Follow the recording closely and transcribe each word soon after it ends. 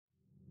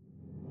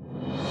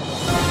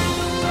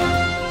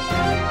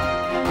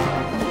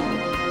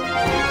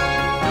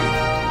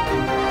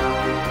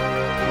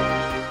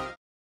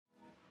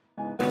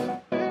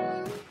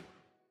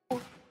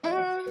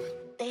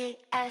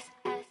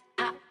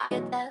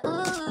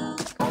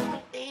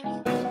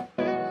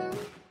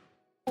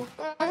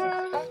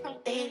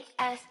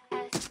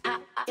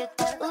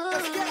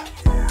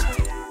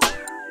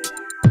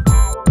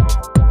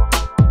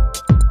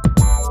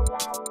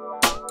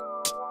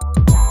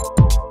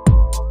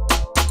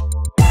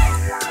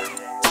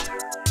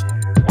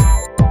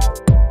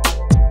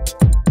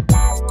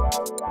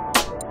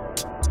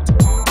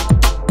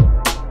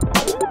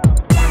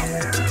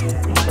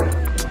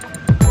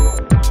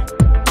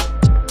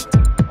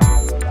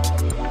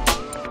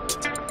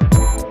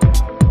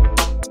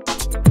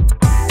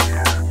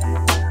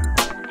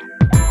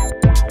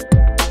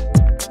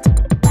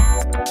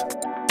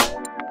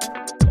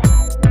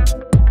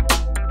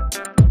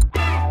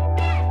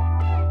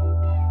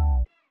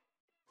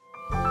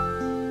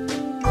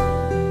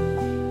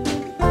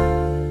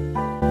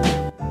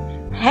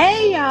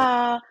Hey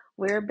y'all,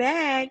 we're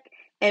back.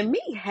 And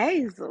meet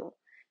Hazel.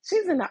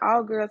 She's in the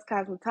all-girls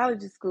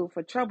cosmetology school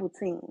for troubled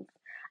teens.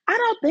 I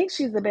don't think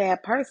she's a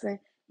bad person,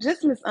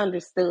 just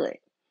misunderstood.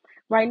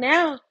 Right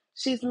now,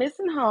 she's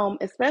missing home,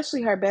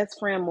 especially her best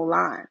friend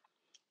Mulan.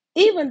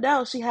 Even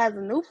though she has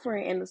a new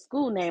friend in the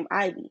school named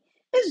Ivy,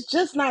 it's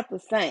just not the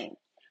same.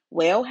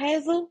 Well,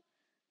 Hazel,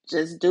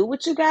 just do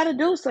what you gotta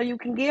do so you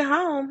can get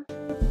home.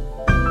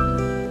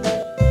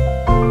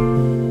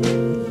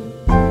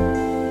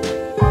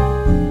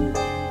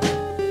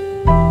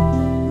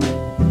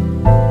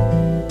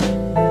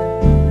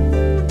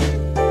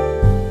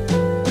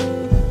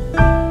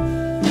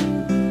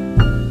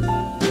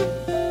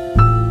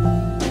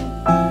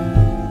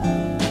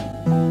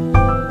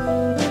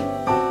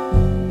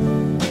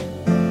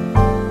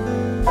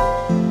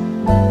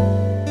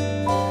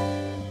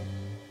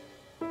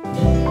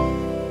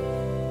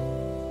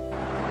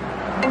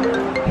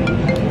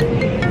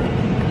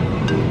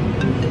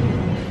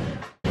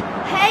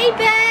 Hey,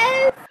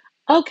 Beth.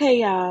 Okay,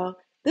 y'all,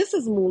 this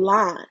is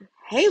Mulan,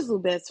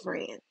 Hazel's best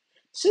friend.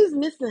 She's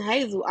missing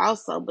Hazel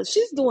also, but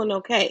she's doing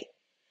okay.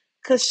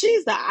 Because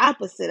she's the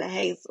opposite of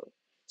Hazel.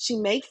 She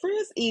makes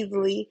friends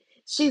easily.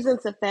 She's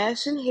into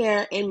fashion,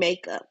 hair, and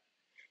makeup.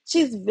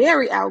 She's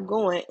very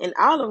outgoing and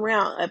all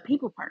around a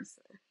people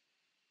person.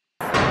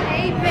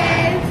 Hey,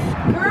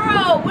 Beth.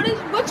 Girl, what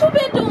you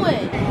been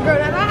doing? Girl,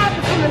 that I have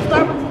to come to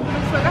Starbucks.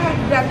 I have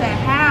to grab that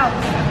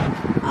house.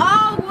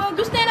 Oh, well,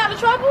 you staying out of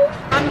trouble?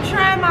 I'm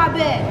trying my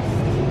best.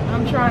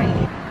 I'm trying.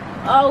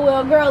 Oh,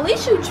 well, girl, at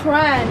least you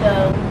trying,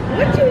 though.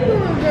 What you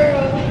doing,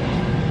 girl?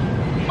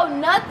 Oh,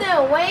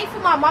 nothing. Waiting for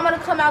my mama to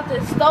come out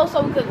the stove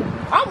so we could.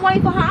 I'm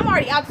waiting for her. I'm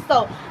already out the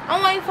stove.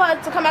 I'm waiting for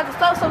her to come out the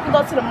stove so we can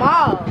go to the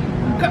mall.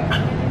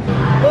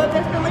 Well,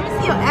 Jessica, let me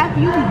see your app.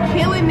 You be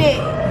killing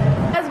it.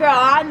 Yes, girl,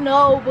 I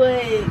know,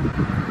 but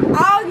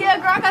oh yeah,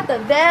 girl, I got the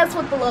vest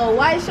with the little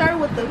white shirt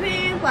with the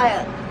pins,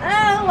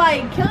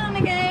 like killing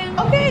the game.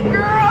 Okay,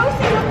 girl,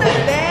 see with the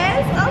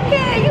vest.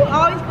 Okay, you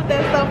always put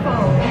that stuff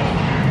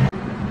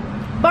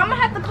on. But I'm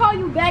gonna have to call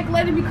you back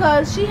later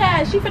because she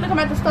finna come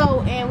at the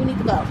stove and we need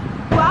to go.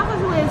 Well, I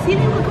was gonna see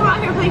if you could come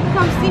out here so you can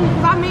come see me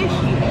because I miss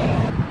you.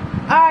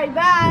 All right,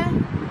 bye.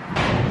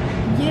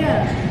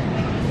 Yeah.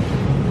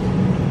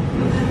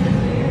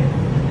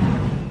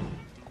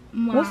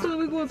 What store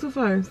we going to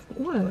first?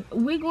 What?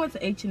 We going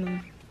to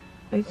H&M.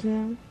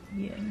 H&M?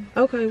 Yeah.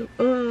 Okay,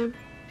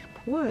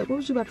 what? What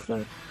was you about to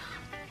say?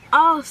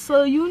 Oh,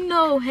 so you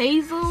know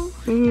Hazel?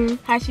 Mm-hmm.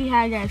 How she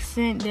had got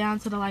sent down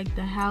to the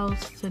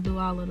house to do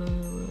all of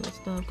the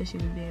stuff because she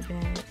was dead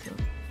bad. So.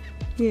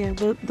 Yeah,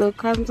 the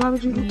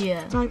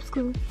cosmetology type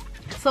school?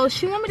 So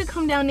she wanted me to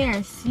come down there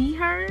and see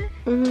her.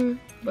 Mm-hmm.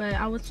 But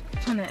I was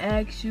trying to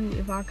ask you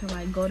if I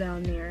could go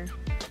down there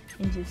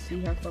and just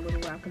see her for a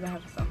little while because I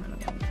haven't saw her in a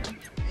long time.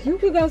 You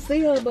could go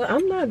see her, but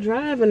I'm not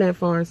driving that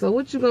far. So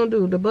what you gonna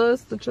do? The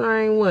bus, the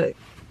train, what?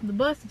 The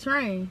bus, the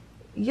train?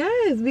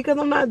 Yes, because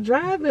I'm not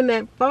driving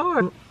that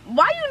far. Why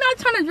you not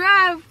trying to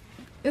drive?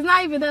 It's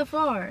not even that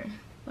far.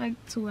 Like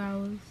 2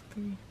 hours,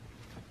 3.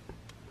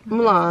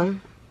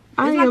 Milan,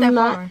 I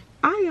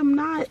am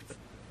not.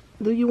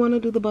 Do you want to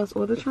do the bus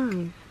or the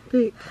train?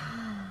 Pick.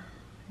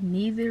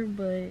 Neither,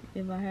 but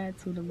if I had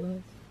to, the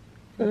bus.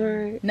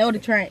 Alright. No, the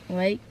train.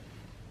 Wait.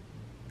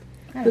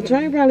 The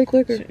train probably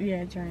quicker.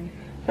 Yeah, train.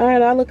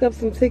 Alright, I'll look up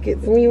some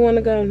tickets. When you want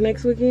to go?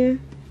 Next weekend?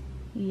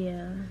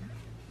 Yeah.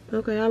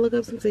 Okay, I'll look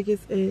up some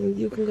tickets and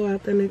you can go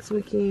out there next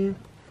weekend.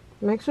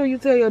 Make sure you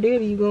tell your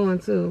daddy you going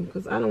too,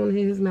 because I don't want to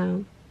hear his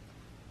mouth.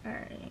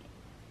 Alright.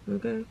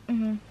 Okay?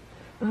 Mm-hmm.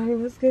 Alright,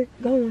 let's get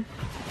going.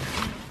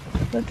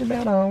 Put your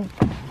belt on.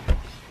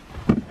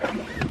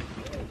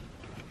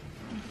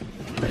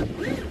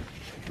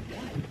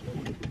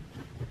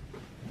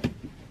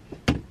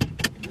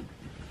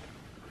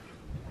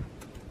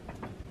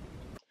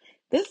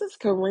 This is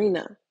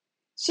Karina.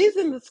 She's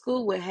in the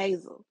school with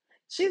Hazel.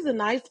 She's a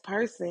nice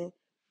person,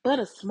 but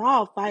a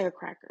small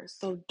firecracker,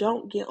 so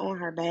don't get on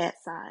her bad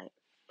side,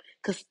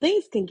 because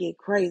things can get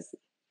crazy.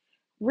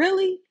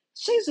 Really,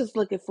 she's just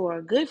looking for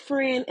a good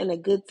friend and a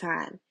good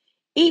time,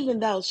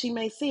 even though she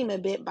may seem a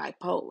bit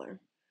bipolar.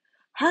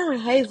 Her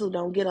and Hazel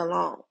don't get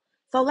along,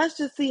 so let's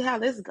just see how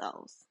this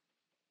goes.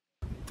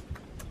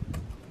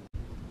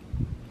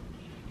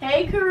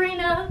 Hey,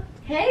 Karina.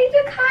 Hey,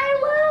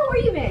 Jakyla. Where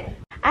you been?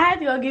 I had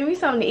to go get me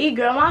something to eat,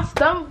 girl. My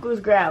stomach was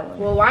growling.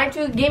 Well, why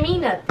don't you give me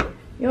nothing?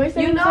 You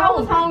know I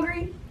was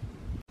hungry.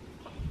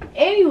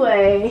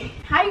 Anyway,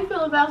 how you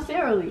feel about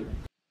Sarah leaving?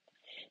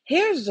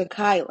 Here's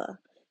Jakyla.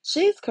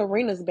 She's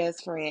Karina's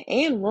best friend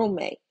and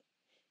roommate.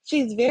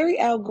 She's very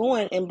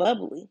outgoing and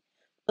bubbly,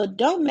 but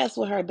don't mess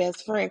with her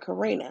best friend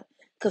Karina,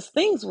 because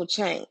things will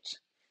change.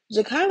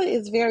 Jakyla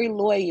is very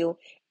loyal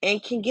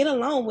and can get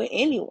along with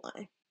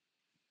anyone.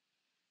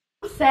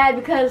 I'm sad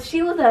because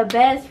she was the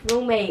best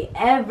roommate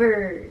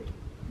ever.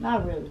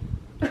 Not really.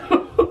 But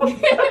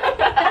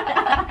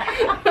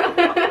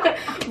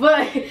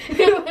what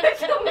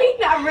you mean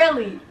not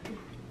really?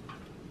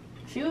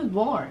 She was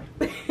born.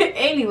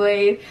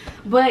 Anyways,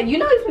 but you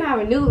know he's gonna have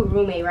a new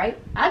roommate, right?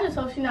 I just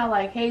hope she's not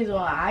like Hazel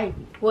or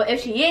Ivy. Well,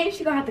 if she is,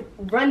 she's gonna have to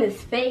run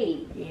this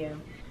fade. Yeah.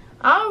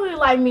 I don't really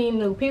like meeting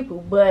new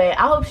people, but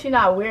I hope she's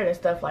not weird and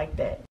stuff like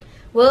that.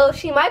 Well,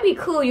 she might be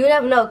cool. You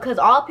never know, because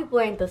all people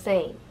ain't the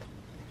same.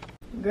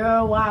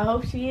 Girl, well, I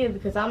hope she is,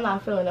 because I'm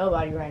not feeling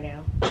nobody right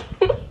now.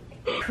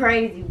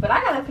 Crazy, but I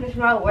gotta finish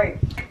my work.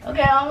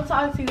 Okay, I'm gonna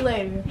talk to you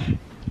later.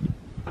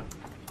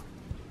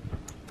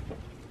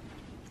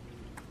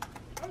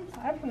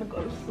 I'm gonna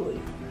go to sleep.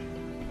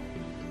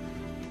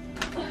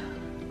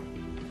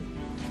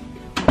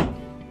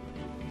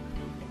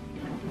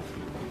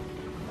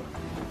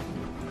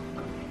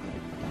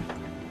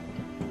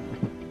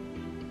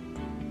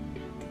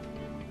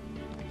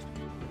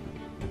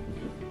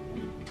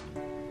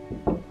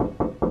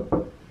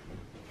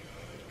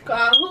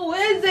 God, who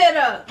is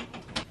it?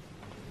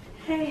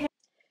 Hey.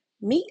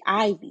 Meet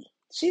Ivy.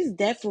 She's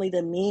definitely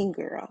the mean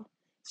girl.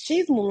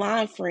 She's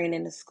Mulan's friend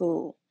in the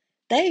school.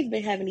 They've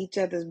been having each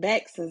other's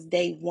back since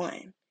day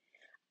one.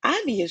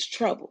 Ivy is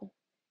trouble.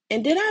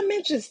 And did I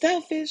mention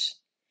selfish?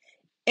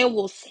 And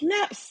will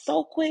snap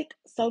so quick,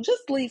 so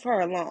just leave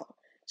her alone.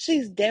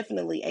 She's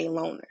definitely a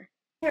loner.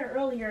 Here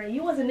earlier and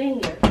you wasn't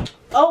in here.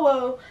 Oh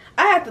well,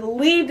 I had to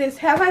leave this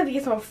house. I had to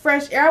get some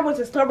fresh air. I went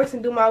to Starbucks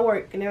and do my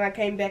work, and then I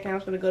came back and I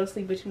was gonna go to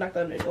sleep, but you knocked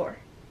on the door.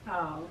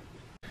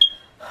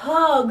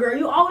 Oh, girl,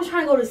 you always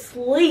trying to go to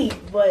sleep,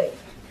 but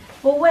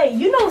wait,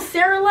 you know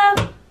Sarah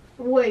left?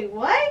 Wait,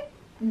 what?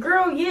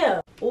 Girl,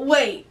 yeah.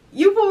 Wait,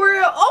 you for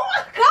real? Oh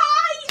my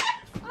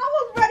God! I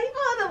was ready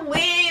for the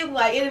wave.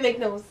 Like, it didn't make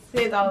no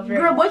sense. I was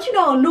ready. Girl, but you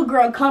know a new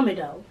girl coming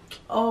though.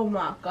 Oh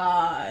my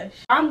gosh.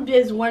 I'm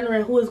just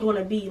wondering who it's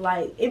gonna be.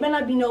 Like, it may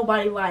not be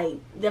nobody like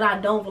that I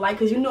don't like,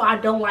 cause you know I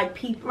don't like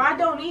people. I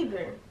don't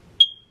either.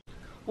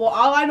 Well,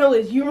 all I know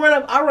is you run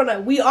up, I run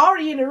up. We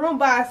already in the room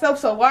by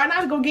ourselves, so why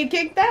not go get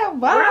kicked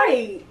out? Bye.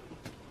 Right.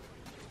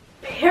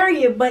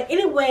 Period. But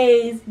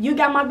anyways, you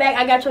got my back,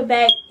 I got your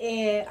back,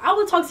 and I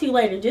will talk to you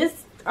later.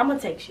 Just, I'm gonna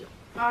text you.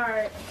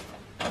 Alright.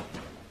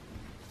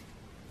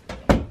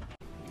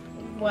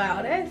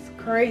 Wow, that's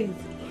crazy.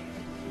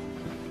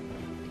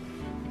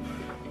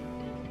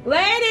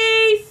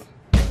 Ladies,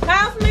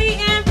 house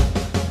meeting.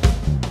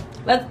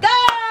 Let's go.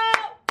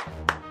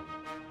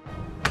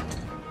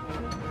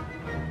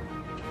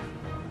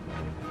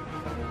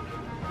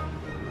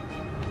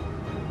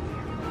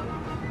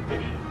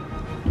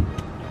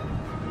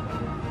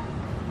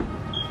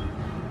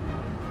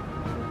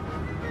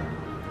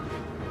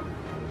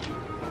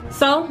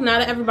 So now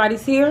that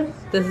everybody's here,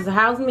 this is a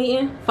house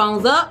meeting.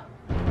 Phones up.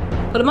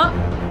 Put them up.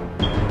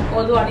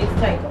 Or do I need to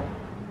take them?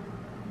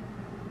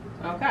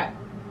 Okay.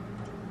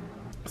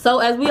 So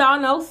as we all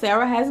know,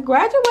 Sarah has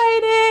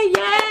graduated.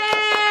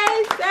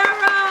 Yay,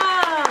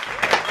 Sarah!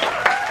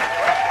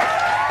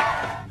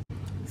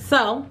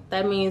 So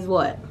that means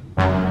what?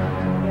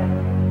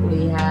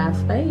 We have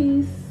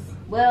space.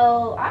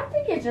 Well, I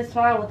think it's just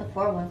fine with the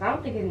 4 ones. I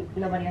don't think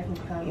nobody else needs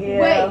to come.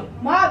 Yeah. Wait,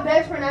 my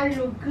best friend had to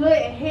do good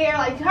hair.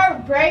 Like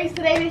her braids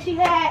today that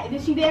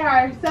she did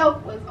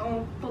herself was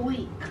on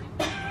fleek.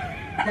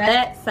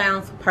 That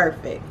sounds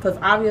perfect, because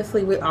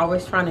obviously we're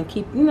always trying to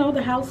keep, you know,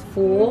 the house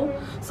full.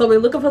 So we're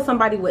looking for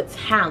somebody with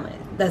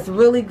talent that's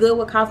really good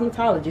with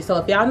cosmetology. So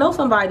if y'all know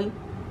somebody,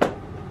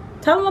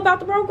 tell them about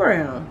the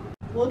program.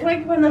 Well, can I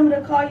give her number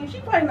to call you?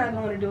 She probably not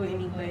going to do it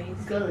anyways.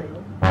 Good.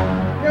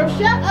 Girl,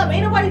 shut up.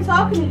 Ain't nobody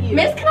talking to you.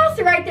 Miss, can I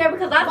sit right there?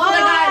 Because I feel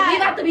like we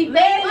got to be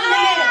faded in a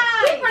minute.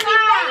 We can be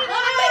faded in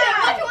a minute.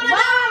 What you want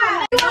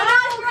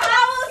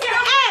to do?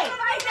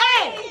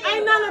 Hey,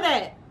 ain't none of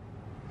that.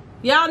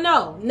 Y'all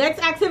know, next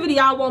activity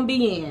y'all won't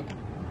be in.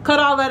 Cut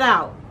all that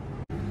out.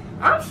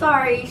 I'm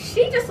sorry.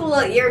 She just a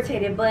little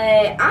irritated,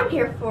 but I'm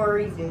here for a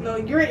reason. No,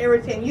 you're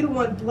irritating. You the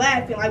one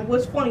laughing. Like,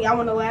 what's funny? I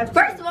want to laugh.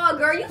 First of all,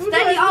 girl, you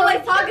steady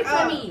always talking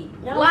to me.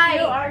 Like,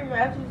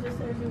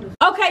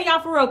 okay, y'all,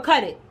 for real,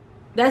 cut it.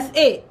 That's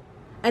it.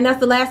 And that's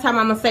the last time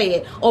I'm going to say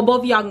it. Or both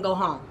of y'all can go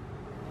home.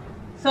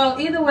 So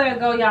either way it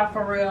go, y'all,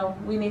 for real,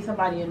 we need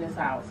somebody in this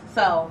house.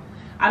 So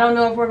I don't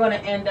know if we're going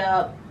to end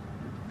up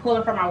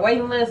pulling from our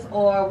waiting list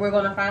or we're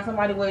going to find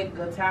somebody with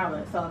good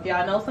talent. So if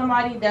y'all know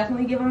somebody,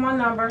 definitely give them my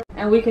number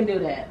and we can do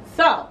that.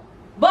 So,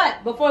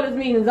 but before this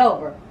meeting is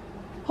over,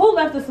 Who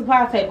left the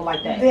supply table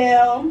like that?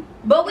 Them.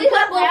 But we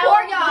left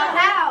before y'all.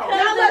 How?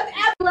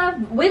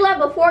 We left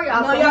before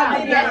y'all. No, y'all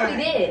did Yes, not. we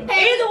did. Either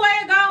way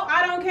it go,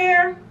 I don't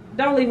care.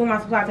 Don't leave with my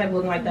supply table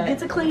looking like that.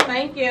 It's a clean.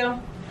 Thank you.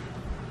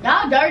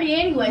 Y'all dirty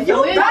anyway. You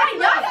So dirty. y'all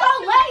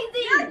so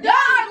lazy.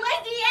 Y'all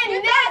lazy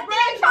and nasty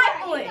and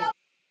trifling.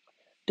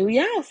 Do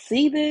y'all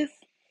see this?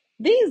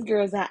 These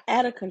girls are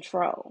out of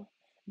control.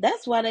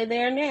 That's why they're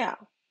there now.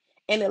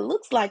 And it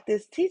looks like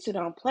this teacher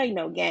don't play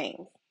no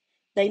games.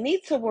 They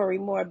need to worry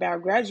more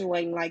about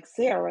graduating like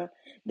Sarah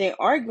than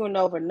arguing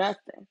over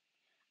nothing.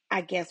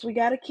 I guess we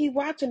gotta keep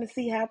watching to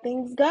see how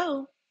things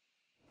go.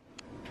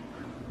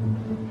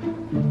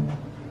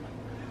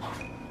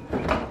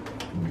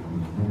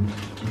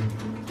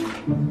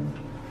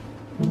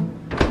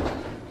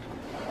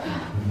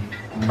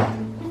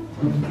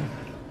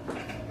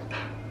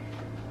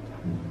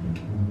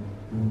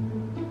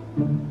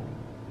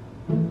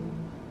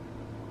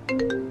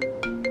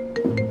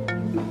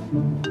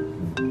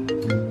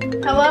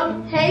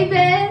 Hello? Hey,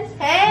 Biz.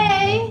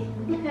 Hey.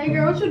 Hey,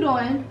 girl, what you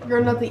doing?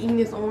 Girl, nothing eating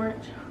this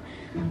orange.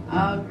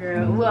 Oh,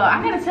 girl. Well,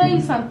 I gotta tell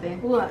you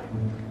something. What?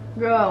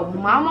 Girl,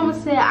 my mama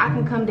said I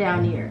can come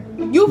down here.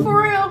 You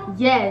for real?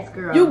 Yes,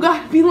 girl. You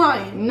gotta be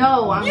lying.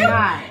 No, I'm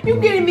not. You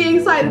getting me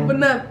excited for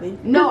nothing.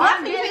 No, I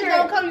I'm think getting she's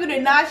gonna come. You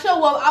did not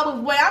show up. I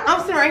was waiting. I'm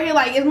sitting right here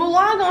like, is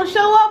Mulan gonna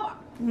show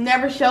up?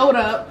 Never showed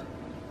up.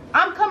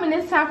 I'm coming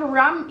this time for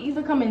real. I'm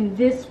even coming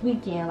this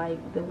weekend,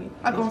 like the week.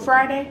 Like on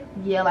Friday?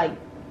 Yeah, like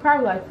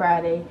probably like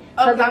Friday.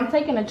 Cause Okay. I'm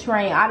taking a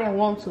train. I didn't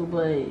want to,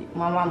 but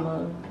my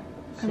mama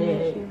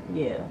said,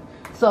 yeah.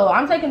 So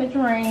I'm taking the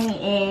train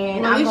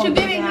and Well, I'm you gonna should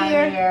be get in down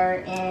here.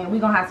 there and we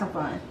gonna have some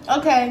fun.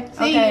 Okay.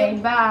 See Okay,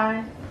 you.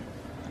 bye.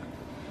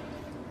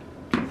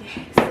 I'm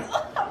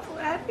so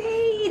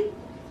happy.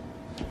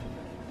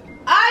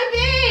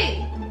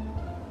 Ivy!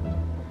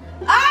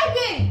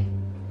 Ivy!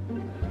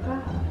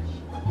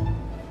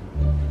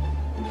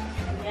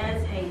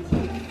 Yes, Hazel.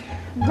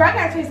 Girl, I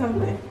gotta tell you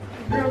something.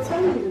 Girl,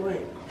 tell me what.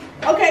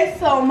 Okay,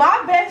 so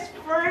my best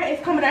friend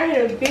is coming out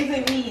here to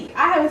visit me.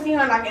 I haven't seen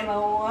her like in a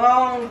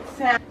long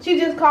time. She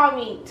just called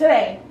me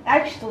today,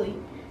 actually.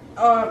 When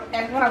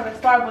I was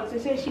at Starbucks,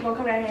 and said she gonna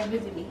come down here and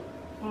visit me.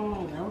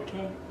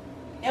 Okay.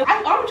 And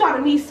I'm trying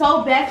to meet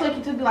so bad, so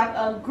it could be like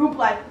a group,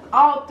 like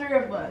all three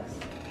of us.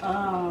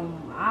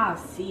 I'll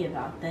see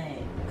about that.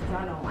 Cause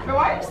I don't like Girl,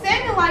 why are you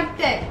standing like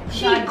that?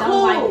 She I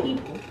cool. don't like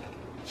people.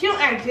 She don't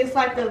act just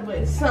like us,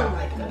 but something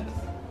like us.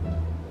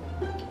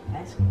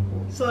 That's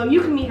cool. So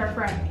you can meet her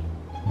Friday.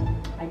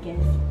 I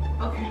guess.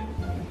 Okay.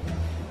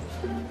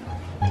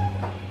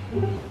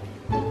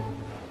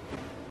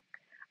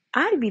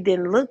 Ivy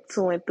didn't look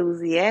too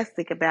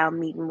enthusiastic about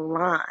meeting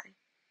Mulan.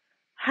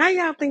 How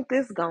y'all think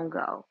this gonna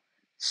go?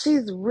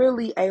 She's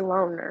really a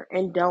loner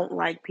and don't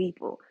like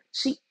people.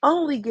 She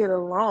only get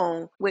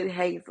along with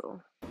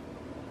Hazel.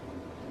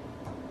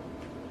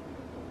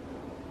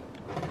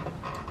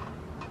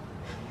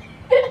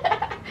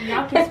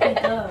 Y'all can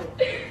speak up.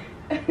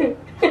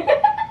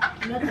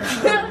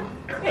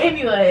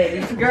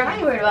 Anyways, girl, I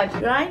ain't worried about you.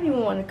 Girl, I didn't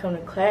even want to come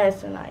to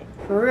class tonight.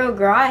 For real,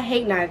 girl, I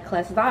hate night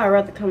classes. I'd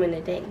rather come in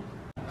the day.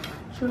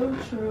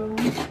 True.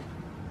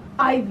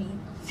 Ivy,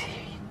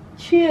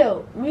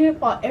 chill. We didn't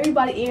fought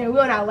everybody in.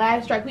 We're on our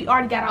last strike. We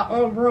already got our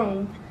own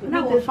room. We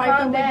need to fight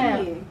them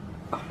down.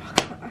 Oh my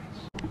gosh.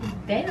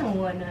 They don't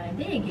want none.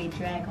 They didn't get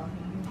dragged on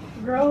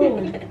here. Girl.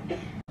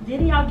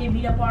 Didn't y'all get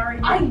beat up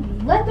already? Ivy,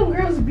 let them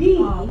girls be.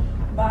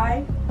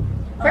 Bye.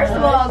 First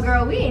of all,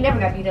 girl, we ain't never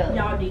got beat up.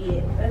 Y'all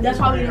did. That's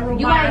why we in the room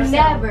You by ain't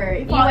ourselves. never.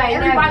 You Fought ain't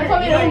everybody never.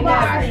 come in You the room ain't by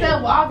never.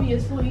 ourselves,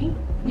 obviously.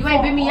 You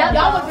ain't beat me up.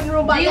 Y'all though. up in the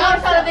room by Do you want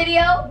to show the yourself.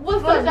 video?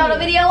 What's Want to up, show the man?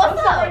 video? What's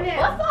What's up? up right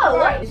now? What's up?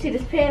 Right. You see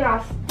this pen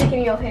I'll stick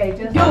in your head.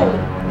 Just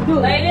Do it.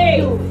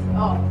 Ladies. Do it.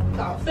 Oh,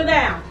 God. Sit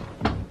down.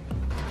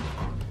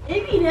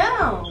 It be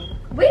down.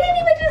 We didn't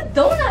even just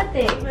do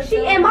nothing.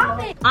 She in my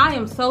face. I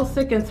am so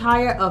sick and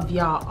tired of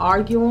y'all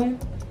arguing.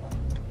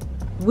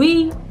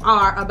 We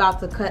are about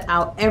to cut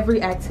out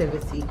every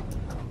activity.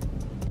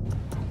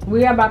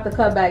 We are about to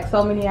cut back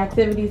so many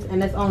activities,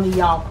 and it's only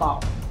y'all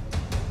fault.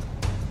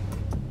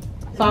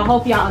 So I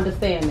hope y'all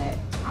understand that.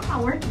 I'm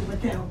not working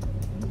with them.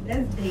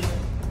 That's dead.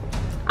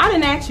 I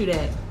didn't ask you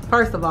that,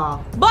 first of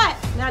all. But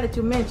now that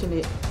you mentioned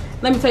it,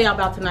 let me tell y'all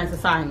about tonight's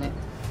assignment.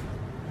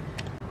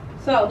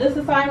 So this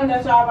assignment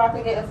that y'all about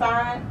to get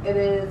assigned, it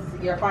is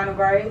your final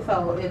grade,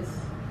 so it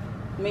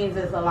means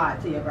it's a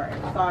lot to your grade.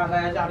 So I'm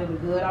glad y'all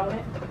did good on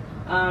it.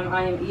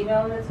 I am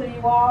emailing it to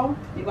you all.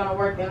 You're gonna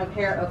work in a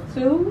pair of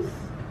twos.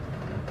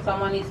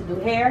 Someone needs to do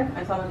hair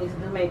and someone needs to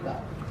do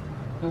makeup.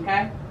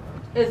 Okay?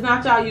 It's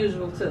not y'all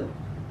usual two.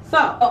 So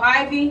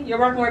Ivy, you're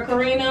working with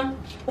Karina.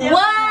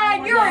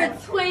 What? You're a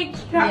twink.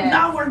 I'm Yes.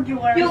 not working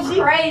with her.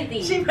 You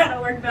crazy. She better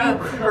work You that.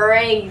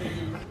 crazy.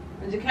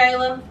 And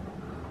Jacayla,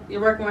 you're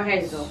working with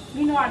Hazel.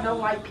 You know I don't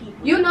like people.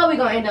 You know we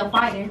gonna end up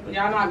fighting.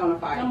 Y'all not gonna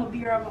fight. I'm a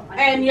beer up.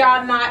 And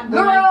y'all not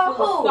going Girl, to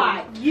who?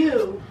 fight.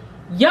 You.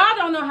 Y'all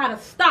don't know how to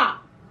stop.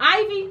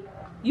 Ivy,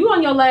 you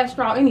on your last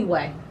straw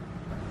anyway.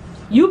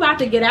 You about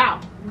to get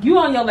out. You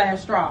on your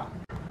last straw.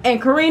 And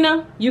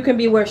Karina, you can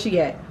be where she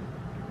at.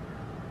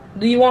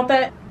 Do you want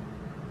that?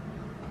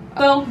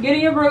 So get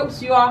in your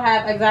groups. You all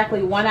have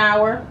exactly 1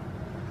 hour.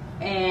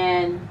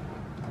 And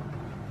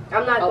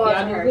I'm not going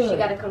to her. good. She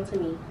gotta come to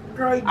me.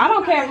 Girl, I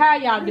don't care how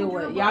y'all do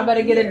it. Y'all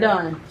better get it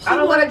done. I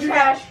don't want to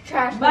trash.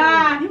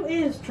 Bye. you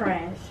is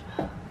trash.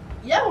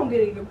 Y'all gonna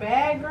get a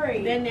bad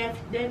grade. That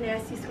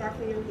nasty scarf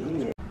on your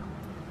head.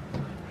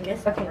 I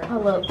guess okay.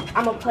 Hold up.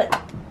 I'm gonna put.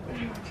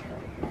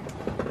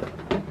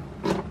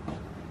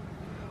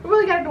 We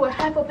really gotta do a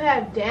half up,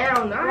 half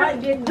down. Right.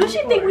 Do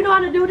she think we know how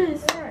to do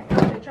this? Alright, I'm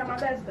gonna try my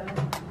best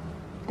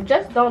though.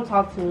 Just don't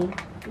talk to me.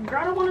 Girl,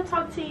 I don't want to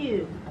talk to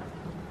you.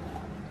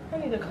 I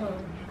need to come.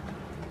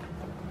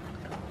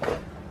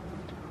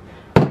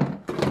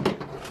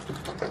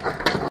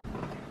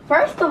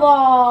 First of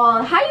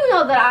all, how you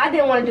know that I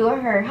didn't want to do it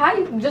her? How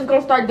you just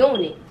gonna start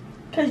doing it?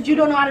 Cause you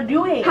don't know how to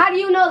do it. How do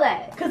you know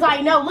that? Cause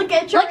I know. Look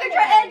at your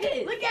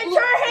edges. Look at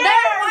your hair.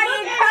 That's why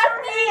Look you at trust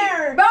your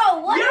hair.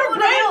 Bro, what you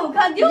wanna do?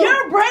 Cause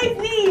Your braids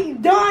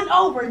need done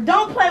over.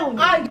 Don't play with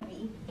me.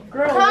 Ivy.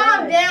 Girl,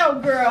 calm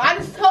down, girl. I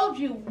just told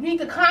you. You need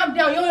to calm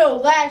down. You're your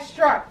last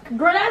struck.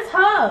 Girl, that's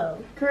her.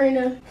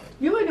 Karina,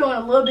 you were doing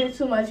a little bit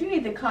too much. You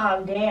need to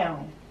calm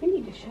down. You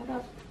need to shut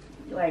up.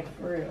 Like,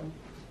 for real.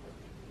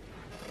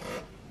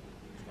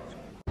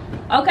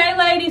 Okay,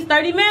 ladies,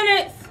 30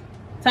 minutes.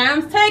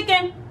 Time's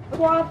ticking.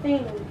 Claw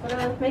thing for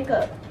the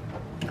makeup.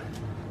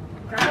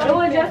 Girl,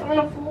 Do it just on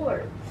the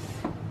floor.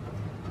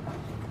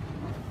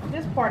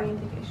 This part needs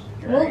to get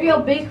straight. Move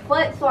your big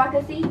foot so I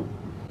can see.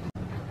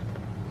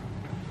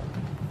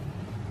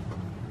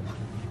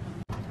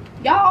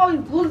 Y'all always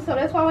lose, so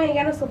that's why we ain't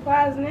got no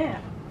supplies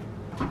now.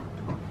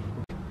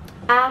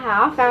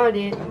 Aha, I found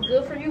it.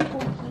 Good for you,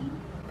 Pookie.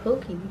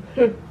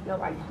 Pookie.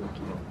 Nobody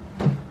Pookie.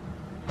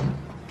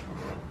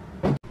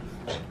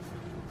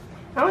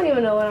 I don't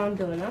even know what I'm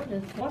doing. I'm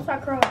just. Once I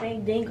curl,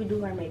 then you can do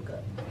her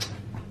makeup.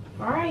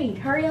 Alright,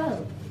 hurry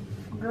up.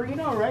 Girl, you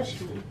don't rush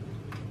me.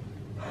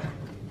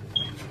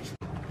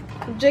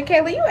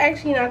 Kayla, you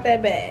actually not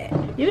that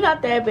bad. You're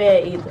not that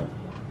bad either.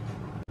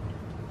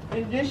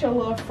 And this your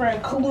little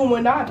friend,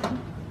 Illuminati.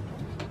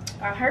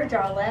 I heard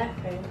y'all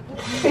laughing.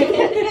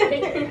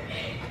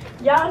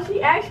 Y'all,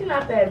 she actually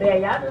not that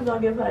bad. Y'all just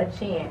don't give her a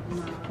chance.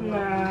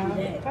 Nah,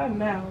 her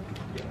mouth.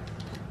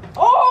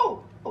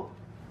 Oh!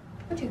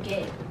 What you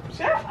get?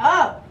 Shut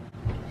up.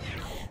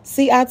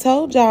 See, I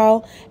told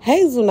y'all,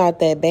 Hazel not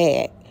that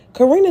bad.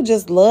 Karina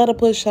just love to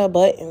push her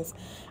buttons.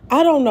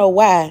 I don't know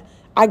why.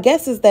 I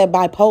guess it's that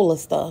bipolar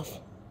stuff.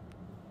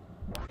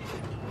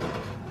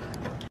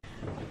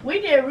 We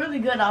did really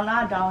good on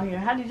our down here.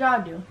 How did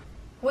y'all do?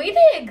 We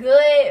did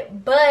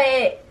good,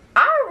 but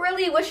I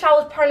really wish I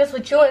was partners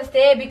with you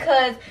instead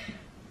because,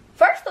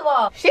 first of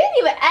all, she didn't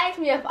even ask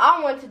me if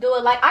I wanted to do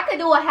it. Like, I could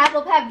do a half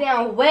up, half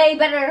down way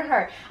better than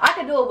her. I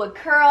could do it with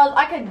curls.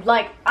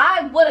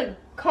 I would have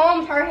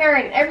combed her hair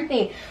and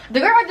everything.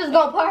 The girl just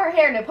gonna put her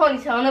hair in a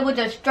ponytail and it was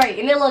just straight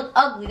and it looked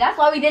ugly. That's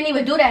why we didn't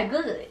even do that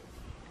good.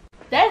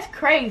 That's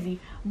crazy.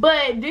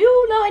 But do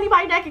you know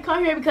anybody that can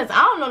come here? Because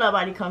I don't know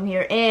nobody come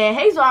here. And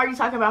Hazel already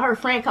talking about her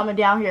friend coming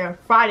down here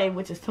Friday,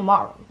 which is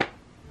tomorrow.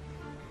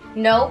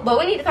 No, but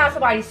we need to find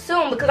somebody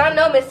soon because I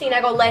know Miss C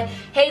not gonna let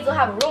Hazel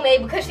have a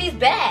roommate because she's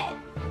bad.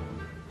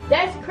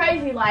 That's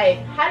crazy. Like,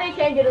 how they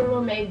can't get a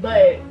roommate,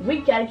 but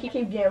we gotta keep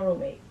getting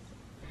roommates.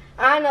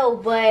 I know,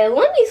 but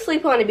let me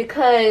sleep on it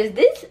because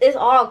this is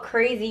all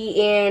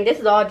crazy and this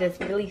is all just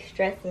really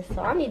stressing.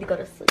 So I need to go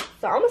to sleep.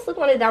 So I'm gonna sleep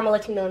on it. Then I'm gonna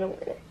let you know in the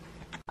morning.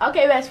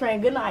 Okay, best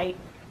friend. Good night.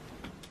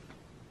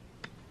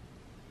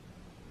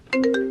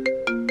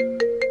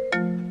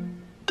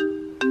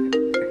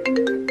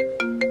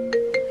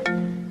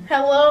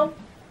 Hello?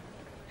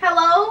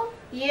 Hello?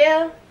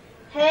 Yeah?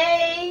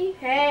 Hey.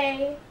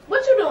 Hey.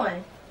 What you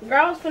doing?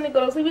 Girl, I was finna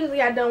go to sleep. We just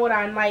got done with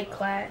our night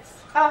class.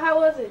 Oh, how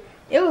was it?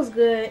 It was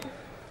good.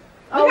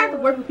 Oh. We have to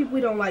work with people we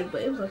don't like,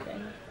 but it was okay.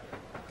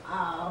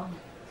 Oh.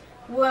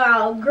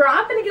 Well, girl,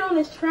 I'm finna get on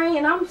this train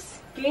and I'm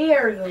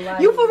scared.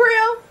 You for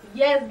real?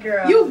 Yes,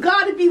 girl. You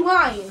gotta be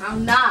lying.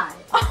 I'm not.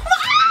 Oh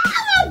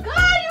my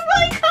god, you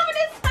really coming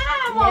this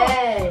time?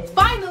 Yes.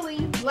 Finally,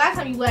 last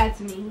time you lied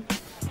to me.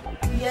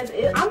 Yes,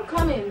 I'm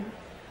coming.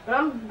 but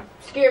I'm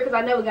scared because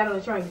I never got on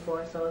the train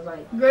before, so it's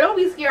like. Girl, don't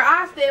be scared.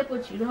 I'll stay up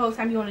with you the whole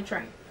time you on the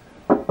train.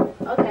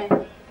 Okay.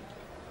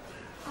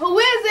 Who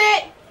is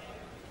it?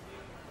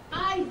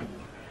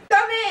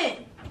 Come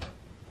in.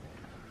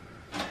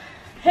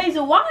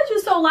 Hazel, why are you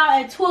so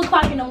loud at 2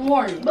 o'clock in the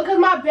morning? Because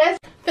my best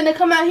finna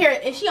come out here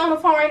and she on the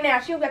phone right now.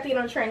 She don't got to get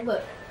on the train.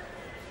 Look.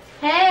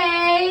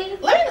 Hey.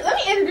 Let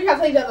me introduce y'all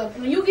to each other.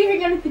 When you get here,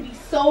 you're gonna be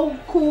so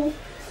cool.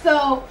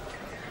 So,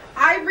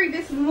 Ivory,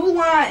 this is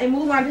Mulan, and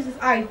Mulan, this is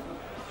Ivy.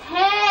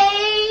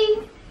 Hey.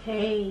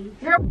 Hey.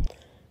 Girl.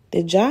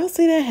 Did y'all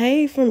see that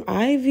hey from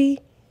Ivy?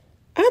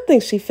 I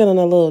think she feeling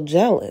a little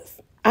jealous.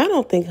 I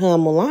don't think her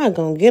and Mulan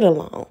gonna get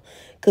along.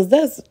 Because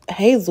that's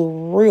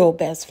Hazel's real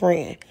best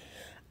friend.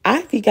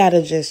 Ivy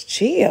gotta just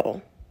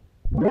chill.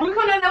 We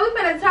gonna know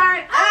we finna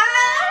turn.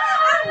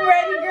 I'm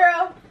ready,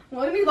 girl.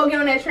 Well, let me go get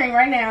on that train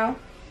right now.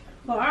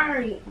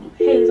 Alright.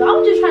 Hey, so I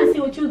was just trying to see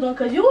what you was doing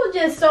because you was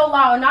just so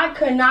loud and I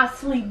could not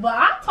sleep. But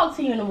I'll talk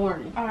to you in the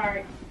morning.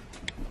 Alright.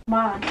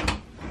 Bye.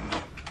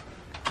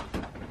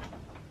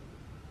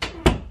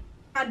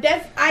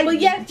 But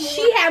yes,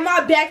 she had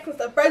my back since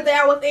the first day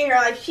I was in here.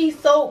 Like, she's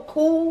so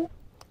cool.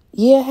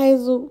 Yeah,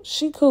 Hazel,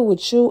 she cool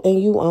with you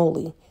and you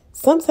only.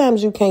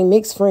 Sometimes you can't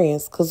mix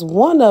friends because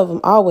one of them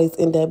always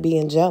end up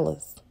being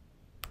jealous.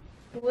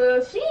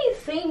 Well, she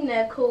seemed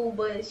that cool,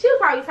 but she was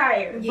probably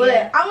tired.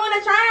 Yeah. But I want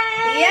to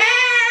try.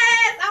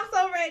 Yes, I'm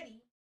so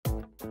ready.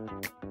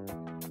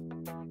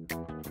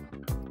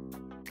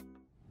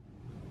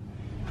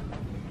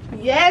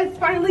 Yes,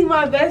 finally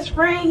my best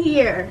friend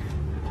here.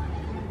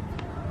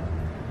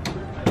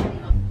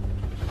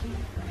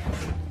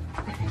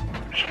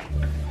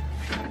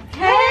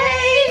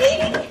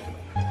 Hey!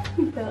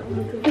 Don't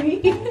look at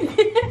me.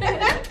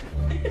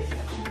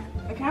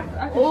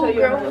 I can show you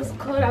girl, it was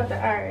cold out there.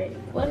 Alright.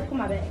 What's for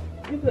my bag?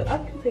 I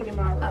can take it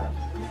my room.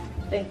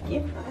 Thank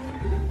you.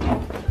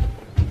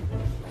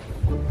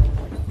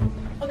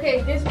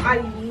 Okay, this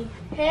Ivy.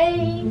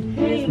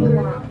 Hey,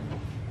 girl.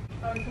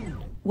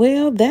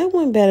 Well, that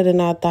went better than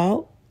I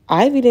thought.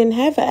 Ivy didn't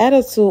have an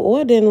attitude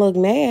or didn't look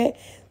mad,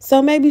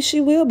 so maybe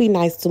she will be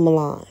nice to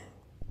Milan.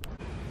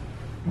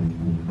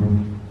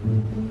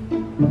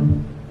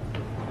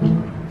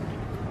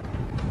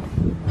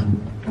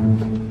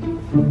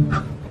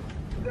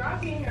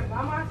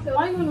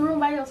 Why are you in the room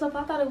by yourself?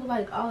 I thought it was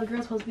like all the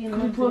girls supposed to be in the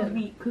room together.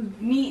 Because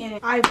me and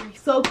Ivory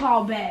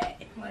so-called bad.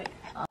 Like,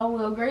 oh,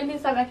 well, girl, you need to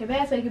stop acting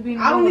bad so you can be in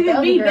the room with the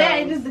other girls. I don't even be bad.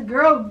 It's just the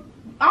girl.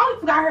 I only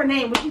forgot her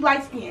name, but she's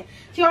light skinned.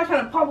 She always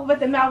trying to pop up at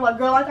the mouth like,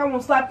 girl, like I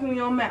want to slap you in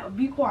your mouth.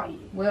 Be quiet.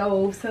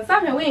 Well, since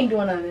I'm here, we ain't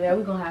doing none of that.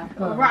 We're going to have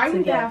fun. Right, we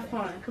need to have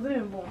fun because it's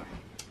been boring.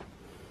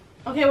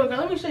 Okay, well, girl,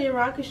 let me show you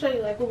around. I can show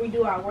you like when we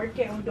do our work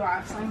and we do our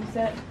assignment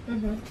set.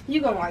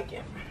 You gonna like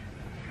it.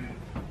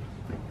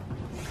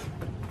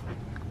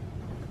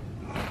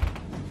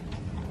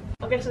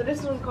 Okay, so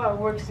this one's called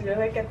work suit.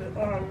 I got the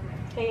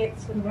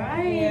heads.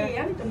 Right.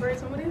 I need to burn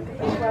some of this.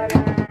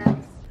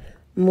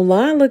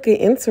 Mulan looking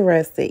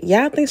interested.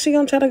 Y'all think she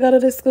gonna try to go to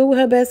this school with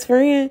her best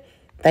friend?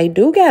 They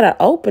do got an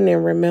opening,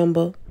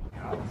 remember?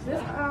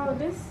 This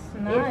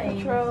nice.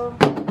 Control.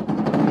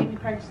 Maybe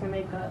practicing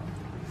makeup.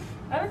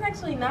 That is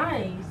actually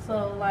nice.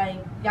 So, like,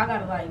 y'all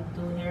gotta, like,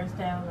 do a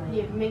hairstyle. Like,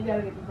 yeah, maybe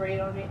gotta get the braid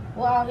on it.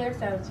 What all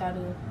hairstyles y'all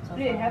do? So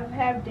yeah,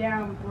 have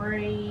down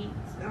braids,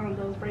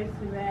 those braids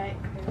to the back.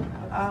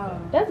 Oh.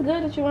 That's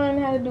good that you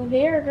learned how to do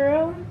hair,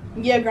 girl.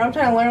 Yeah, girl, I'm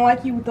trying to learn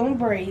like you with them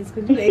braids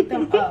because you ate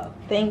them up.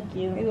 Thank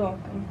you. You're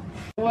welcome.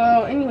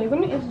 Well, anyways, let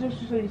me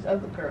introduce you to these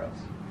other girls.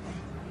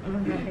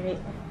 Okay.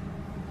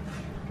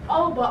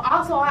 Oh, but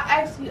also I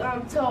actually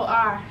told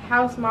our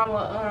house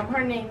mama,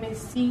 her name is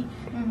C,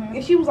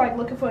 and she was like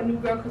looking for a new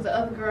girl because the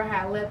other girl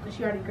had left because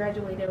she already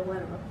graduated or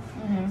whatever.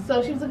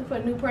 So she was looking for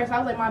a new person. I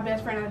was like, my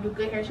best friend, I do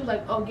good hair. She was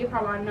like, oh, give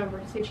her my number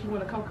and see if she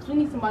want to come because we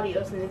need somebody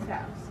else in this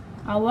house.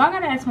 Oh, well, I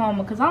gotta ask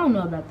mama because I don't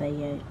know about that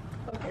yet.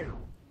 Okay.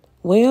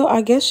 Well,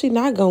 I guess she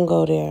not gonna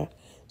go there.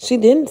 She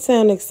didn't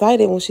sound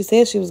excited when she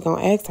said she was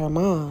gonna ask her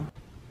mom.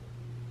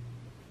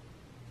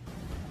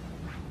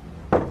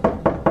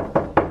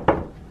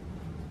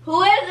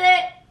 Who is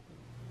it?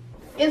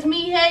 It's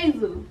me,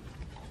 Hazel.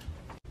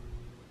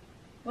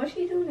 What's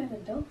she doing at the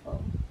door for?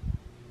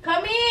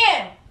 Come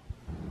in.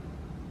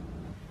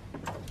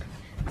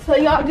 So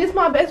y'all, this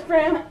my best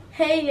friend.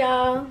 Hey,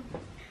 y'all.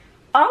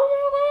 Oh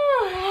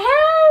my god,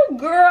 hey,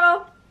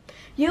 girl.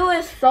 You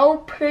is so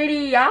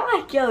pretty. I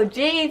like your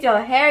jeans,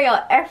 your hair, your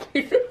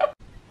everything.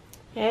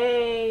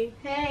 Hey.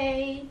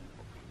 Hey.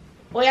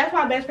 Well, that's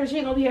my best friend. She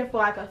ain't gonna be here for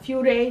like a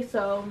few days,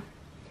 so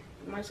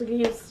I might as well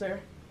get used to her.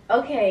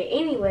 Okay,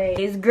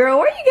 anyways, girl,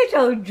 where you get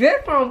your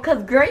drip from?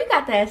 Because, girl, you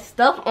got that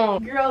stuff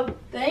on. Girl,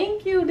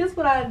 thank you. This is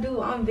what I do.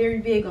 I'm very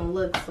big on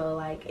looks. So,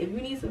 like, if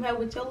you need some help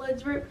with your little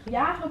drip,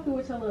 yeah, I help you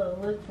with your little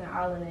looks and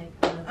all of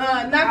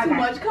that. Not too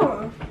much. Come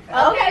on.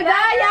 Okay,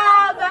 bye,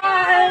 y'all.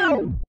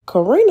 Bye.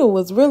 Karina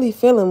was really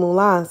feeling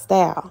Mulan's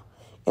style.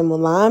 And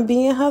Mulan,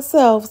 being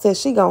herself, said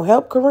she gonna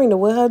help Karina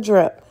with her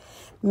drip.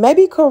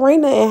 Maybe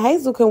Karina and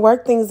Hazel can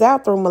work things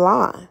out through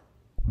Mulan.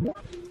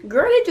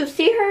 Girl, did you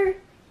see her?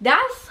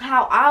 That's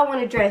how I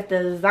want to dress,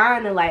 the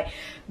designer, like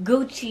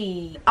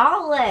Gucci,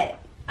 all that.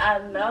 I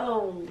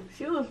know.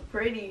 She was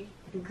pretty.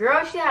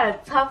 Girl, she had a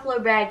tough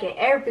little bag and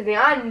everything.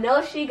 I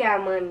know she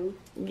got money.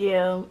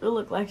 Yeah, it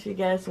looked like she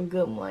got some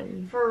good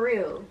money. For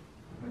real.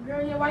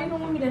 Girl, yeah, why you don't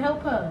want me to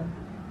help her?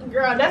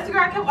 Girl, that's the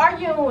girl I kept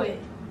arguing with.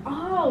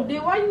 Oh,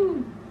 then why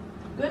you...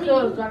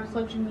 Because I just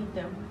let you meet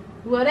them.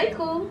 Well, they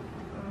cool.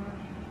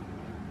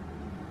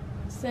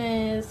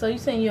 So you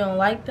saying you don't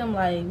like them,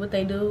 like what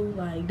they do?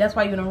 Like, that's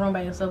why you're in a room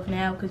by yourself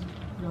now, because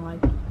you don't like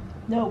them?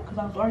 No, because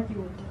I was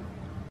arguing with them.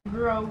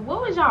 Girl,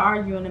 what was y'all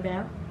arguing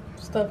about?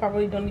 Stuff I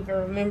really don't even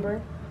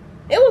remember.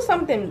 It was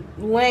something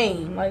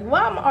lame. Like,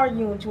 why am I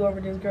arguing with you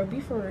over this, girl? Be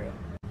for real.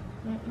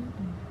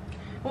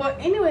 Well,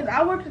 anyways,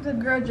 I worked with the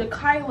girl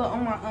Jakayla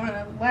on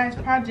my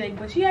last project,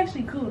 but she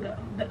actually cool though.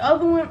 The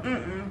other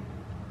one,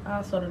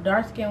 So the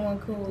dark skin one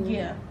cool?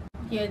 Yeah.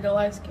 Yeah, the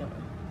light skin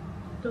one.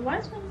 The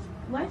light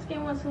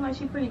skin one seems like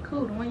she pretty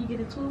cool. The one you get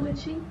into it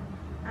with, she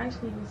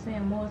actually was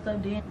saying more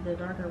stuff than the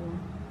darker one.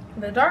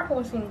 The darker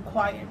one seemed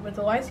quiet, but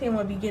the light skin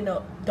one be getting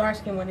a dark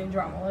skin one in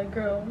drama. Like,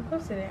 girl, go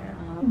sit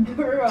down.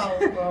 Girl,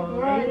 bro.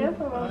 Right, that's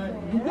what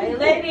I'm saying. Hey,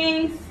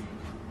 ladies.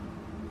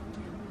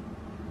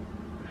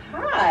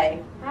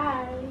 Hi.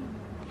 Hi.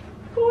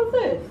 Who is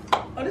this?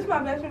 Oh, this is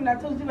my best friend that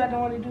I told you I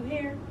don't want to do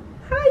hair.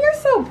 Hi,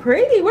 you're so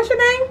pretty. What's your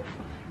name?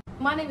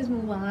 My name is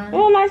Mulan.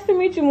 Oh, nice to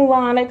meet you,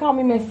 Mulan. They call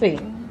me Missy.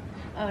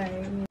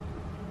 Alright.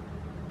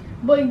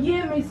 But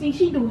yeah, Missy,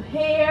 she do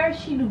hair,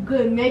 she do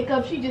good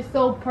makeup. She just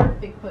so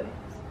perfect for this.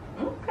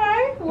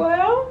 Okay,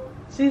 well,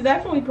 she's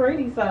definitely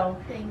pretty, so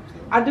Thank you.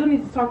 I do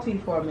need to talk to you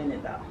for a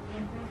minute, though.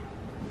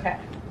 Okay,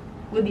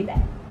 we'll be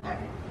back.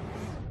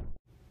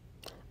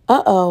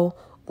 Uh-oh.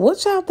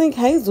 What y'all think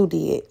Hazel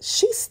did?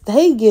 She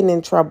stayed getting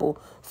in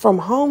trouble from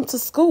home to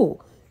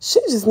school. She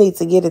just needs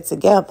to get it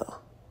together.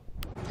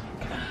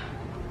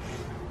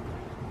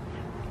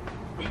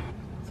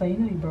 So you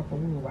know you broke a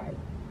rule, right?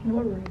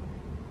 What rule?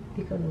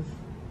 Because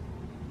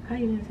how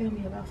you didn't tell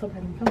me about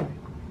somebody coming?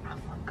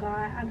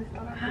 God, I just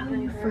thought I How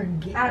do you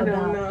forget I don't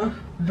about know.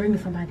 bringing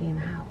somebody in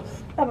the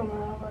house? I don't know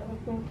what I was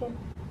thinking.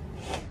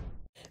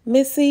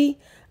 Missy,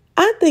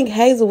 I think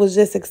Hazel was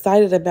just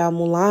excited about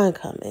Mulan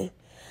coming.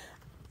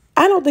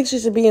 I don't think she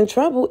should be in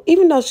trouble,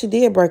 even though she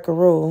did break a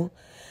rule.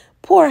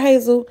 Poor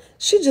Hazel,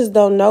 she just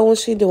don't know when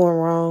she doing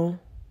wrong.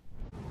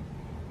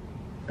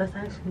 That's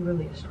actually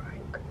really a strike.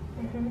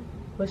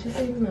 But she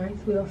seems nice.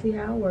 We'll see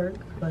how it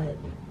works. But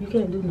you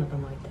can't do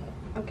nothing like that.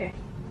 Okay.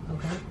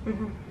 Okay?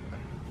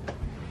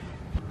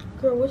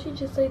 Girl, what she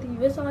just say to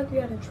you? It sound like you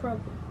got in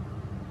trouble.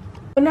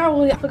 But not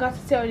really, I forgot to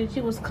tell her that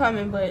she was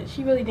coming, but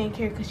she really didn't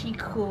care because she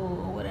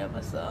cool or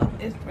whatever, so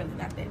it's really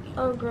not that deep.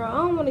 Oh, girl, I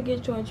don't want to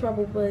get you in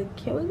trouble, but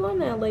can we go in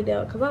there and lay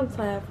down? Because I'm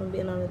tired from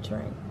being on the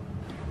train.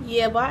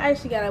 Yeah, but I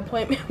actually got an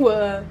appointment with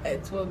her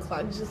at 12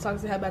 o'clock. Just talk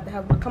to her about the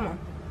house, but come on.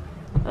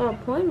 An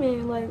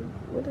appointment? Like,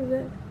 what is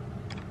that?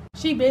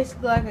 She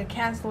basically like a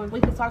counselor.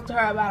 We can talk to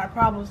her about our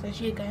problems and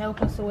she can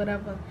help us or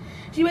whatever.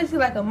 She basically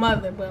like a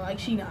mother, but like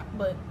she not.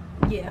 But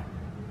yeah.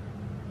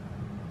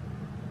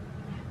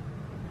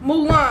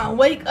 Mulan,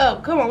 wake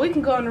up. Come on, we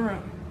can go in the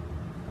room.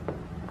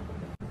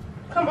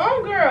 Come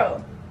on,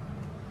 girl.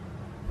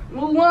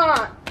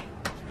 Mulan.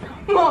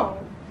 Come on.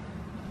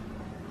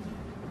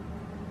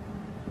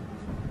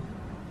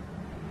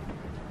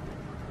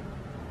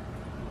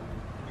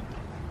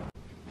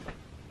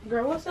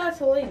 Girl, what's that,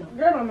 Selena?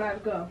 Girl, I'm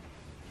about to go.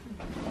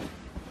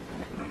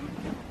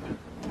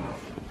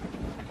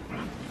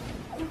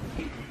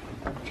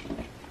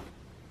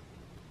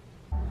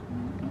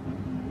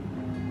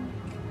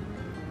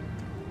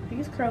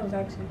 These curls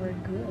actually were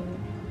good.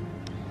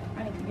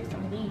 I need to get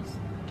some of these.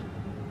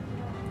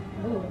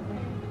 Ooh.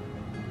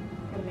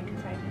 Gonna make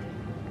it tight.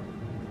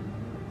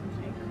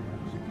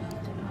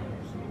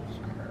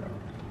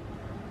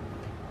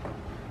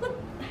 Look,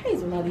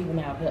 Hazel not even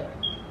out here.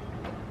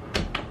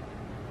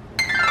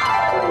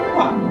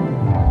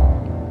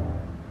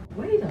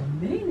 Wait a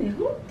minute,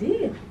 who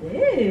did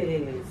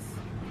this?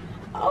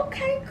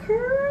 Okay,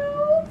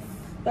 curls.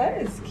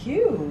 That is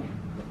cute.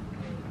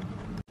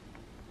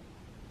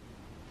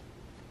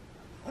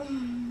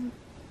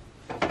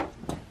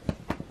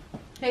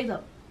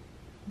 Hazel,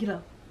 get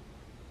up.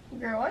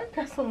 Girl, why you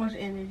got so much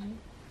energy?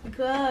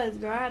 Because,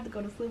 girl, I have to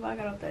go to sleep. I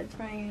got off that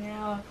train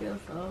now. I feel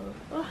so...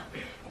 Ugh.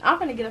 I'm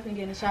gonna get up and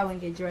get in the shower and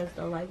get dressed,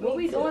 though. Like, what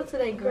we doing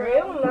today,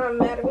 girl? Girl, it don't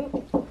matter.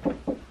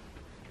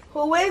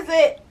 Who is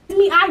it?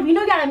 Me, Ivy, you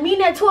know you got a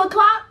meeting at 2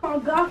 o'clock? Oh,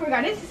 God, I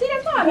forgot. See,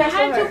 that's why I Man, messed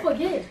how with did you her.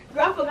 forget?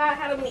 Girl, I forgot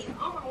how to meet.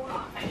 Oh, my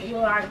God.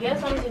 Well, I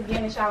guess I'm just getting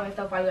in the shower and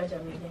stuff while you at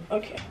your meeting.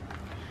 Okay.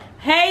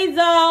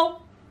 Hazel!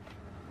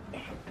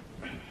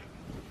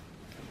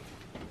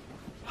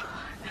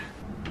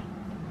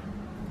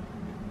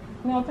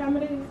 You know what time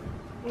it is?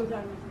 What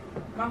time is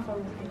it? My phone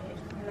is dead,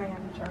 and I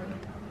got the charger.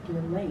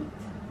 You're late.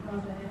 My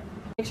bad.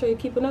 Make sure you're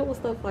keeping up with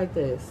stuff like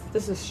this.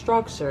 This is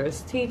structure.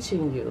 It's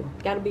teaching you.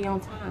 Gotta be on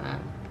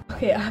time.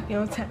 Okay, I'll be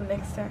on time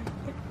next time.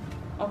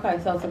 Okay,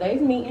 so today's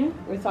meeting,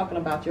 we're talking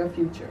about your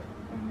future.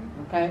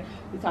 Okay?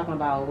 We're talking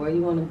about where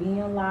you want to be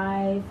in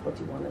life, what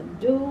you want to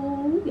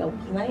do, your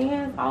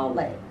plans, all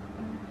that.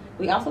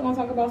 We also going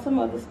to talk about some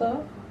other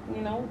stuff,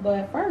 you know.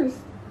 But first,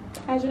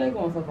 how's your day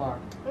going so far?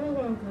 I'm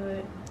doing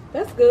good.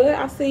 That's good.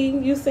 I see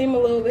you seem a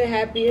little bit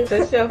happier.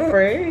 That's your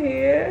friend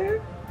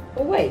here.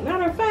 But wait,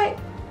 matter of fact,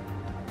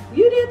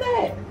 you did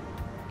that.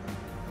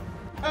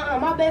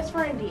 My best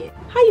friend did.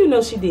 How you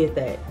know she did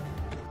that?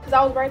 Because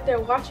I was right there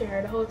watching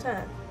her the whole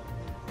time.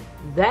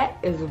 That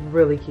is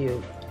really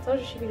cute. I told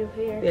you she could do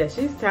hair. Yeah,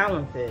 she's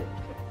talented.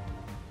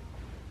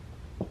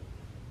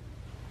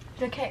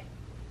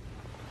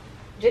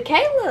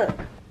 Jaquela.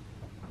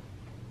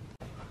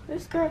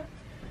 This girl.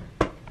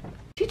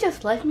 She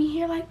just left me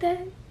here like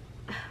that?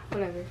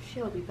 Whatever.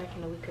 She'll be back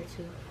in a week or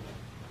two.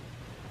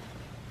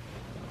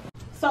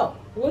 So,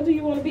 what do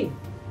you want to be?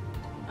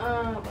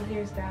 A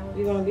hairstylist.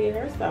 You're going to be a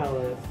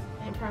hairstylist.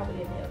 And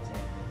probably a nail tech.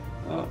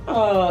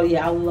 Oh,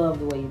 yeah, I love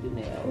the way you do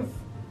nails.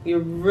 You're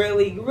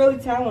really, really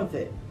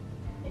talented.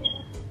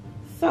 Yeah.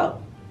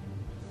 So,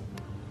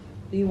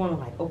 do you want to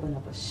like open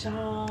up a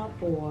shop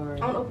or?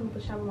 I want to open up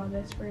a shop with my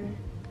best friend.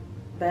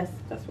 That's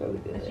really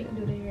good. She can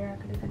do the hair,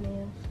 I can do the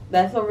nails.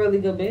 That's a really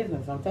good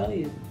business. I'm telling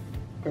you,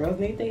 girls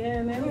need their hair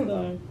and nails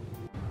done.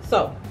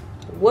 So,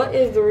 what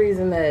is the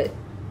reason that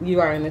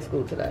you are in this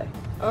school today?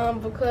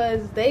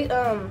 Because they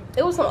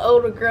it was some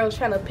older girls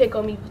trying to pick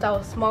on me because I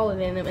was smaller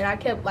than them, and I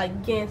kept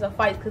like getting into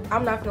fights because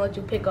I'm not gonna let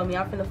you pick on me.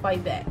 I'm finna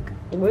fight back.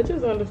 Which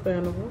is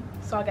understandable.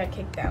 So I got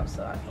kicked out,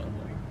 so I came here.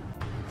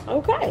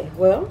 Okay,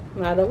 well,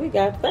 now that we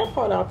got that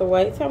part out the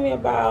way, tell me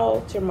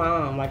about your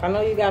mom. Like, I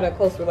know you got a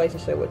close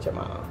relationship with your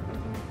mom.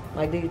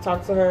 Like, do you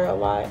talk to her a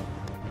lot?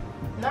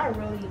 Not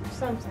really,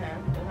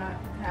 sometimes, but not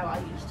how I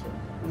used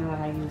to. Not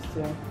how I used to.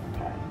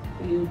 Okay.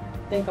 Do you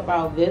think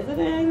about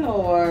visiting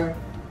or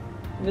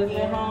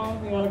visiting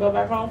home? You want to go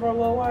back home for a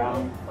little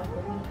while? Like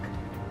a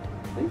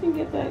week. We can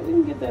get that. We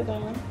can get that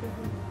done.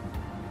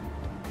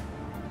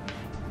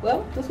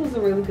 Well, this was a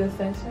really good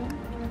session.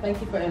 Thank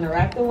you for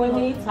interacting with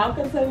me,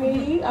 talking to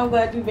me. I'm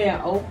glad you've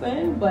been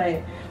open,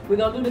 but we're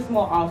gonna do this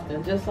more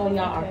often, just so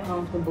y'all are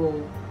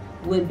comfortable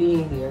with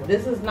being here.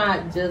 This is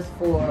not just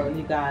for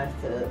you guys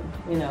to,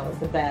 you know,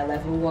 it's a bad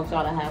lesson. We want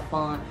y'all to have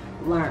fun,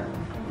 learn.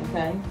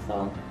 Okay,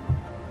 so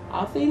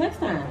I'll see you next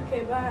time.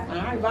 Okay, bye. All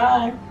right,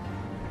 bye.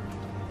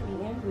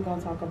 We're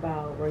gonna talk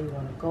about where you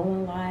want to go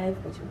in life,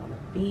 what you want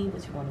to be,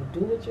 what you want to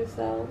do with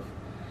yourself.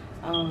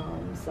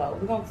 So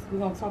we're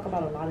gonna talk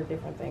about a lot of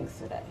different things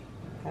today.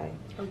 Okay.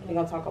 We're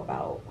gonna talk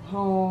about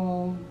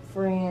home,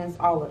 friends,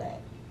 all of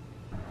that.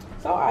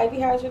 So Ivy,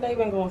 how's your day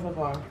been going so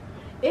far?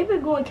 It's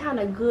been going kind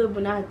of good,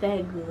 but not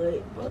that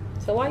good.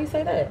 So why you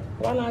say that?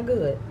 Why not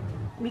good?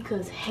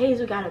 Because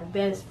Hazel got a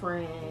best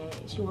friend.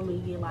 She want me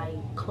to get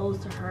like close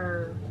to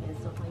her and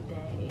stuff like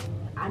that. And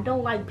I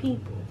don't like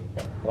people.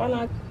 Why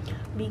not?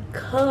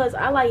 Because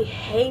I like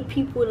hate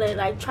people that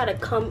like try to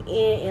come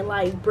in and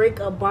like break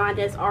a bond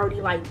that's already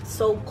like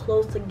so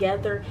close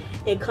together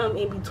and come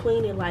in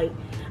between it. Like,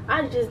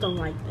 I just don't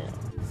like that.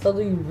 So do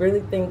you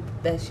really think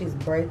that she's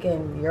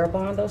breaking your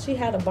bond though? She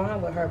had a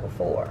bond with her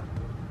before.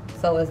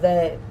 So is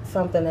that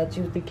something that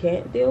you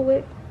can't deal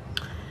with?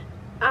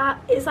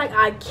 It's like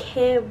I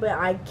can, but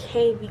I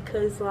can't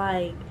because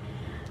like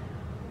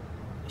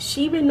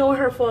she been knowing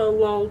her for a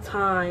long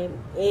time,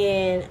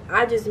 and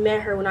I just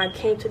met her when I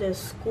came to this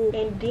school.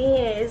 And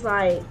then it's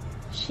like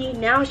she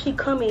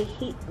coming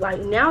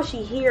now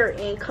she here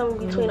and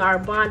coming between our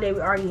bond that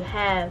we already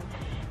have,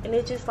 and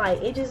it's just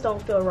like it just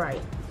don't feel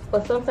right.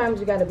 But sometimes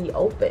you got to be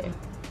open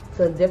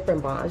to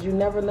different bonds. You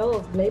never know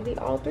if maybe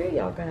all three of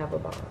y'all can have a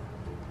bond.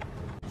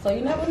 So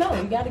you never know.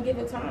 You got to give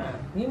it time.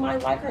 You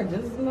might like her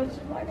just as much as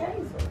you like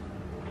Hazel.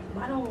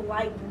 I don't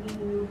like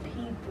meeting new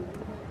people.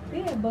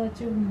 Yeah, but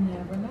you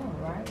never know,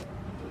 right?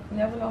 You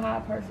never know how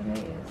a person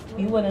is.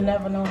 You would have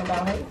never known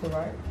about Hazel,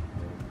 right?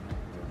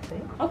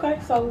 See?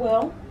 Okay, so,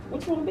 well,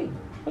 what you want to be?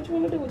 What you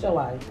want to do with your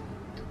life?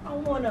 I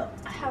want to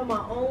have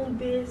my own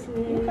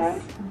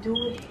business,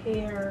 do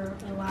hair,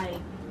 and like,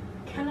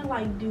 kind of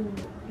like do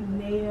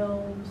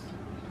nails,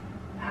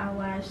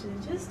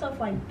 eyelashes, just stuff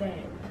like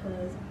that,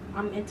 because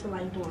I'm into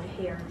like doing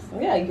hair and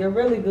stuff. Yeah, you're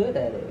really good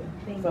at it.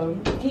 Thank so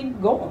you.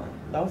 Keep going.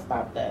 Don't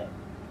stop that.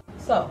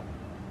 So,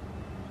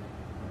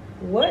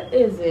 what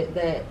is it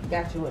that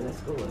got you into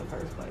school in the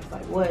first place?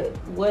 Like,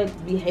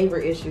 what behavior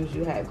issues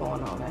you had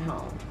going on at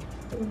home?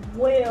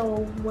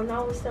 Well, when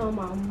I was telling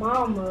my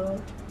mama,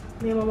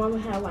 me and my mama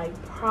had like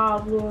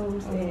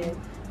problems and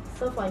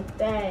stuff like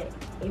that.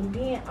 And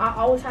then I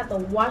always had to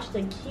watch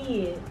the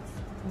kids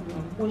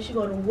when she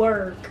go to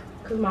work.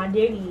 Cause my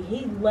daddy,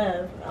 he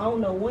left. I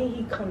don't know when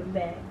he coming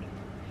back.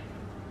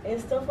 And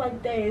stuff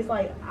like that. It's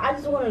like, I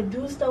just want to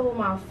do stuff with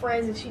my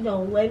friends and she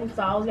don't let me because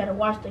I always got to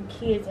watch the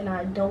kids and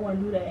I don't want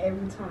to do that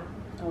every time.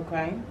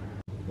 Okay.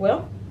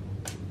 Well,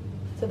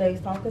 today's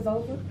talk is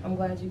over. I'm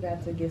glad you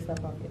got to get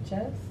stuff off your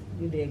chest.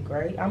 You did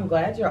great. I'm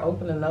glad you're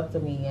opening up to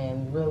me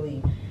and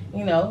really,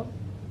 you know,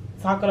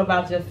 talking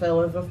about your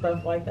feelings and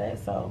stuff like that.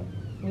 So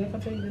we'll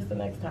continue this the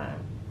next time.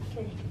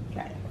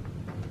 Okay.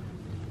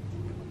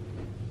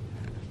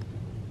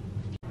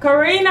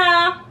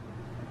 Karina!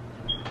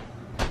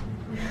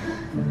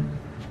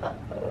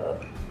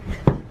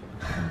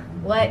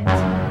 What?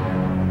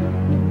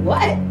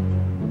 What?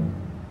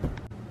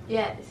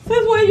 Yes.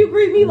 Since when you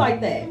greet me like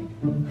that?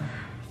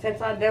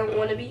 Since I don't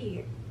want to be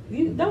here.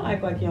 You don't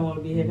act like you don't want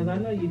to be here, because I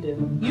know you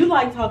do. You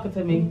like talking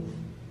to me.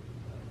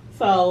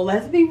 So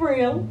let's be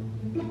real.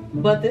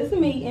 But this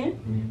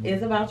meeting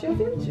is about your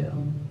future.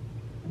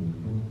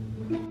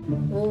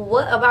 Well,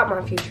 what about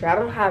my future? I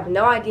don't have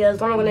no ideas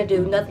what I'm going to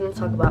do, nothing to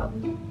talk about.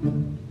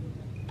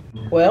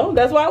 Well,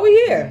 that's why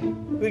we're here.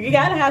 You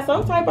gotta have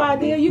some type of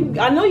idea.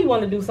 I know you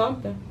want to do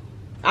something.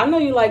 I know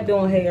you like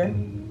doing hair.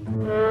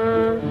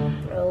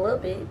 A little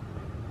bit.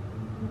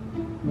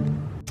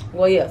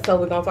 Well, yeah, so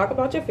we're going to talk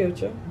about your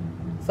future.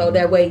 So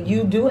that way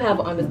you do have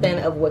an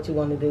understanding of what you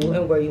want to do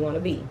and where you want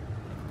to be.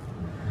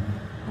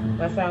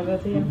 That sound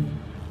good to you?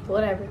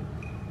 Whatever.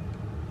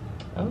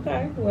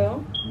 Okay,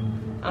 well,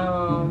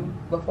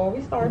 before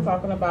we start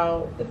talking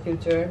about the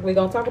future, we're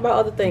gonna talk about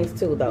other things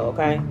too, though.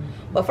 Okay,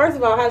 but first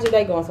of all, how's your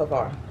day going so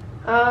far?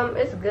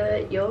 It's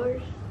good.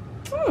 Yours?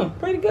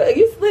 Pretty good.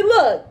 You sleep.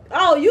 Look.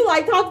 Oh, you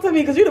like talking to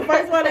me because you're the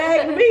first one to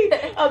ask me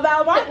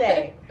about my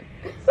day.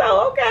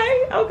 So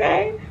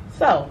okay.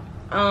 So,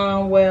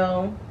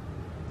 well,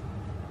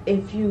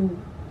 if you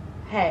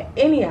had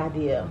any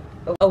idea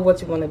of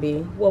what you want to be,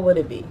 what would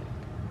it be?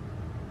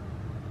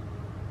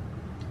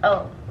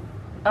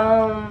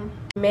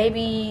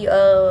 Maybe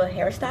a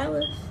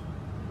hairstylist.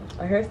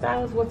 A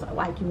hairstylist? What's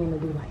like? You want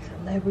to do like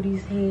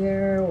celebrities'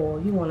 hair,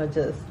 or you want to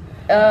just?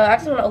 I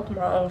just want to open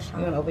my own shop.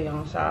 You want to open your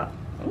own shop?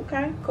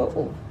 Okay,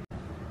 cool.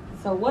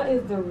 So, what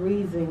is the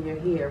reason you're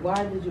here?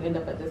 Why did you end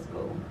up at this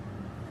school?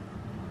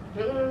 I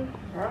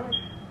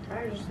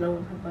just don't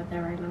want to talk about that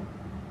right now.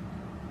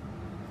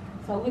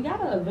 So we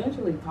gotta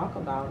eventually talk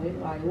about it.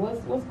 Like,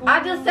 what's going on?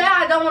 I just said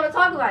I don't want to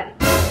talk about it.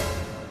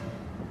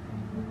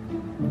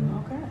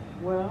 Okay.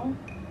 Well,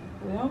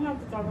 we don't have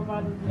to talk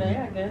about it today,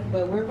 I guess,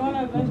 but we're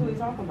gonna eventually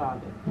talk about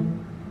it.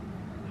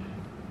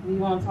 Do you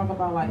want to talk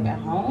about like at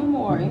home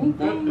or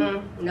anything?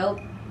 Nope.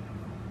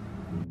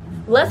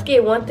 Let's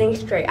get one thing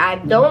straight. I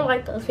don't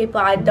like those people.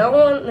 I don't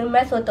want to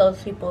mess with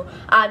those people.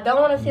 I don't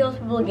want to see those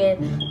people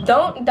again.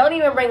 Don't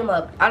even bring them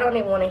up. I don't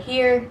even want to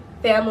hear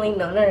family,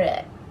 none of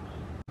that.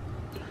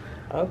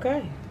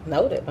 Okay.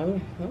 Noted.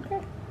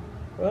 Okay.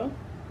 Well,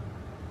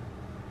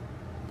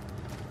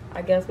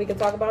 I guess we can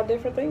talk about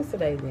different things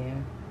today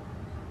then.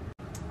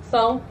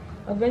 So,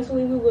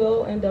 eventually we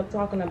will end up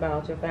talking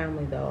about your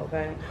family though,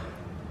 okay?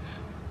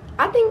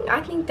 I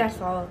think that's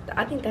all.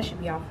 I think that should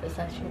be all for the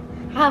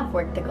session. I have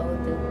work to go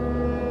do.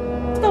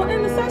 Just don't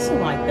end the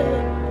session like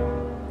that.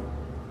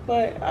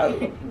 But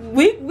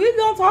we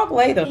gonna talk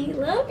later. I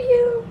love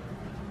you.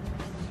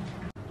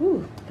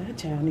 Ooh, that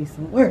child needs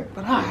some work,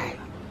 but alright.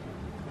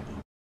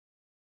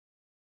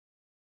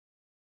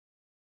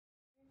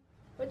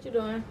 What you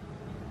doing?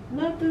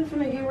 Nothing,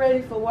 finna get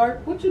ready for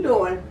work. What you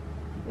doing?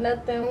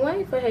 Nothing.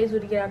 Waiting for Hazel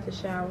to get out the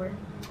shower.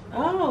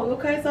 Oh,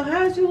 okay. So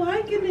how's you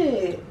liking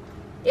it?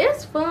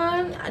 It's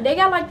fun. They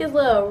got like this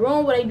little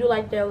room where they do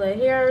like their little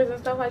hairs and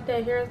stuff like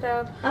that,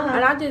 hairstyles.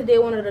 And I just did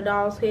one of the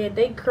dolls' head.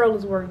 They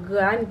curlers were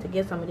good. I need to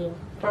get some of them.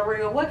 For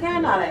real? What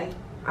kind are they?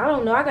 I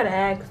don't know. I gotta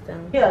ask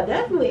them. Yeah,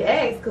 definitely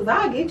ask, because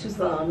I'll get you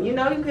some. You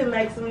know, you can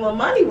make some little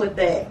money with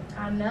that.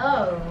 I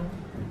know.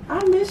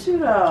 I miss you,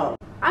 though.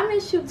 I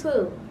miss you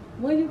too.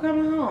 When you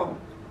coming home?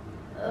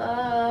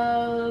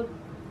 I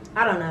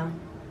don't know.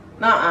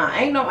 Nuh-uh.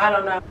 Ain't no I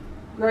don't know.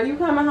 Girl, you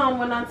coming home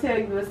when I tell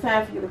you it's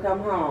time for you to come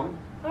home.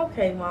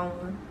 Okay,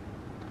 Mama.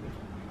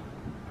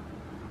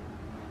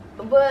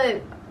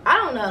 But I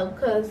don't know,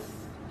 because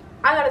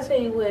I gotta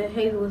tell you what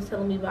Hazel was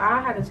telling me, but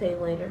I'll have to tell you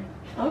later.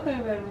 Okay,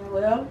 baby.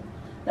 Well,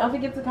 don't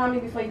forget to call me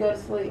before you go to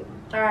sleep.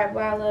 Alright,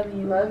 bye. I love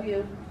you. Love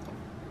you.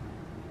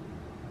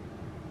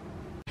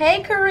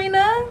 Hey,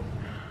 Karina.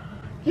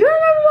 You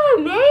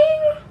remember my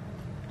name?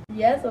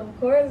 Yes, of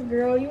course,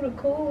 girl. You the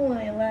cool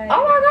one. Like.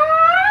 Oh my god!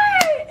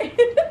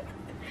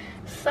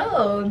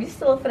 So, you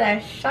still for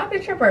that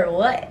shopping trip or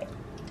what?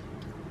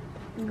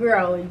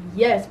 Girl,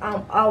 yes,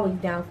 I'm always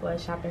down for a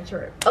shopping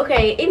trip.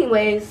 Okay,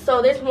 anyways,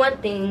 so there's one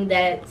thing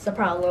that's a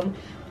problem.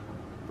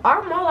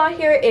 Our mall out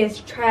here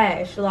is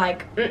trash.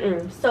 Like,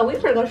 So we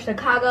finna go to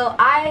Chicago.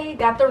 I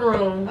got the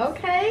room.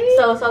 Okay.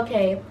 So it's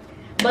okay.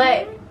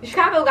 But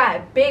Chicago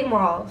got big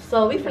malls.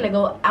 So we finna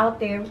go out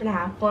there. We finna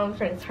have fun. We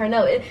finna turn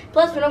up.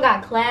 Plus, we don't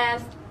got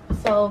class.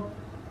 So,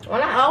 why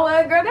not? Oh,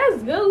 well, girl,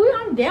 that's good.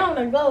 I'm down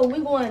to go. We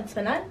going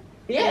tonight?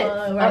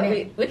 Yeah.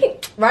 Right we can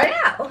right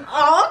now.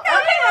 Oh, okay.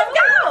 Let's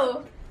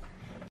go.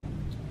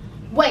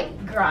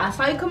 Wait, girl, I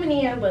saw you coming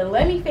in, but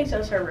let me fix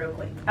your shirt real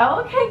quick.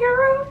 Oh, okay,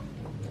 girl.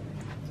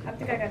 I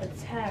think I got a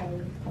tag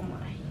on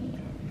my hand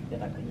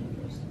that I could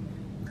use.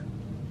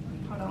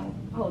 Hold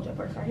on. Hold your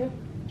purse right here.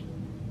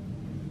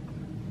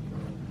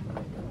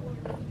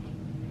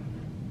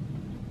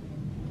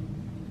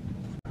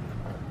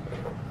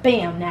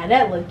 Bam, now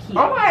that look cute.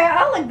 Oh my god,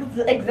 I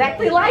look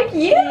exactly like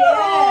you.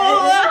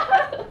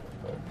 I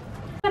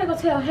gotta go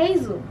tell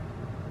Hazel.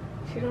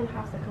 She don't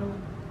have to come.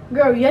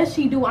 Girl, yes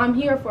she do. I'm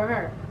here for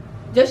her.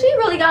 Does she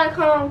really gotta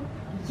come?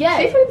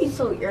 Yes. She's gonna be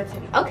so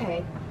irritating.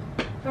 Okay.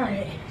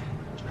 Alright.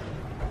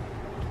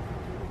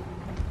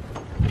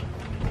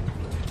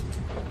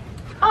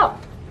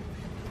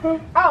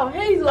 Oh,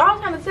 Hazel, I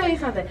was trying to tell you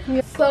something.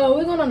 Yeah. So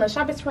we're going on a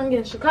shopping spree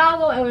in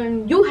Chicago,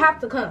 and you have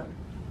to come.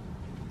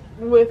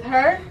 With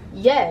her?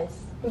 Yes.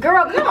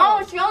 Girl, come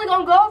on. She only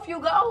gonna go if you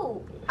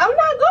go. I'm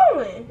not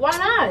going. Why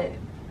not?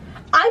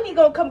 I need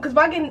gonna come because if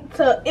I get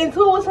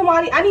into it with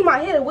somebody, I need my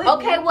head with me.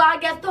 Okay, well, I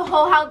guess the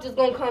whole house is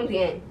gonna come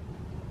in.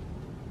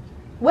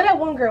 Where that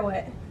one girl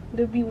at?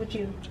 To be with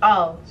you.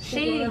 Oh,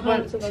 She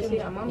went to go see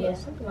her mama. Yeah.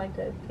 Something like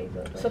that.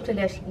 Something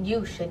that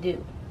you should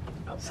do.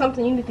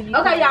 Something you need to do.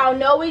 Okay, y'all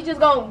know we just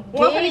gonna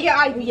We're gonna get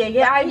Ivy. Yeah,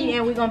 get Ivy,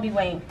 and we're gonna be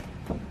waiting.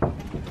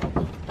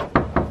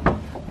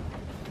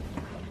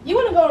 You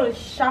wanna go to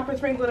shopping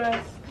spree with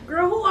us?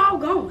 Girl, who all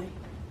going?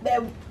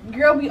 That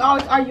girl be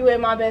always arguing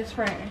with my best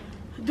friend.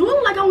 Do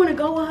it like I want to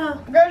go with her.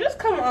 Girl, just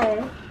come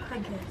on. I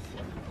guess.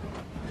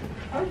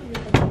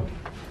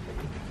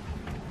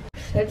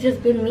 It's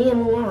just been me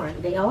and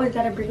Mulan. They always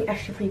gotta bring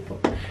extra people.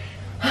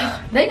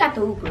 They got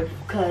the Uber,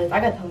 because I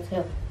got the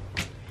hotel.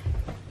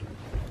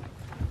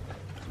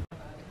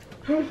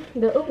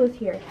 The Uber's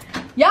here.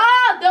 Y'all,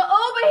 the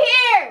Uber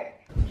here!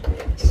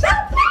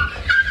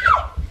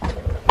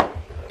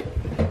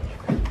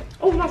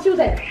 Oh, my shoes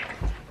at.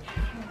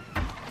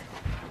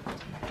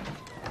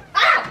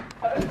 Ah!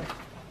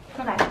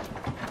 Okay.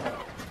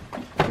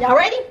 Y'all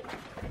ready?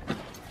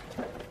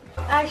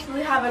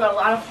 Actually having a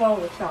lot of fun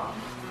with y'all.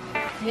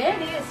 Yeah,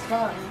 it is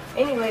fun.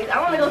 Anyways, I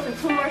want to go to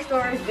 2 more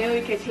stores, then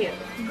we can chill.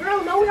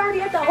 Girl, no, we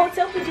already at the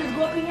hotel. We just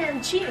go up in here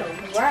and chill.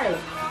 Right.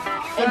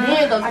 And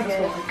then go to I the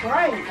guess. store.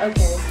 Right.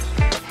 Okay.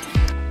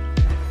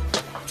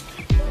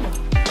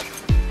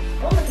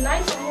 Oh, it's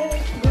nice in here.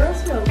 Girl,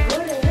 smell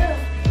good in here.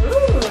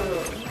 Ooh.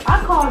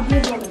 I called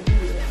this one a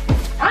good.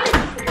 I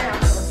didn't figure out how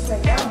to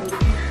say that.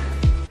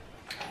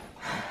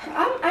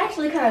 I'm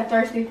actually kind of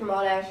thirsty from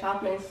all that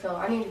shopping, so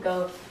I need to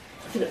go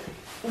to the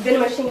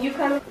vending machine. You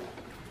coming?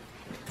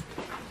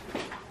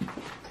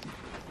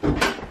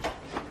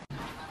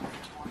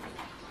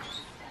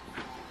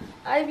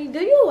 Ivy, do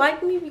you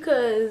like me?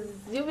 Because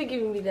you be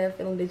giving me that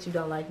feeling that you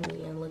don't like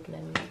me and looking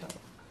at me.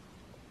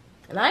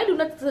 And I ain't do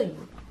nothing to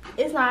you.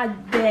 It's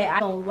not that I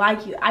don't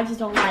like you. I just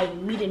don't like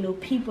meeting new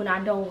people, and I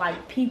don't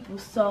like people.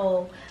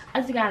 So I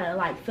just gotta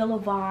like feel a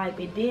vibe,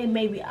 and then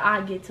maybe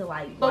I get to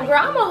like. But girl,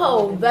 I'm a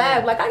whole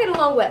vibe. Like I get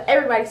along with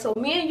everybody. So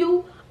me and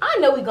you, I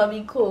know we gonna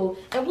be cool.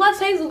 And plus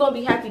Hazel's gonna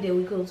be happy that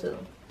we cool too.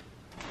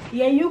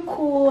 Yeah, you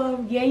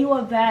cool. Yeah, you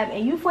a vibe,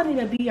 and you funny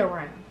to be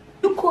around.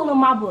 You cool in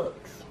my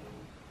books.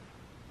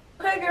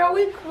 Okay, girl,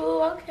 we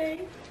cool.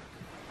 Okay.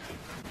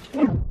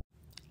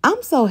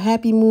 I'm so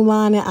happy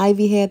Mulan and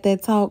Ivy had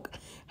that talk.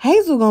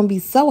 Hazel gonna be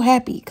so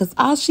happy because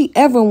all she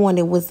ever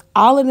wanted was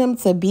all of them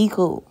to be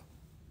cool.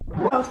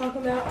 What I was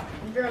talking about?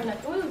 Girl,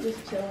 nothing. We was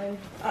just chilling.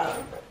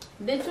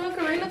 Did you and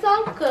Karina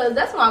talk? Because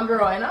that's my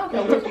girl, and I don't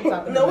care what you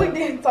talking No, about. we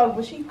didn't talk,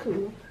 but she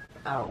cool.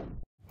 Oh.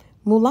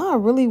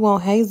 Mulan really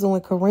want Hazel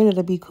and Karina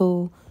to be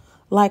cool.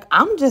 Like,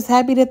 I'm just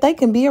happy that they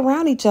can be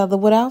around each other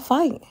without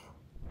fighting.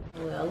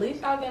 Well, at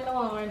least y'all getting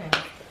along right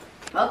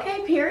now.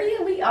 Okay,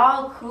 period. We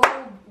all cool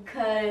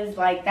because,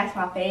 like, that's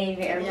my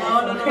favorite.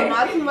 No,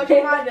 not too much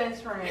of my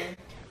best friend.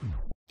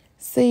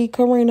 See,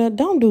 Karina,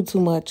 don't do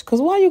too much.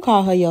 Because why you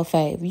call her your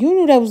fave? You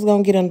knew that was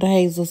going to get under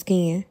Hazel's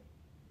skin.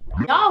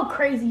 Y'all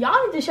crazy.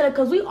 Y'all need to shut up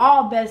because we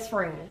all best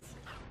friends.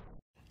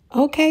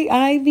 Okay,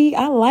 Ivy,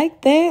 I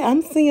like that.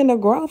 I'm seeing the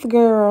growth,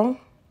 girl.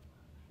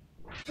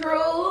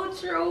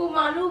 True.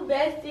 My new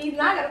bestie.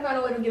 Now I gotta find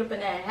a way to get up in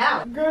that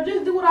house. Girl,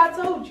 just do what I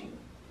told you.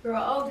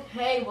 Girl,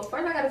 okay. Well,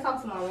 first I gotta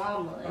talk to my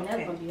mama, and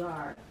that's gonna be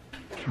hard.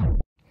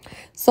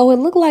 So it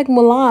looked like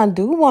Mulan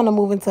do want to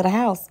move into the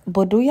house.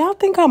 But do y'all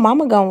think her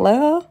mama going to let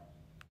her?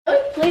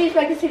 Please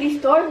make it to these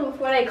stores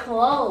before they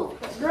close.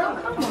 Girl,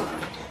 come on.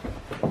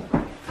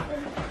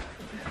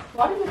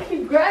 Why do you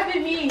keep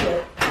grabbing me?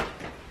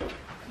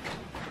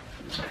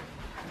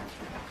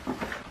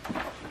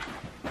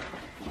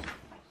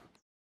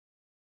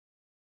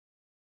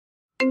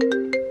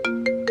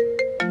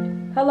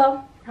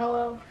 Hello?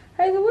 Hello.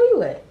 Hazel, where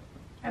you at?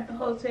 At the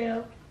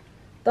hotel.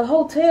 The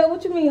hotel?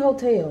 What you mean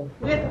hotel?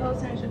 We at the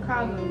hotel in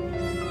Chicago.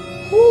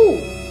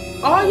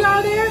 Who? All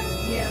y'all there?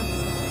 Yeah.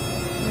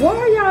 Why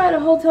are y'all at a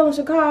hotel in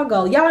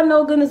Chicago? Y'all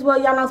know goodness well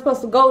y'all not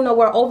supposed to go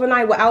nowhere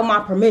overnight without my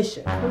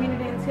permission. Karina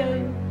didn't tell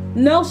you?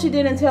 No, she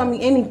didn't tell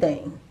me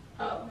anything.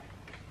 Oh.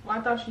 Well,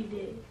 I thought she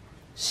did.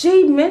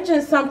 She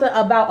mentioned something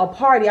about a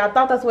party. I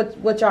thought that's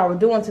what y'all were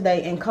doing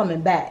today and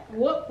coming back.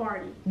 What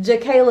party?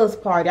 Jakayla's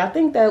party. I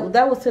think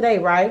that was today,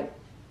 right?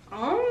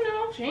 I don't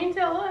know. She didn't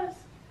tell us.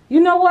 You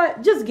know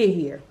what? Just get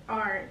here.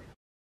 Alright.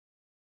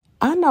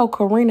 I know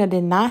Karina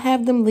did not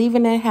have them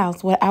leaving that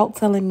house without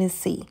telling Miss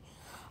C.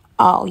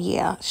 Oh,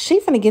 yeah. She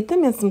finna get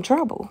them in some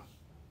trouble.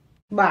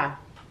 Bye.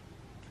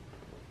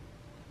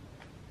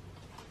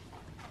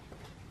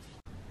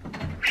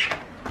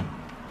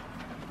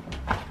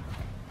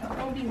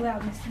 Don't be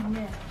loud, Miss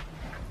Now.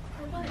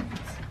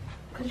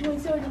 Because you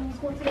ain't said you was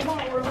going to the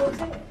mall or a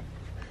hotel.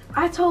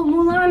 I told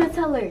Mulan to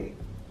tell her.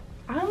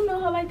 I don't know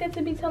her like that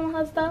to be telling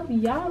her stuff.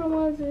 Y'all the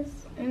ones that's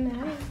in the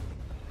house.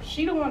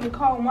 She the one to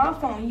call my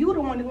phone. You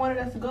the one that wanted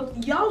us to go.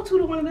 Y'all two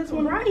the one that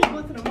wanted us to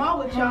go to the mall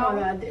with y'all. Oh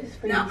my God, this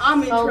is Now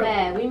I'm in so trouble.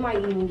 bad. We might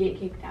even get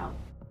kicked out.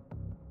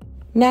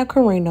 Now,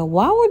 Karina,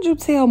 why would you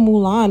tell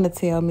Mulan to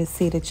tell Miss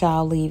C that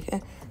y'all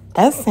leaving?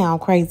 That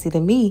sound crazy to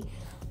me.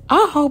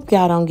 I hope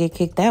y'all don't get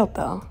kicked out,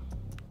 though.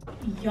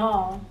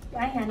 Y'all.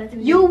 I ain't had nothing to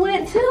do You with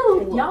went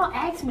too. Y'all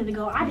asked me to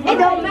go. I didn't. It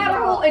don't matter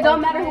who. It don't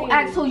matter who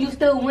acts who. You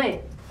still went.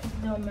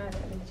 It don't matter.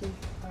 It just,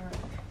 all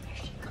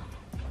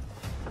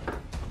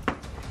right.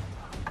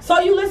 So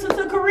you listen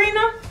to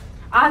Karina?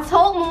 I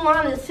told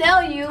Mulan to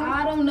tell you.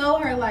 I don't know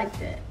her like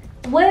that.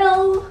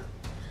 Well,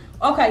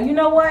 Okay, you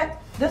know what?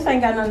 This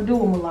ain't got nothing to do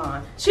with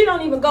Mulan. She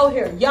don't even go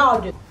here.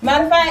 Y'all do.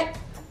 Matter of fact,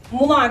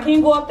 Mulan, can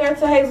you go up there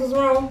to Hazel's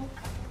room?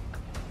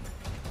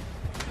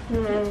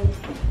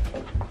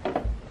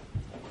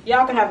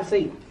 Y'all can have a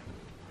seat.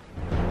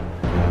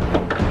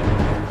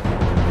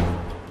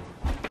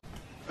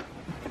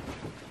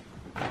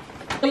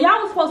 So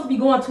y'all was supposed to be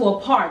going to a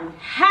party.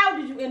 How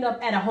did you end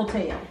up at a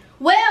hotel?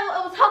 Well,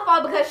 it was her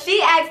fault because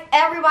she asked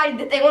everybody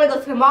that they want to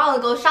go to the mall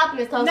and go shopping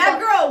and stuff. That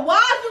girl, why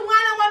is you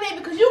lying on my name?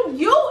 Because you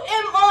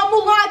and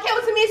Mulan came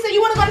up to me and said you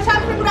want to go to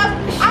shopping with us.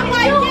 I'm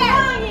like,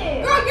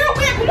 yeah. Girl, you're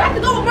weird because you have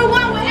to go with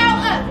Mulan without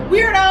us.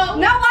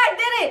 Weirdo. No, I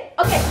didn't.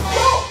 Okay,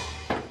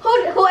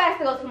 who asked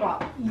to go to the mall?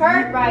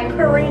 Her, right?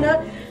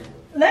 Karina,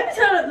 let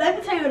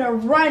me tell you the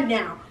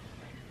rundown.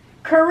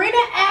 Karina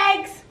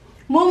asked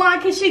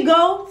Mulan, can she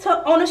go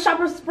on a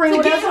shopping spree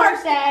with us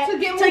to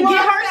get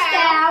her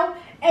style?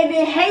 And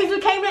then Hazel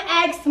came and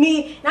asked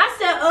me, and I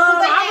said,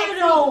 I really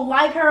don't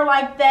like her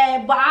like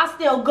that, but I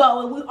still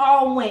go, and we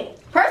all went.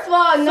 First of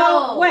all,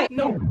 no. Wait.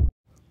 No.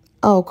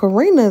 Oh,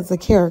 Karina is a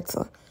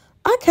character.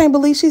 I can't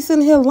believe she's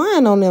sitting here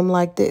lying on them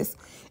like this.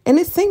 And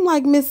it seemed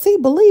like Miss C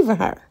believing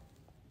her.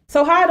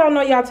 So how I don't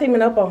know y'all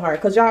teaming up on her?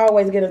 Because y'all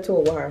always get into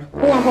it with her.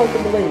 Who I'm supposed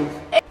to believe?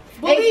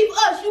 Believe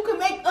us, you can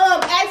make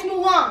ask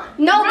Mulan.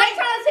 No, they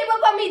trying to team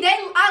up on me.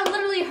 I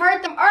literally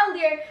heard them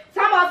earlier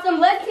talking about some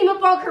let's team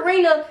up on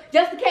Karina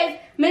just in case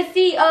Miss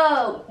C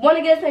want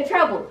to get us in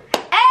trouble.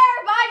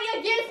 Everybody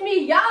against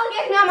me. Y'all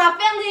against me. My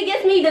family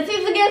against me. The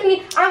teachers against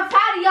me. I'm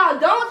tired of y'all.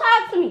 Don't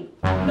talk to me.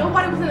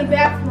 Nobody was in the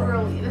bathroom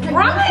earlier.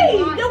 Right.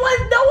 There was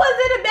in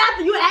the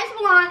bathroom. You asked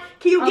Mulan,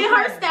 can you get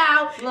her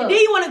style? Look. And then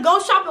you want to go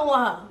shopping with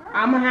her.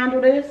 I'm going to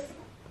handle this.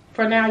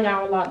 For now,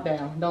 y'all locked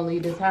down. Don't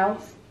leave this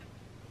house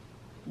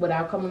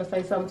without coming to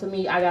say something to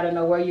me. I got to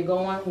know where you're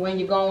going, when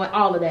you're going,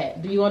 all of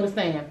that. Do you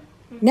understand?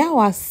 Now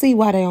I see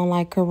why they don't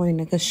like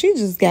Karina, because she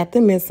just got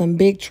them in some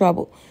big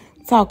trouble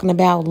talking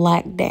about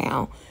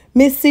lockdown.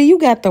 Miss C, you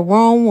got the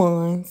wrong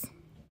ones.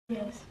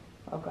 Yes.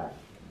 Okay.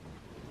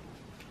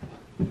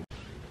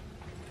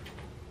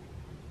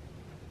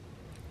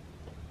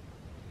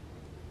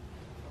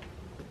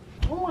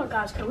 Oh my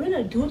gosh,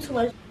 Karina do too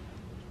much.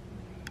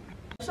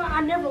 So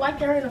I never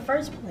liked her in the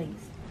first place.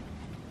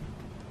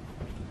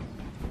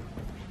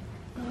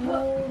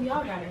 Oh,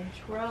 y'all got in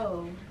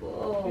trouble.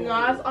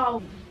 No, it's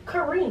all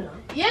Karina.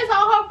 Yeah, it's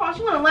all her fault.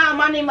 She wanna lie on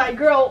my name like,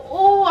 girl,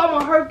 oh, I'm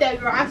gonna hurt that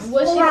girl. I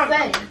What she swear.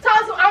 say? Tell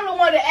us I'm the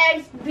one that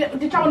asked,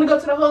 did y'all wanna go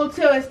to the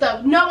hotel and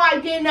stuff? No, I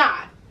did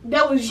not.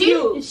 That was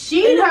you.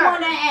 She and the her.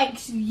 one that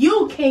asked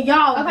you, can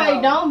y'all Okay,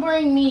 go? don't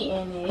bring me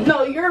in it.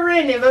 No, you're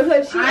in it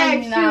because she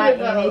I'm asked not you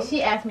to in go. it.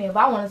 She asked me if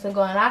I wanted to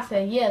go, and I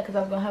said yeah, because I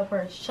was gonna help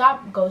her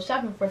go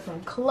shopping for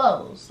some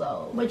clothes.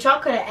 So, But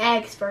y'all could have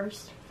asked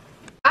first.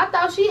 I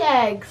thought she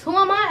asked. Who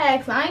am I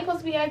asking? I ain't supposed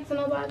to be asking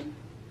nobody.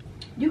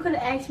 You could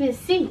have asked Miss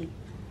C.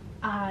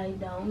 I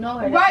don't know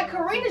her. Right,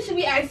 Karina should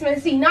be asking me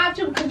to see, not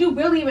you, because you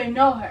really even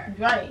know her.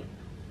 Right.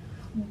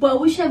 But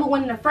we should have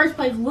went in the first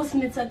place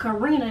listening to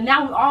Karina.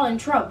 Now we all in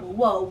trouble.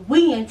 Well,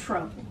 we in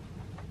trouble.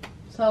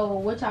 So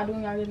what y'all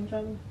doing? Y'all get in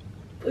trouble?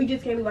 We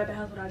just can't leave out the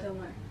house without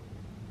telling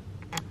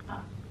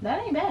her.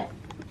 That ain't bad.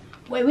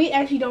 Wait, we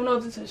actually don't know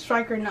if it's a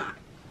strike or not.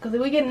 Because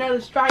if we get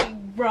another strike,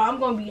 bro, I'm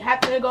going to be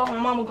happy to go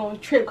home. Mama going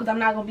to trip because I'm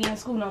not going to be in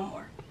school no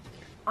more.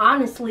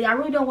 Honestly, I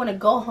really don't want to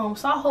go home.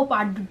 So I hope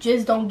I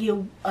just don't get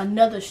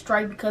another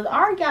strike. Because I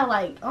already got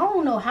I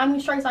don't know how many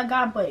strikes I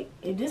got. But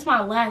if this is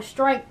my last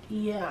strike,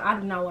 yeah, I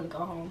do not want to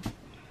go home.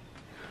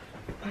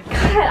 My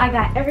God, I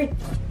got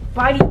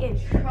everybody in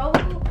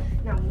trouble.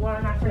 Now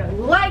one not gonna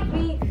like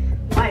me.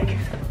 Like,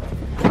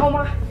 oh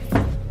my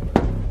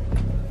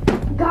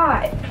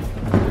God.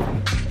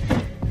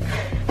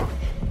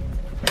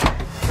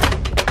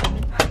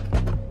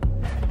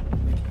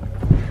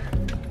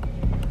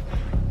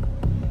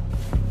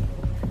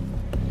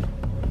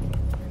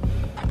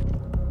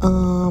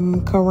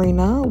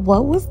 Karina,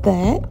 what was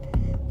that?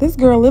 This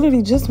girl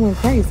literally just went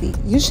crazy.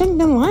 You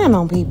shouldn't have been lying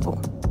on people.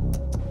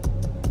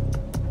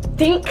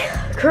 Think,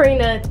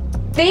 Karina,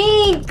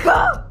 think.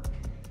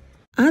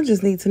 I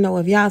just need to know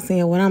if y'all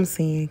seeing what I'm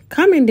seeing.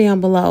 Comment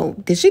down below.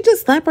 Did she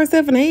just slap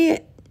herself in the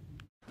head?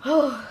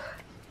 I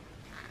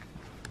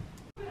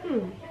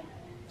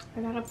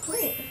got a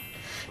print.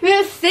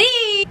 Miss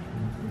C.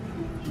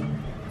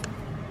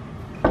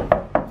 Who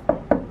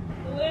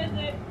is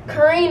it?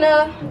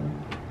 Karina.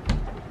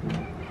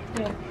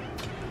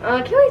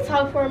 Can we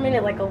talk for a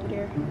minute, over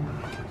there?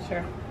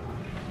 Sure.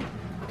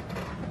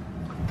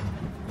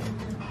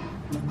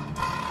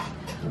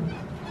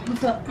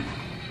 What's up?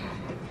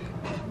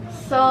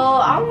 So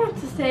I want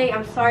to say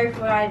I'm sorry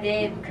for what I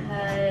did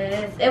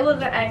because it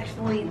wasn't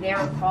actually their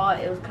fault.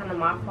 It was kind of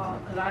my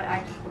fault because I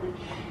actually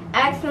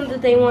asked them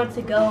that they want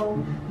to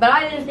go, but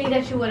I didn't think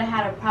that you would have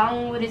had a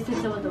problem with it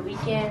since it was the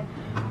weekend.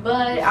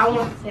 But I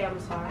want to say I'm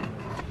sorry.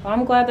 Well,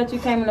 I'm glad that you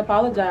came and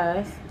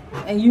apologized.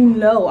 And you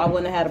know I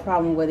wouldn't have had a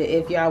problem with it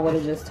if y'all would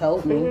have just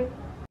told me.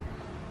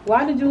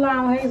 Why did you lie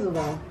on Hazel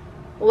though?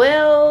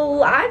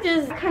 Well, I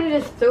kind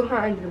of just threw her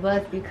under the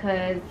bus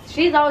because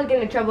she's always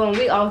getting in trouble and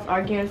we always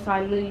arguing, so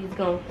I knew you was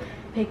going to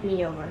pick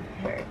me over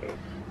her.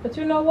 But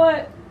you know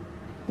what?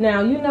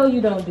 Now, you know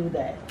you don't do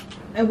that.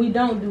 And we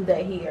don't do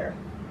that here.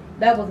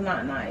 That was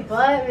not nice.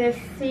 But, Miss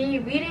C,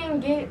 we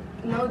didn't get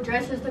no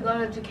dresses to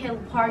go to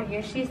Jacayla's party,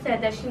 and she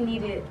said that she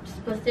needed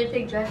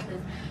specific dresses.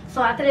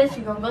 So after this,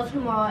 we're gonna go to the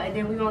mall, and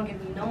then we won't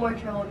give you no more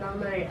trouble, no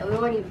more, and we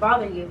won't even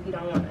bother you if you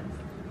don't want us.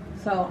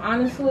 So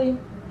honestly,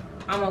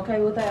 I'm okay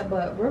with that,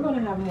 but we're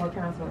gonna have more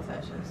counseling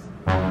sessions.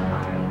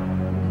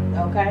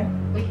 Okay?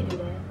 We can do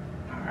that.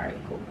 Alright,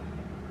 cool.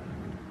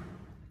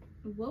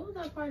 What was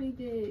that party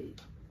that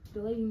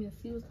the lady Miss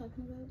C was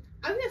talking about?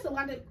 I think that's a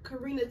lot that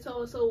Karina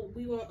told us. So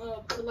we went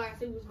the last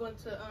day we was going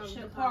to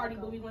the party,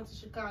 but we went to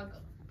Chicago.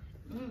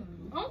 I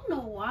don't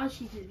know why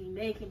she just be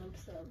making them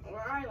stuff.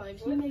 Right, like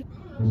She make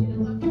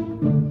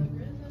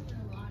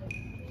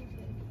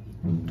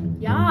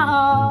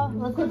Y'all,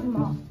 let's go to the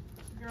mall.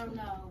 girl,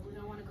 no, we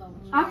don't want to go.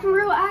 I for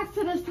real asked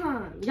her this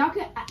time. Y'all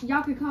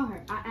could call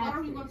her. I Why asked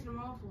are we her. going to the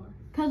mall for?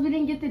 Cause we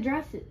didn't get the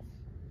dresses.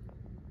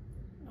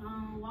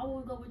 Why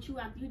would we go with you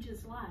after you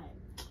just lied?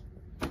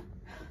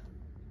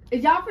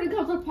 Is y'all finna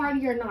come to the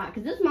party or not?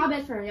 Cause this is my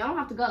best friend. Y'all don't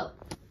have to go.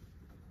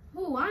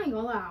 Ooh, I ain't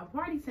gonna lie. Our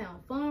party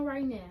sound fun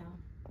right now.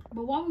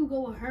 But why would we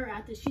go with her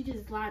after she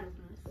just lied on us?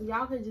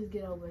 Y'all could just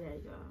get over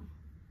that, y'all.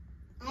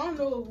 I don't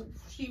know if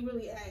she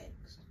really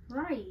asked.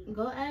 Right.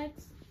 Go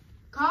ask.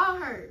 Call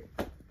her.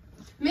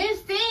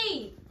 Miss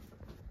C.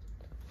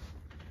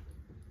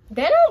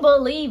 They don't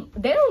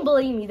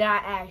believe me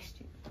that I asked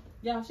you.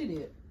 Yeah, she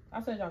did.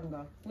 I said y'all can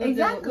go.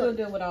 Exactly. We'll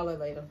deal with all that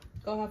later.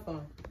 Go have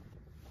fun.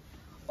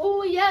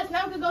 Oh yes,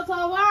 now we can go to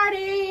a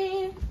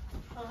party.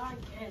 Oh, I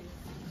guess.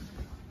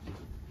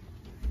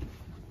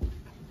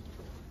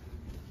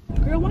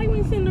 Girl, why you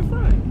ain't sitting in the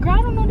front? Girl,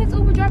 I don't know this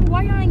Uber driver.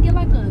 Why y'all ain't get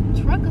like a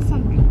truck or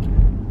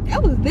something?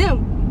 That was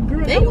them.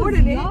 Girl, they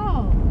ordered it.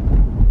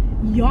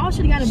 Y'all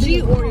should have got a big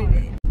She ordered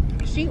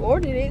it. She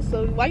ordered it,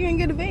 so why you ain't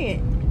get a van?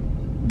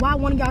 Why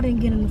one of y'all didn't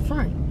get in the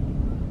front?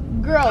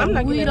 Girl, I'm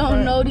not we getting in the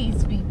don't front. know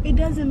these people. It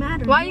doesn't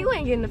matter. Why you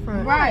ain't getting the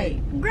front? Right.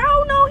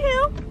 Girl, know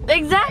him.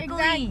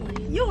 Exactly.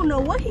 You don't know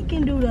what he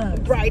can do to us.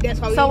 Right,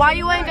 that's why. So why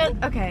you ain't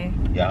get? Okay.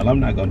 Y'all,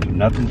 I'm not gonna do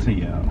nothing to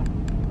y'all.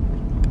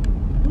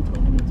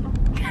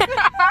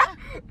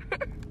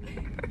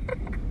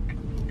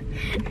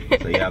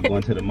 So y'all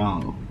going to the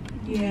mall?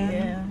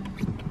 Yeah.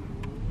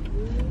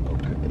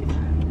 Okay.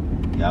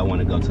 Y'all want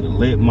to go to the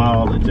lit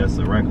mall or just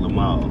a regular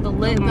mall? The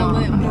lit mall.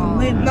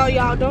 No,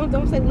 y'all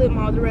don't say lit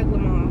mall, the regular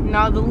mall.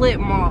 No, the lit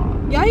mall.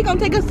 Y'all, he gonna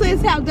take us to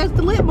his house. That's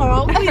the lit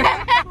mall. We going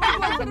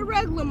to the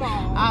regular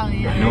mall. Oh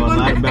yeah. I know a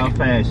lot about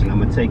fashion. I'm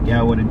gonna take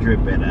y'all with a drip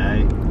at,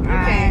 alright?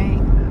 Okay.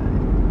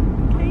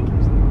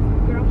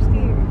 Girl, I'm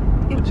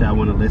scared. What y'all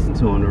want to listen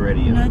to on the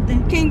radio?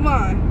 Nothing. King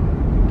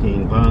Von.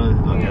 King Von?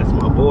 Oh, that's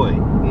my boy.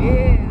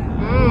 Yeah.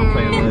 I'm gonna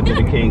play a little bit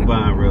of King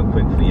Von real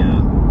quick for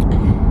y'all.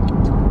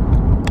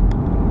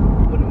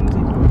 What do we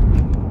do?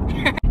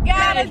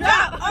 Got a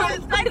drop on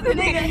his face, the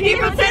nigga. He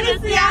from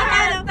Tennessee, I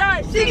had a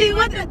thought. She be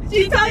with the,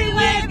 she told you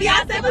when,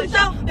 Beyonce for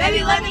show.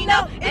 Baby, let me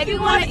know if you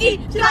wanna eat.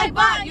 She like,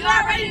 Bon, you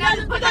already know,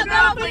 just put your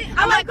girl on fleek.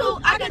 I'm like,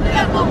 cool, I can do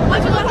that, boo.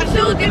 What you want for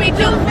shoes? Give me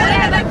juice. Better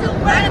have that too.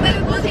 Right,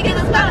 baby, boo, she get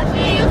a spot. She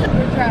ain't used to.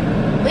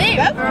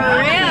 That's For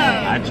real.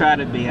 I try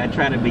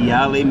to be.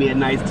 Y'all leave me a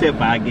nice tip.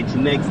 I'll get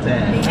you next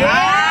time.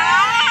 Yeah.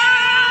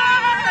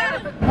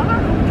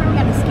 Girl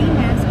got a ski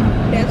mask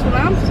on. That's what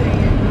I'm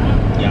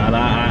saying. Y'all,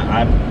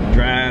 I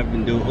drive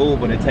and do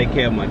Uber to take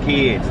care of my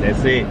kids.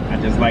 That's it. I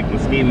just like my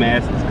ski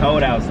mask. It's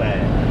cold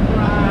outside.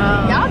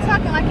 Y'all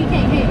talking like you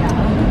can't hear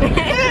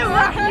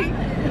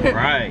y'all.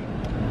 Right.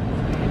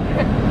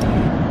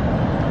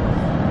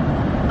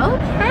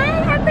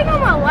 Okay, I think I'm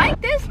gonna like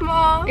this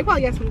mall. They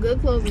probably got some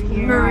good clothes in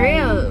here. For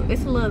real.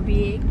 It's a little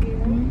big.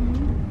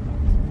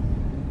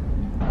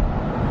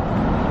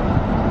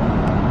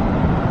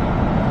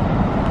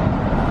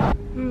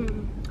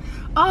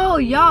 Oh,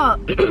 y'all,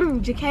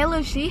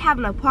 Jacayla, she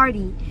having a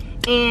party,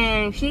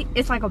 and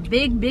it's like a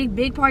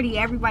big party.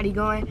 Everybody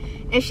going,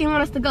 and she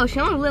wants us to go. She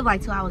only live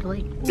like 2 hours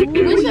away. We should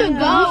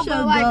go,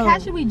 but like, how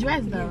should we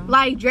dress though?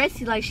 Like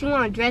dressy, like she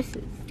want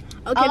dresses.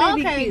 Okay, that'd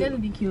be cute.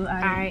 That'd be cute. All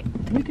right.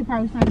 We could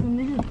probably find something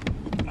to do.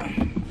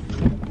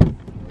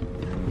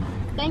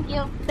 Thank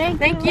you.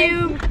 Thank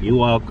you. You're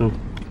welcome.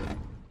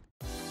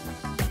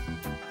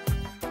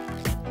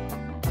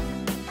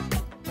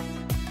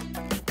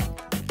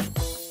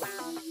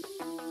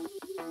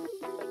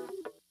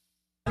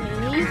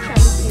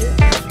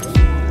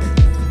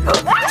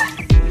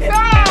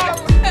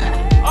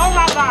 Oh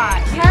my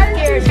God. Her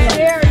hair is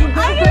scary.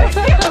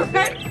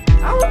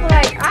 I was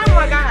like, oh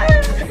my God.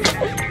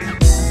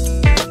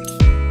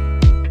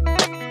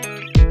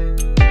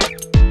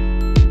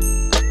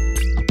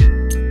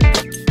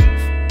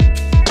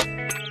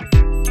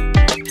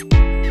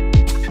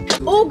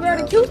 Oh, girl,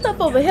 the cute stuff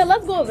over here.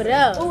 Let's go over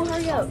there. Oh,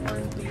 hurry up. Oh,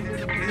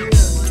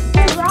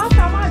 girl, I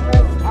found my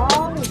dress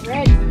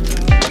already.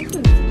 This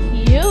is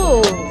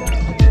cute.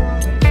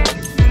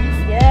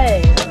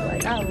 Yes.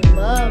 Like, I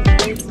love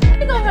this. I'm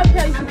gonna help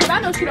tell you because I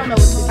know she don't know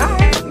what to do. All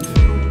right.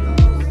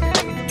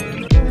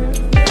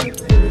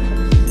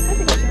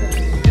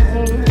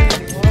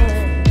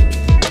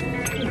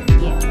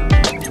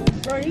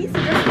 Bro, these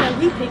are just that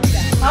we picked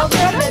that. Oh,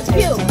 girl, that's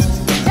cute.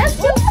 That's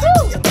cute,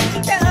 too.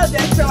 Pick that up,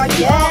 that's so like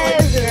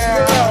Yes,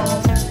 girl.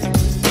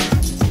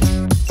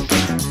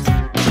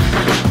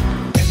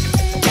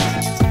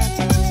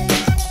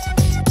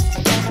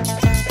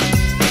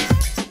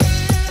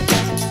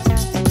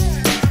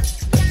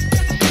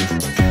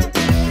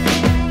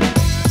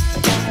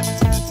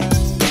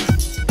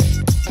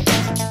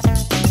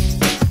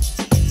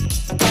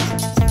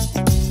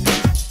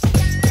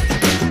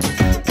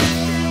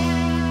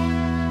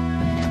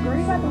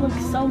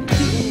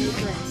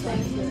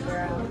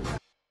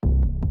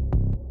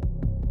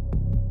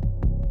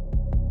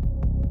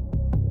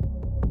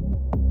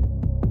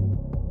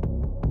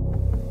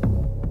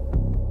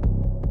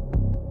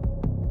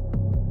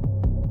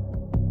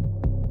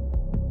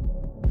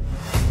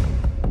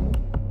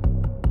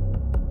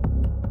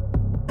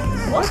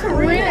 What's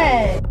Karina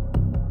at?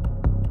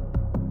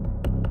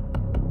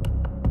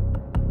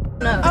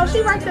 No. Oh,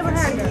 she right there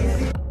behind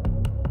her.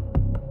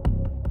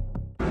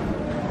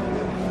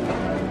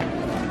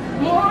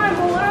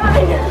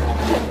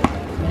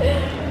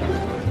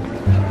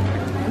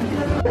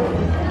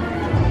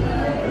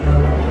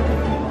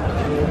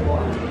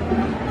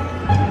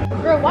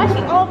 Girl, why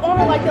she all on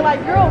her like that?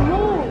 Like, girl,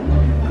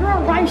 move.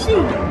 Girl, right?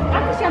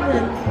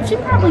 She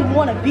probably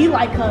want to be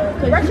like her.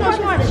 Cause Right, you know,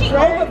 she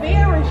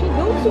overbearing. She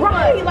do too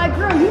right. much. Like,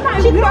 girl, you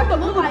not She even got the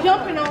look little like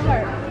jumping on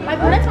her. Like,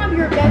 girl, that's not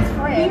your best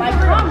friend. Like,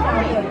 calm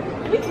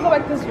down. We can go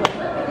back this way.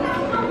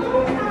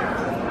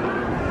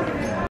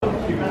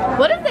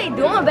 What is they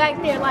doing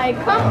back there? Like,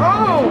 come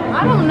on.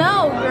 I don't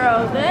know,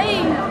 girl.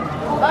 They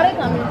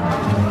coming.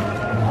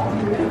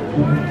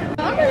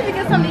 I'm ready to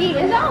get something to eat.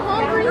 Is y'all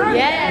hungry?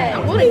 Yeah. I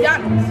want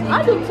McDonald's.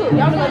 I do too.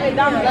 Y'all go to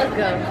McDonald's. Let's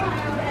go.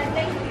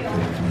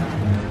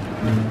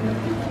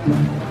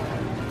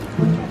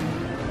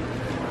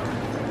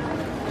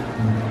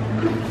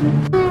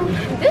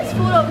 This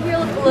food over here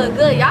looks a little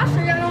good. Y'all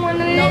sure y'all don't want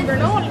none of this? No, girl,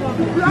 no one wants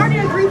it. We already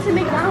agreed to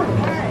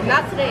McDonald's.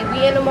 Not today.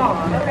 We in the mall.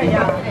 Okay,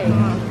 y'all. Today.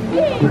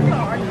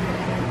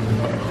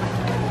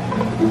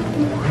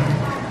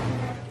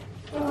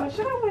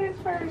 Should I wear it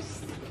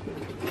first?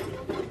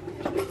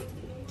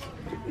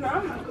 No,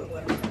 I'm not good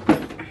with it.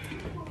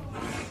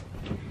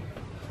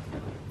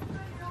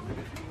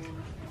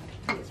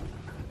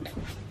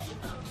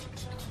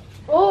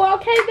 Oh,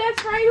 okay,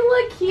 that's right. You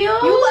look cute.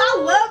 I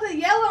love the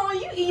yellow one.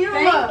 You eat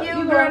them up. Thank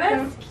you, girl.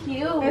 That's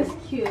cute. That's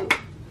cute.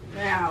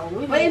 Now,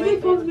 wait, is it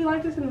supposed to be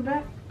like this in the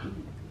back?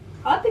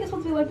 I think it's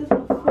supposed to be like this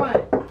in the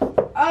front.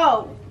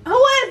 Oh,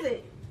 who is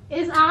it?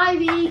 It's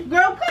Ivy.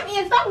 Girl, come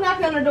in. Stop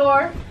knocking on the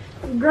door.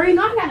 Girl, you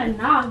know I gotta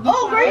knock.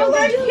 Oh, girl, you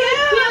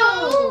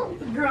look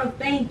cute. Girl,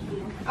 thank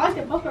you. I like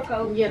the poker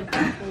code. Yeah,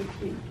 thank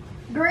you.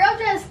 Girl,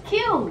 just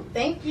cute.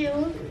 Thank you.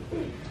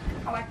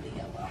 I like the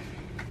yellow.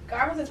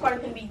 Garbage is probably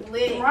gonna be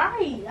lit.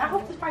 Right. I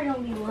hope this party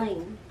don't be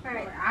lame.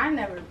 Alright. I've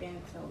never been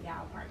to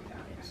y'all party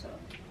out here, so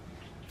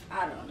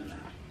I don't know.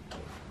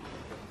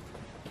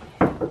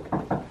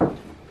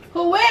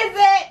 Who is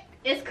it?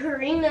 It's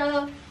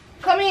Karina.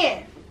 Come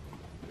in.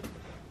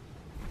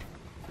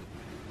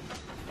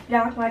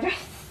 Y'all like my dress?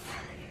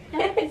 I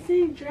got the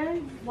same dress.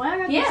 Why I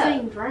got Yeah. the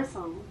same dress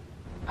on?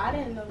 I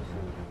didn't know she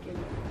was getting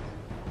it.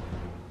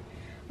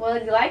 Well,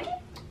 do you like it?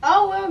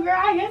 Oh well, girl,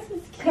 I guess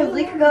it's cute. Cause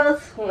we could go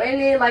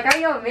swimming. Like, are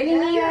you on mini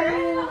me?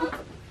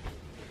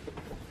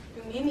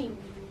 Mini.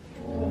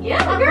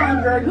 Yeah,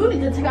 girl. Girl, you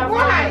need to take off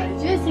Right. the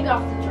dress. Just take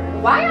off the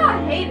dress. Why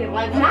y'all hating?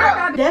 Like, when I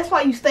got That's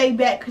why you stayed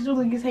back, because you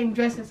look the same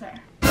dress as her.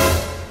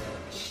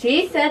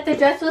 She said the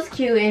dress was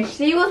cute, and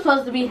she was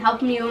supposed to be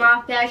helping me with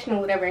my fashion or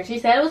whatever, and she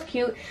said it was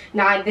cute.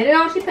 Now I didn't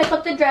know she picked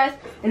up the dress,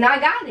 and I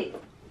got it.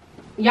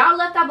 Y'all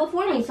left out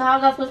before me, so how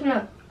was I supposed to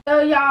know?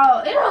 So y'all,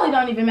 it really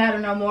don't even matter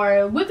no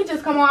more. We could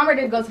just come on. I'm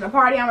ready to go to the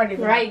party. I'm ready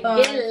to Right, have fun,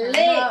 get turn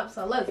lit. up,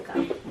 so let's go.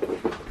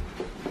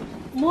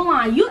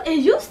 Mulan,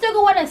 you still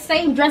gonna wear the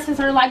same dress as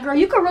her? Like, girl,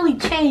 you can really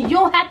change. You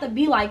don't have to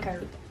be like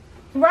her.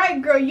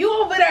 Right, girl, you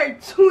over there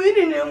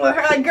twinning in with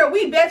her. Like, girl,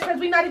 we best friends.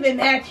 We not even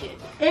matching.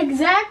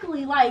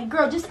 Exactly. Like,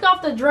 girl, just take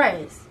off the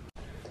dress.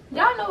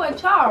 Y'all know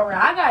what y'all are.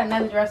 I got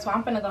another dress, so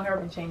I'm finna go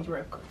hurry and change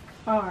real quick.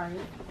 Alright.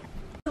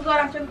 Let's go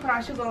after the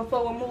party. She's gonna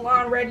flow with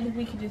Mulan ready.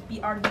 We can just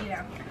be already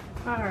down here.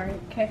 Alright.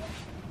 Okay.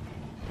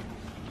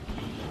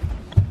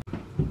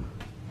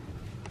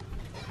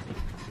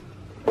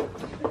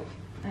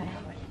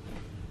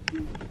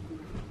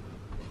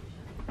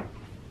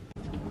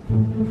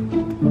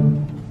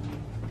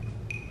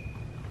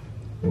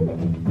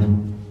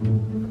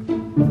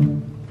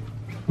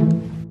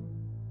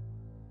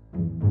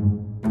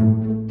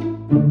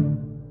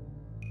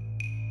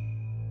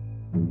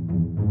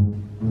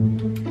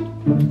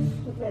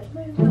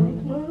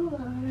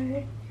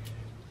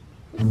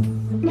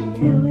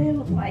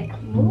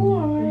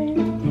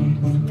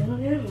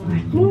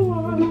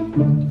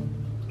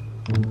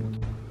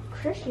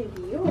 Christian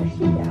Dior,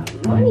 she got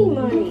money.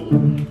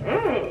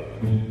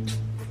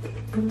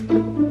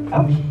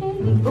 Okay,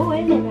 go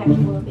in there back a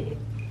little bit.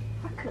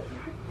 I could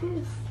like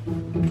this.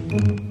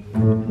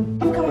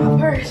 Look at my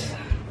purse.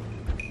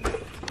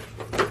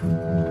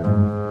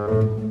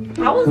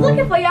 I was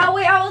looking for y'all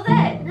where I was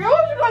at. Girl,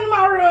 what you going to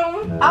my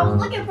room? I was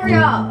looking for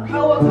y'all.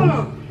 Oh, well, come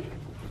on.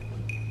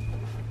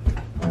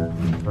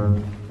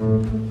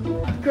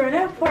 Girl,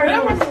 that party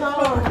was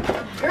fun.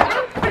 Girl,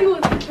 that party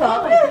was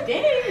fun.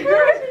 Dang,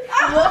 girl.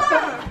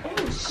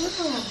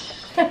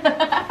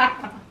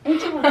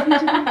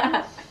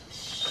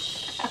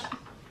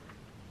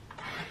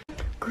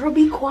 Girl,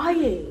 be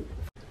quiet.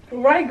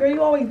 Right, girl,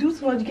 you always do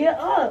so much. Get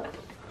up.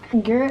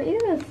 Girl, you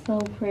are so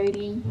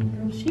pretty.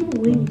 Girl, she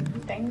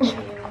weird. Thank you.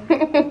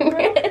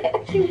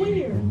 Girl, She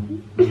weird.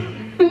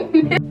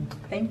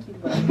 thank you,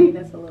 but I mean,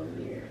 that's a little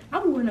weird.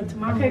 I'll be wearing them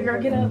tomorrow. Okay,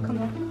 girl, get up. Come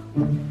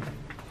on.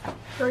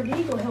 Girl,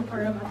 you go help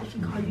her up after she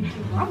call you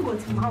too. I'm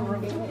going to my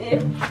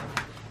room.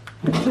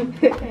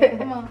 Okay,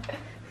 come on.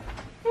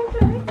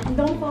 Okay.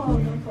 Don't fall.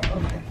 Don't fall.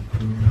 Okay.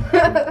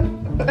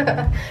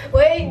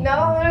 Wait, no,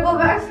 I wanna go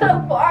back to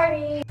the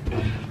party.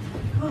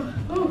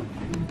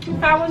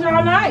 How was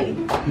your night?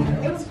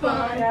 It was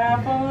fun.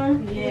 Yeah,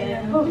 fun?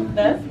 Yeah.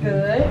 That's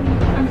good.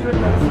 I'm just gonna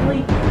go to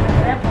sleep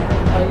after that part.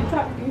 Oh, you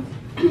talking?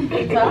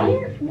 You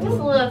tired? Just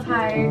a little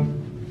tired.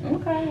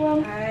 Okay, well.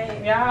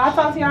 Alright. Yeah, I'll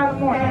talk to y'all in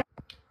the morning.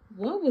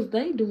 What was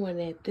they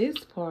doing at this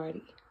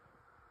party?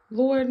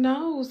 Lord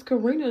knows,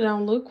 Karina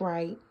don't look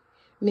right.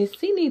 Miss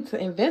C needs to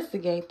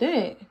investigate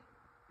that.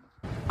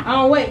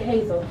 Oh, wait,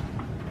 Hazel.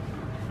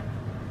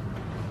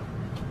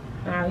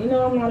 Now, you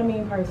know I'm not a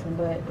mean person,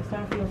 but it's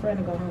time for your friend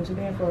to go home. She's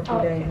been for a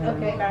few days now.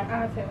 Okay.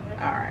 I'll tell her.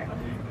 All right.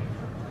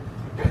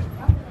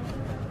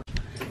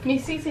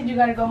 Miss C said you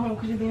gotta go home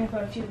because you've been here for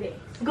a few days.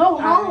 Go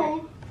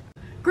home.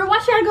 Girl, why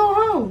should I go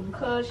home?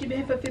 Because you've been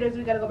here for a few days,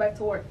 we gotta go back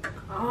to work.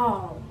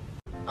 Oh.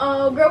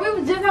 Oh, girl, we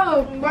was just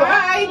having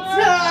Right,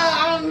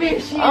 I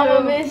miss you. I'm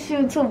gonna miss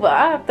you too, but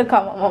I have to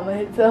call my mama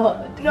and tell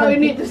her. No, you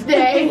need to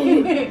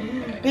stay.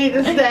 Need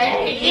to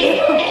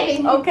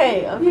stay.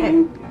 Okay.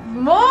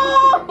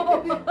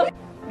 Mom!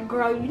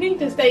 Girl, you need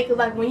to stay because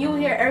like when you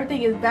here,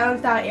 everything is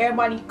balanced out,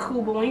 everybody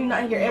cool. But when you're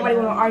not here, everybody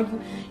wanna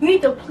argue. You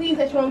need to please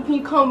let your mom can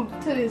you come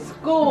to this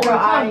school Girl, or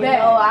come I back.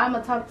 know. I'm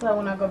gonna talk to her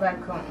when I go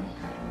back home.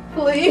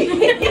 Please.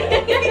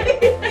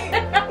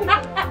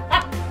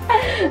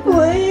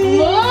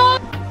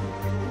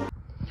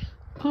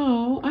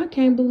 Oh, I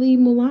can't believe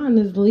Mulan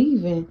is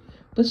leaving.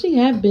 But she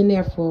have been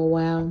there for a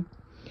while.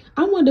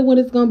 I wonder what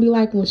it's going to be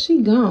like when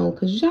she gone.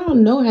 Because y'all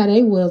know how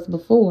they was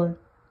before.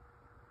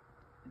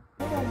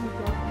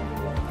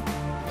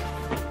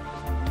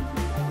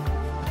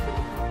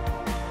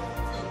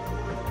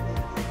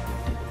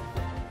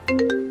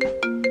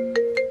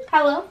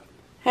 Hello?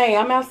 Hey,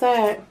 I'm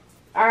outside.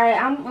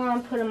 Alright,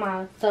 I'm putting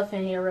my stuff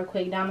in here real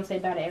quick. Now I'm gonna say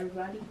bye to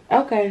everybody.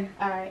 Okay.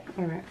 Alright.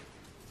 All right.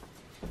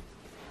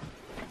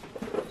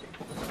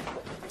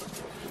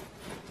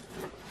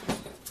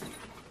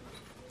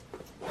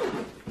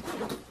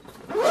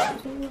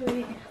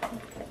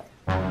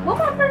 What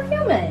my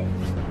perfume at?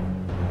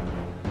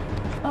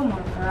 Oh my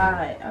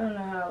god. I don't know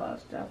how I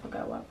lost it. I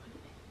forgot what I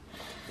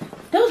put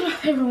it. That was my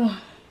favorite one.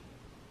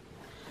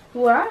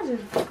 Well, I'll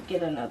just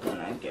get another one,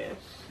 I guess.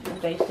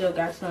 If they still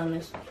got some in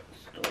this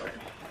store.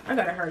 I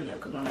gotta hurry up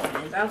because my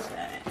mom is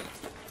outside.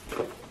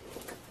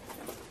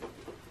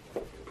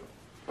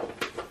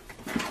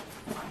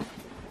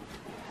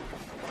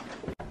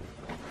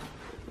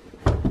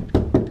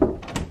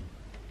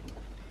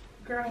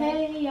 Girl.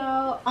 Hey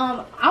y'all.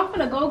 I'm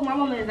gonna go. My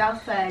mama is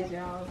outside,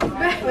 y'all. Girl,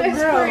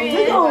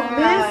 we gonna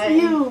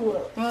miss you.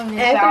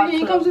 After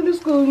you come to the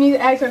school, you need to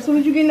ask her as soon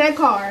as you get in that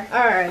car.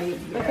 Alright.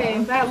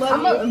 Okay, bye,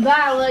 love you. Bye,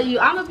 I love you.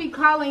 I'm gonna be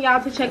calling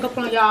y'all to check up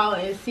on y'all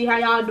and see how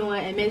y'all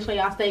doing and make sure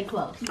y'all stay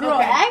close. Girl,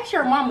 Okay. ask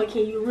your mama,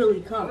 can you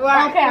really come?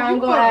 Right. Okay, I'm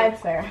gonna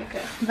ask her.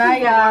 Okay. Bye,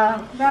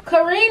 y'all. Bye.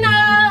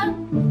 Karina!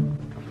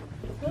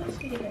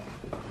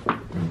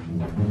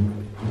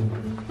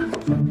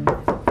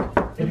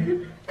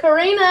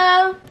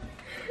 Karina!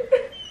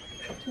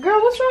 Girl,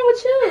 what's wrong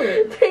with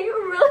you?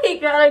 You really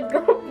gotta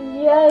go.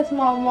 Yes,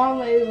 my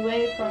mama is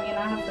waiting for me and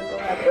I have to go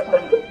have the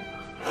phone.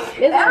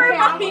 It's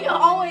Everybody okay.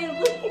 always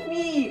leave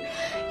me.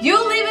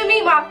 You leaving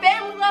me, my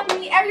family left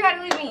me,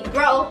 everybody leaving me,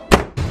 bro.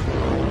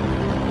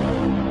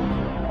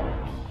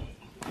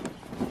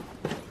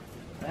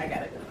 I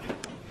gotta go.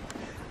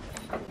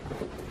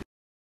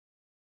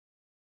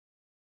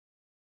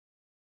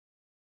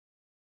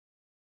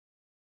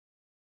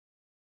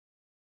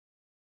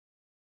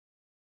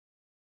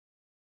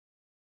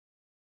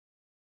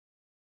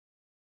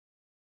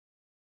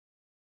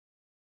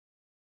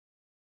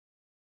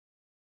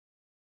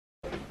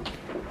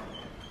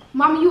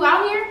 Mama, you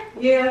out here?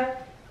 Yeah.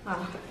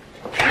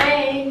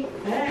 Hey.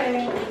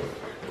 Hey.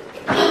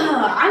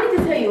 I need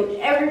to tell you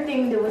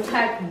everything that was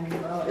happening,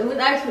 bro. It was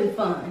actually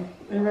fun.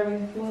 It really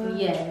was?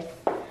 Yes.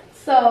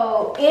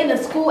 So, and the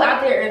school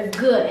out there is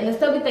good. And the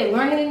stuff that they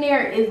learning in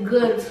there is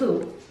good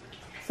too.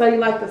 So you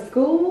like the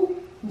school?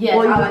 Yes,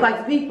 Or you I just like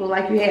like the people,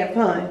 like you had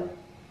fun?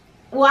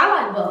 Well, I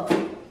like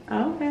both.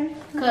 Oh, okay.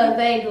 Because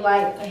they do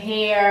like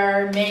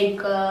hair,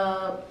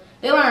 makeup.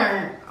 They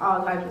learn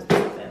all types of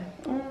stuff there.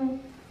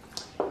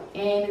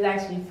 And it's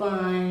actually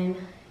fun.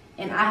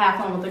 And I have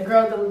fun with the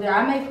girls that was there.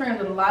 I made friends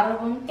with a lot of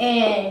them.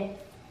 And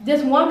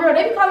this one girl,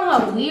 they be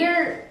calling her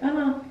weird.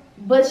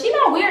 But she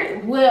not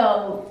weird.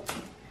 Well,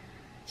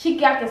 she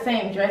got the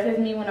same dress as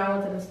me when I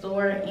went to the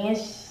store. And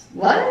she,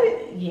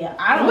 What? yeah,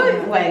 I don't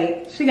know.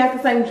 Wait, she got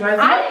the same dress?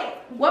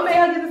 What made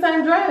her get the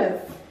same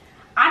dress?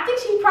 I think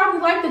she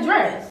probably liked the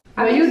dress.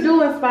 Well, you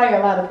do inspire a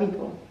lot of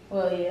people.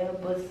 Well, yeah,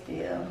 but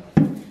still.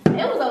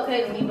 It was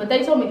okay with me, but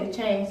they told me to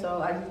change,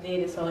 so I just did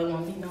it so it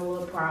won't be no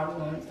little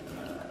problems.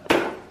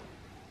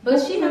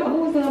 But she know.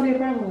 Who was gonna be a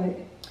problem with?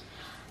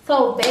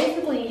 So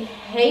basically,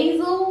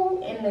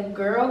 Hazel and the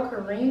girl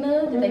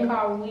Karina that they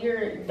call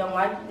weird don't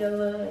like each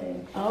other.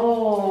 And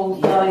Oh,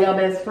 so your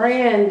best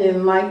friend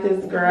didn't like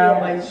this girl,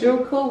 Yeah. but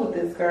you're cool with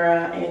this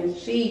girl, and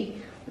she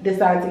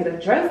decided to get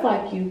a dress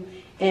like you,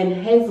 and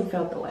Hazel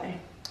felt the way.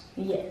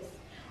 yes,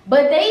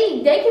 But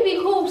they can be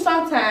cool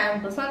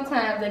sometimes, but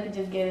sometimes they can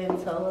just get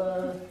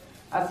into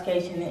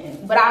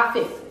altercation. But I'll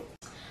fix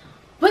it.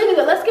 But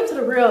anyway, let's get to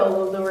the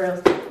real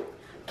stuff.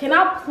 Can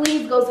I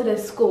please go to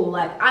this school?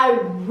 Like, I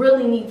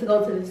really need to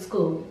go to this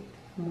school.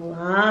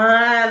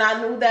 Mulan,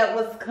 I knew that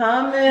was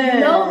coming.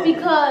 No,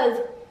 because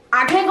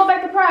I can't go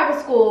back to private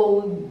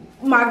school.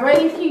 My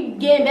grades keep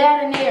getting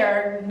bad in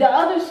there. The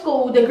other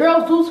school, the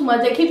girls do too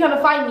much. They keep trying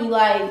to fight me,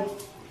 like,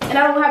 and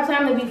I don't have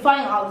time to be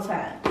fighting all the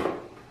time.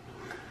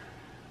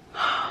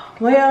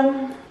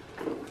 Well,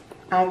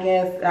 I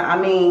guess, I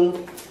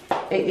mean,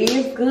 it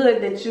is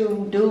good that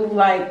you do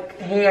like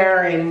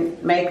hair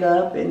and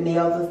makeup and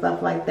nails and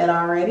stuff like that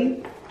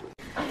already.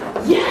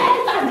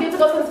 Yes, I get to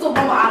go to the school,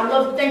 Mama. I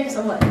love it. Thank you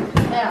so much.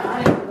 Yeah, I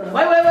need to go.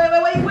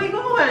 Wait, where you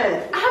going?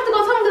 I have to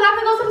go tell them that I have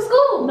to go to the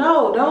school.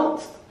 No,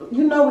 don't.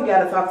 You know we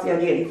gotta talk to your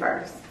daddy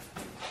first.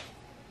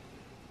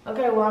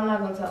 Okay, well, I'm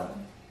not gonna tell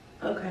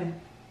them. Okay.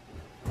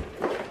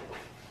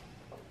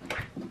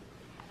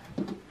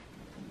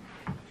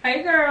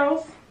 Hey,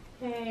 girls.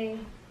 Hey.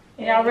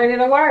 Y'all ready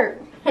to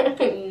work?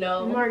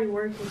 No. I'm already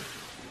working.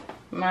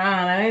 Nah,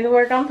 that ain't the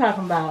work I'm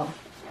talking about.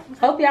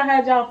 Hope y'all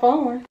had y'all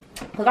fun.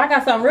 Cause I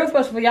got something real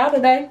special for y'all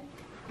today.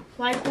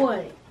 Like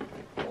what?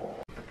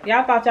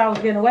 Y'all thought y'all was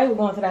getting away with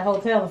going to that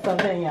hotel and stuff,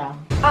 didn't y'all?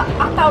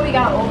 I thought we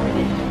got over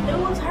it. It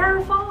was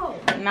her fault.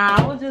 Nah,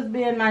 I was just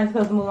being nice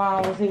because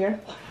Mulan was here.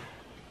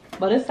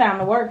 But it's time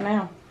to work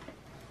now.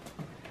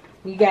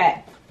 We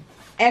got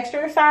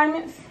extra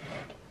assignments,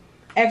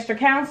 extra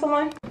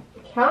counseling.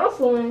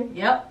 Counseling?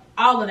 Yep,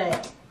 all of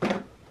that.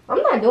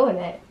 I'm not doing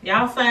that.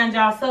 Y'all signed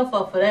y'allself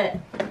up for that.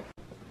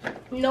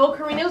 No,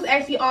 Karina, it was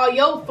actually all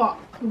your fault.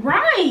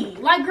 Right.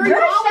 Like, girl, Girl,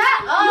 you always,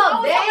 shut you up,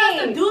 always have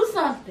to dang. do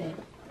something.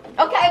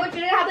 Okay, but you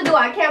didn't have to do it.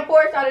 I can't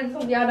force y'all to do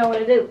something y'all don't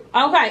want to do.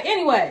 Okay,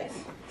 anyways.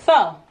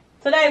 So,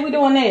 today we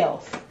doing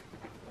nails.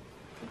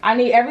 I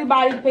need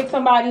everybody to pick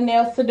somebody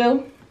nails to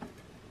do.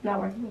 Not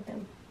working with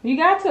them. You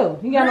got to.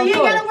 You got Girl, no you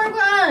choice. gotta work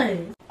with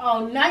us.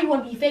 Oh, now you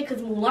want to be fake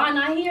because Mulan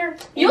not here?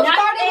 You And now-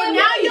 started with and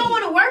now me. you don't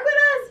want to work with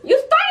us?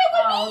 You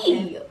started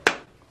with me.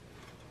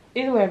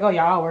 Either way it go,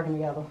 y'all all working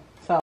together.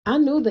 So, I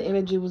knew the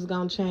energy was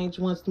gonna change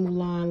once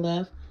Mulan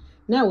left.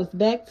 Now it's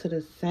back to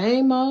the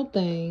same old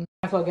thing.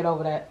 that's what get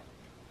over that.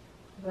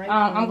 Right.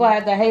 I'm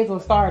glad that Hazel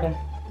started.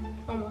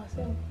 Oh,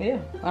 myself.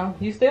 Yeah.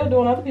 You still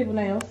doing other people's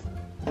nails.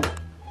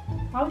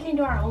 Why we can't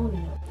do our own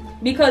nails?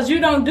 Because you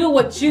don't do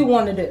what you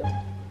want to do.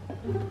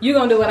 You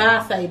gonna do what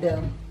I say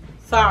do.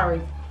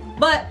 Sorry.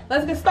 But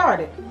let's get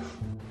started.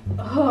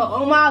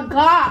 Oh my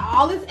God,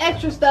 all this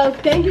extra stuff.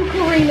 Thank you,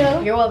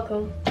 Karina. You're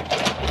welcome.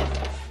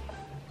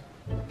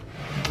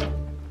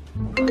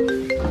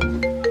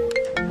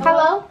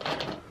 Hello?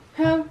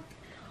 Huh?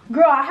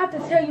 Girl, I have to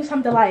tell you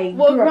something like,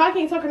 Well, girl, girl, I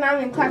can't talk now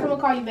in class. I'm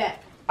gonna call you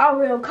back. I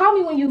will. Call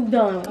me when you've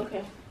done.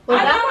 Okay.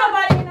 I know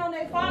nobody ain't on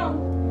their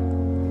phone.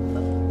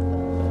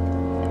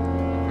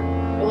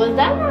 Was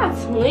that my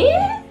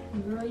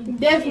twin?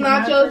 That's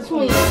not your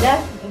twin.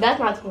 That's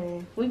my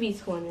twin. We be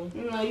twinning.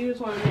 No, you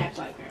just want to act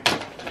like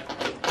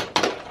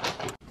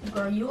her.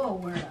 Girl, you a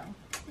weirdo.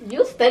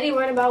 You steady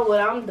worrying about what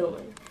I'm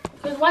doing.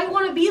 Because why you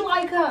want to be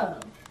like her?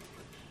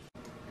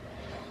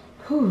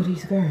 Whew,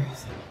 these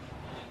girls.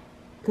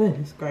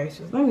 Goodness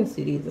gracious. Let me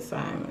see these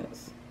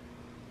assignments.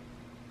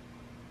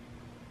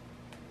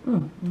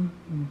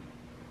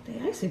 They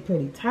actually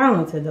pretty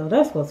talented though.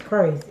 That's what's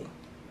crazy.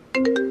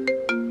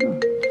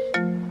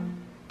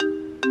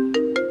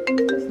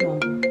 This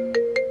number.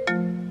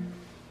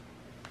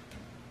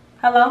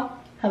 Hello?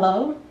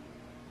 Hello?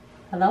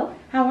 Hello?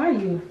 How are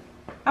you?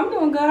 I'm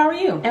doing good. How are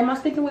you? Am I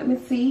speaking with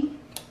Miss C?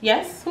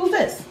 Yes? Who's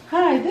this?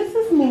 Hi, this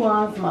is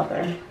Mulan's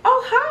mother.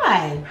 Oh,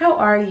 hi. How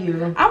are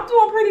you? I'm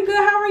doing pretty good.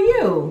 How are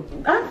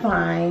you? I'm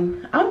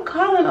fine. I'm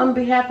calling on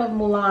behalf of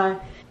Mulan.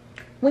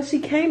 When she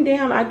came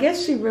down, I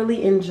guess she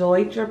really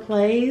enjoyed your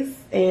plays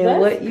and That's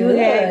what you good.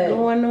 had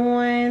going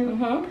on.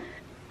 Mm-hmm.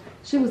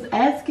 She was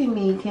asking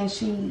me, can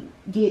she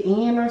get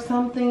in or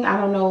something? I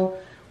don't know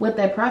what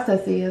that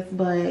process is,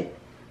 but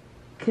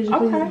could you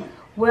Okay. please?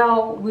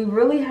 Well, we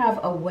really have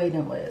a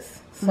waiting list.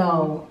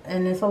 So,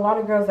 and there's a lot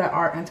of girls that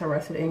are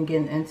interested in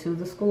getting into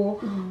the school.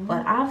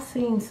 But I've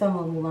seen some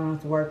of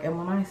Mulan's work, and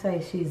when I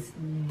say she's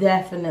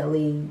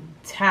definitely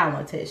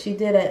talented, she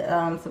did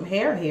some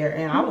hair here,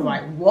 and I was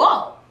like,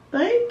 whoa.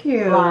 Thank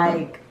you.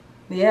 Like,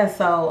 yeah,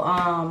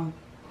 so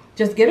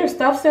just get her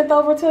stuff sent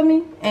over to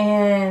me,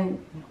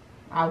 and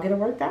I'll get it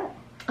worked out.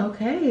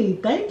 Okay,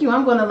 thank you.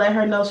 I'm going to let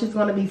her know she's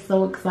going to be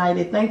so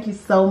excited. Thank you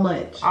so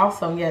much.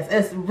 Awesome, yes.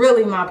 It's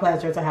really my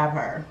pleasure to have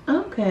her.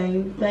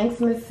 Okay, thanks,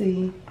 Miss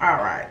C. All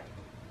right.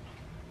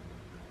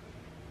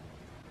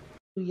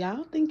 Do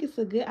y'all think it's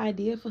a good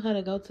idea for her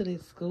to go to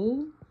this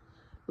school?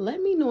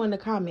 Let me know in the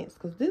comments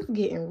because this is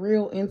getting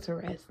real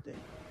interesting.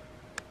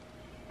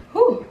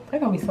 Whew, they're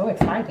going to be so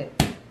excited.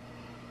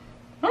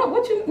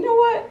 Oh, you know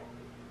what?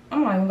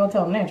 I'm not even going to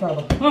tell them they're in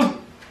trouble.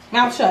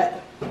 Mouth shut.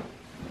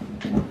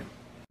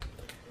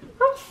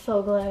 I'm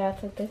so glad I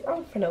took this.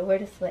 I'm finna wear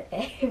this with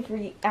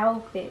every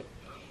outfit.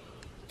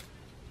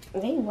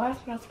 Maybe watch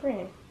my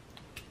screen.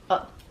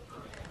 Oh.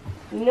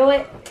 You know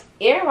what?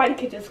 Everybody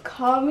could just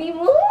call me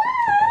Mulan.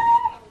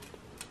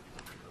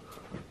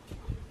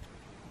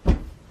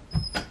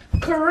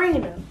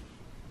 Karina.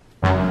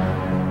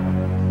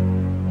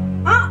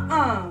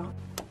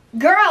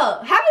 Girl,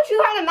 haven't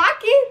you heard a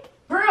knocking?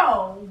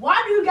 Bro,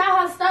 why do you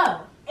got her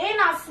stuff? And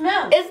I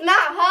smell it. It's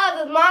not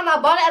hers, it's mine. I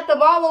bought it at the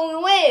mall when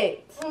we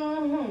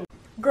went.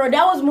 Girl,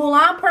 that was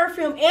Mulan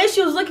perfume and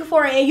she was looking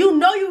for it and you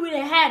know you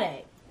didn't have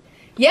it.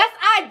 Yes,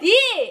 I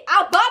did.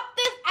 I bought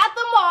this at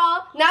the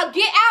mall. Now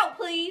get out,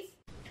 please.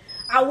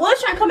 I was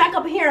trying to come back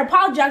up here and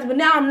apologize, but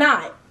now I'm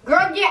not.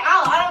 Girl, get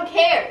out. I don't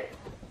care.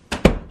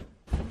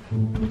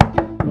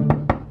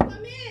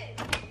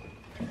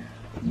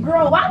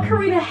 Girl, why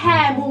Karina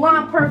had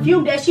Mulan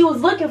perfume that she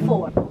was looking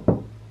for?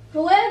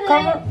 Who is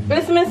it?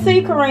 It's Miss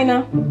C,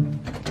 Karina.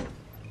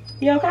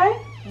 You okay?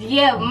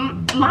 Yeah,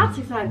 my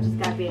TikTok just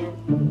got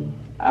banned.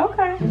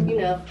 Okay. You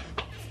know,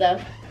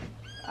 stuff.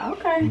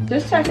 Okay.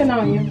 Just checking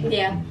on you.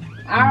 Yeah.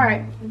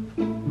 Alright.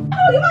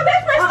 Oh, you my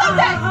best friend. Stop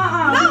that.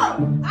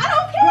 No, I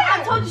don't care. Girl,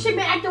 I told you she been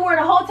acting weird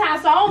the whole time,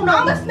 so I don't know.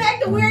 I'm gonna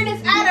smack the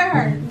weirdness out of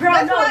her. Girl,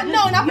 That's no, what,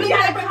 no, not you for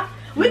gotta-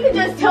 we could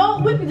just tell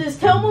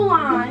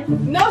Mulan.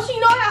 No, she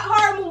know how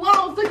hard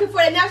Mulan was looking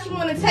for it. Now she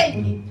wanna take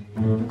it.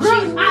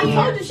 Girl, I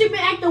told you she been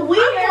acting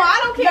weird. I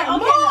don't care. Okay,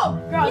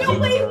 Move. girl, Can you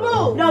please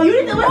move? No,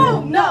 you need to listen.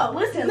 Move. No.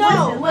 Listen,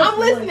 No, listen. I'm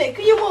listening.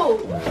 Can you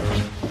move?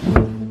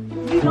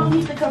 You don't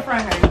need to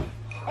confront her.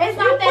 It's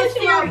not that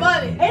pushing my serious.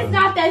 button. It's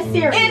not that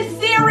serious.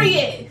 It's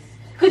serious.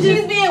 Cause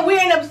she's being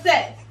weird and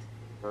upset.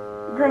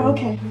 Girl,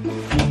 okay.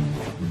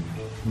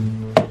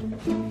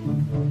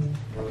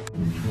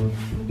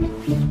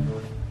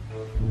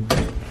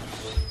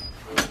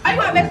 I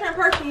got my best friend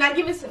perfume. Now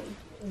give it to me.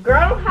 Girl,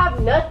 I don't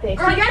have nothing.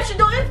 Girl, you should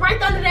do it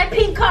right under that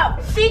pink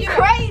cup. She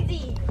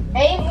crazy.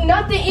 Ain't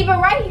nothing even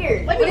right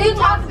here. What are you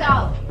talking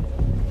about?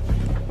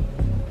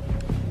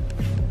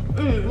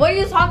 What are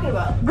you talking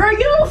about? Girl,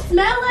 you don't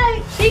smell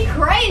like. She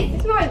crazy.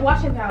 It smells like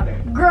washing powder.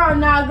 Girl,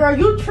 nah, girl,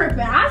 you tripping.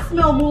 I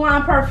smell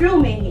Mulan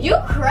perfume in here. You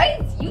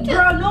crazy. You just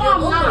Girl, no,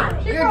 I'm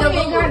not. You're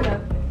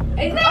delulu.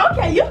 Exactly.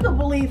 Okay, you can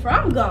believe her.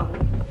 I'm gone.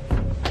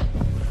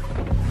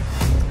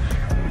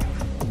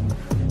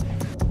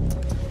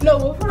 No,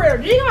 but for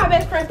real, you got my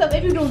best friend stuff.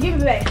 If you don't give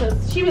it back,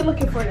 cause she been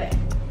looking for that.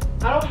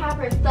 I don't have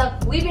her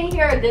stuff. We've been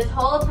here this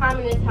whole time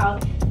in this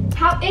house.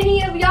 How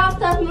any of y'all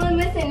stuff been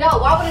missing? No,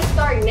 why would it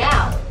start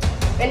now?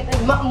 And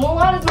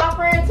Mulan is my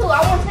friend too.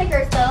 I want to take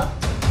her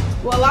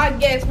stuff. Well, I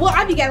guess. Well,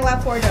 I be getting a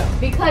lot for it though.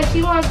 Because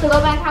she wants to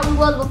go back how we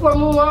was before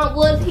Mulan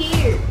was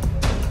here.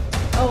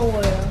 Oh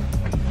well.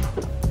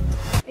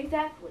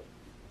 Exactly.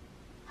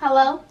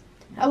 Hello?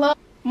 Hello,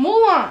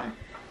 Mulan.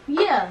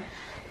 Yeah.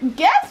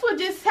 Guess what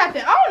just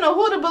happened? I don't know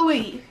who to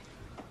believe.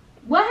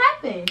 What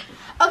happened?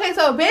 Okay,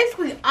 so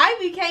basically,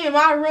 Ivy came in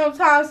my room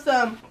telling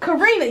some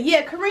Karina.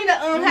 Yeah, Karina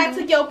had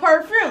took your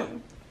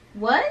perfume.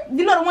 What?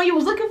 You know the one you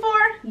was looking for?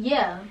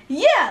 Yeah.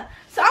 Yeah.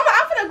 So I'm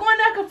finna go in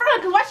there and confront her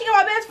because why she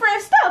got my best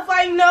friend's stuff?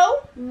 Like, no.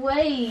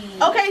 Wait.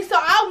 Okay, so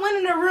I went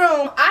in the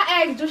room.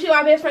 I asked, do she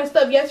got my best friend's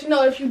stuff? Yes or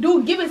no? If you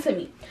do, give it to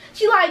me.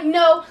 She like,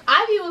 no.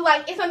 Ivy was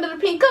like, it's under the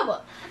pink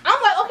cover.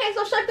 I'm like, okay,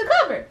 so shake the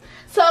cover.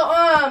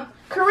 So,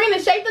 Karina,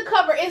 shake the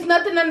cover. It's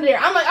nothing under there.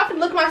 I'm like, I can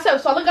look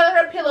myself. So I look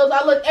under her pillows.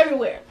 I look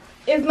everywhere.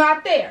 It's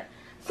not there.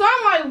 So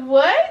I'm like,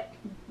 what?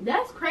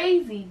 That's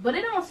crazy, but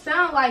it don't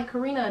sound like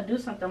Karina would do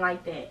something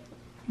like that.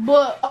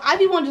 But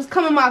Ivy won't just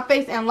come in my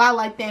face and lie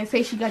like that and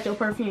say she got your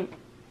perfume.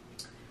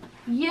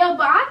 Yeah,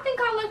 but I think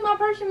I left my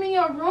perfume in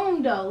your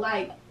room though.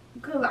 Like,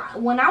 cause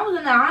when I was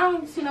in there, I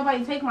don't see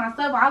nobody take my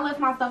stuff. I left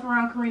my stuff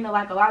around Karina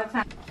like a lot of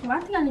times. Well, I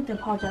think I need to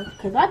apologize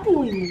because I think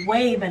we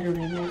way better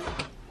than this.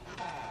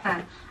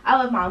 I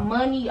left my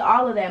money,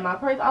 all of that, my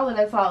purse, all of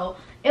that. So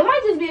it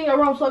might just be in your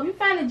room. So if you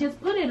find it, just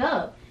put it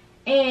up.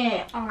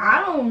 And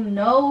I don't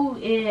know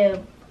if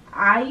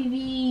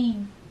Ivy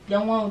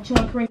don't want you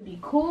and Karina to be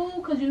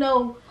cool, cause you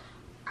know,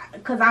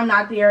 cause I'm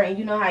not there, and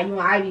you know how you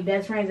and Ivy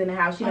best friends in the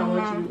house. She don't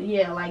want you,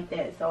 yeah, like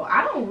that. So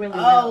I don't really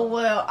know. Oh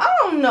well, I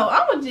don't know.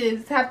 I would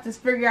just have to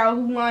figure out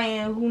who lying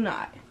and who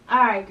not.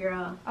 All right,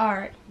 girl. All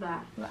right. Bye.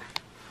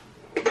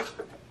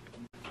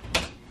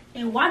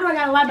 And why do I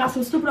gotta lie about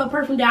some stupid old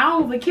perfume that I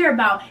don't even care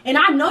about? And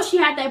I know she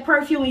had that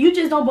perfume and you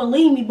just don't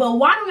believe me. But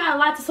why do I gotta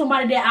lie to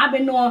somebody that I've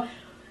been knowing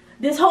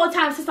this whole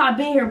time since I've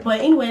been here? But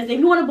anyways, if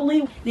you want to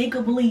believe, then you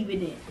can believe it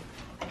then.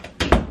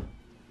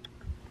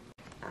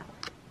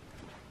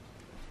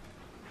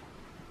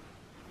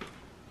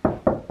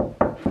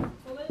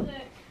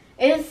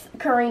 It's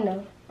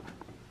Karina.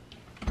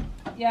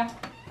 Yeah.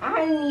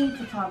 I need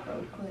to talk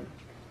real quick.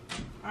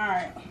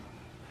 Alright.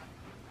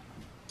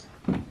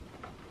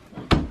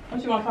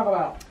 What you want to talk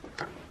about?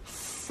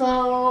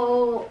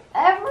 So,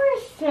 ever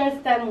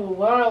since that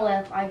Mulan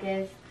left, I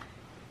guess,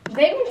 they've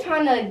been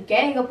trying to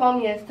gang up on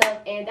me and stuff,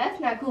 and that's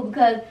not cool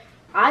because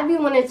I be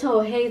wanting to tell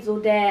Hazel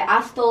that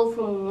I stole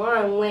from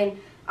Mulan when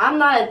I'm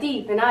not a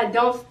thief and I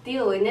don't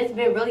steal, and it's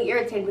been really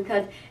irritating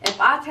because if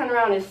I turn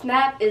around and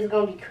snap, it's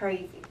going to be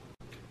crazy.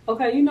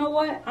 Okay, you know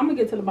what? I'm going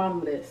to get to the bottom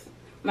of this.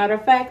 Matter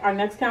of fact, our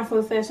next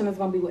counseling session is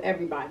going to be with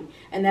everybody.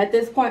 And at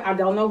this point, I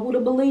don't know who to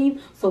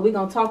believe, so we're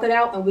going to talk it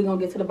out and we're going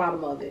to get to the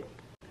bottom of it.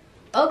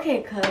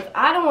 Okay, cuz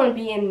I don't want to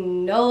be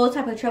in no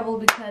type of trouble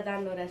because I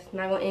know that's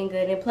not going to end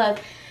good. And plus,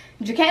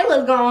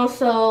 Jakayla's gone,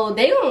 so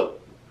they don't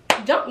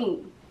jump me.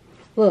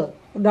 Look,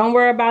 don't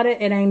worry about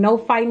it. It ain't no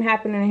fighting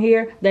happening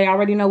here. They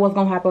already know what's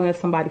going to happen if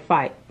somebody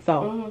fight.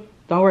 So,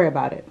 don't worry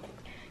about it.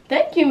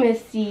 Thank you,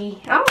 Miss C.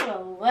 I don't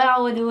know what I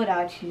would do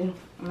without you.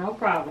 No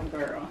problem,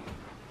 girl.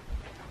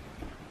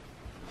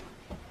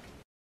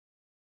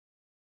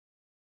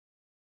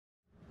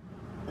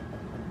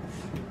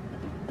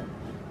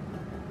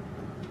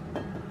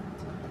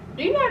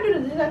 Do you know how to do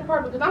the exact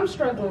part? Because I'm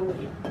struggling with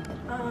it.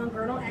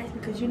 Girl, don't ask me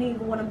because you didn't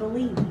even want to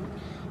believe me.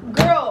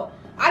 Girl,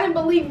 I didn't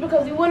believe you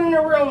because you went in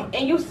the room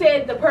and you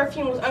said the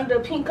perfume was under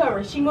the pink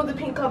cover. She moved the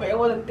pink cover. It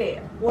wasn't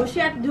there. Well, she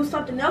had to do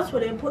something else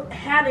with it and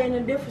had it in a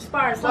different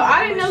spot. So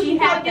I didn't know she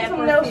had to get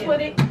something else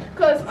with it.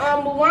 Because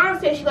Luan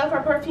said she left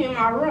her perfume in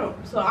my room.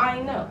 So I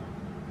didn't know.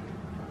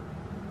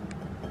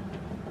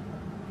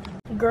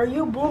 Girl,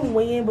 you blew me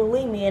when you didn't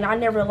believe me, and I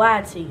never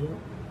lied to you.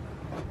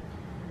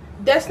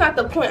 That's not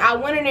the point. I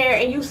went in there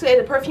and you said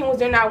the perfume was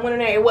there and I went in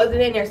there. It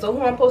wasn't in there. So who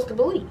am I supposed to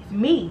believe?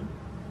 Me.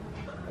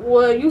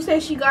 Well, you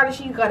said she got it.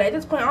 She got it. At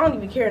this point, I don't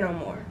even care no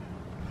more.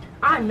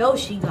 I know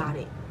she got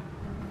it.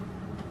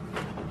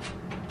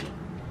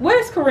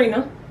 Where's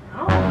Karina? I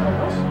don't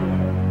know what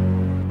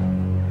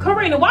she is.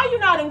 Karina, why you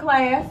not in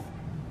class?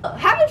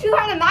 Haven't you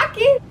had a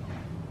knock-in?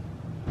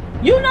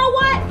 You know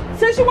what?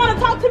 Since you want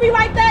to talk to me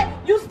like that,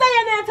 you stay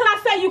in there until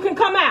I say you can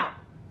come out.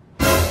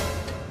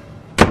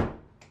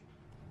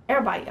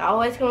 Everybody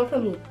always coming for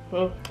me.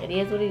 It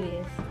is what it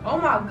is. Oh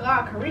my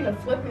God, Karina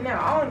flipping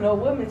out. I don't know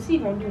what Miss C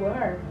gonna do with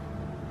her.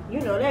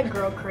 You know that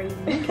girl crazy.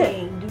 You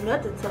can't do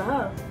nothing to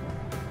her.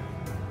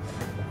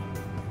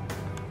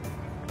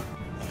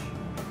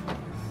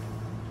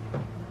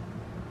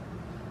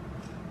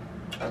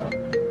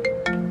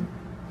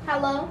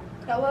 Hello?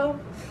 Hello?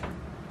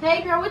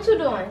 Hey, girl, what you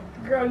doing?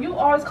 Girl, you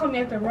always call me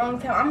at the wrong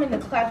time. I'm in the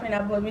class right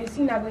now, but Miss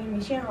C not gonna give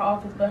me shit in her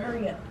office, but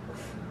hurry up.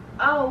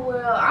 Oh,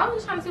 well, I was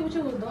just trying to see what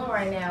you was doing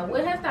right now.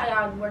 What hairstyle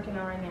y'all working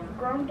on right now?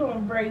 Girl, I'm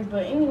doing braids,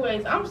 but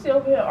anyways, I'm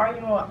still here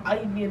arguing with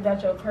Ivy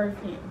about your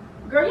perfume.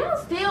 Girl, y'all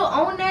still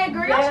on that?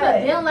 Girl, y'all should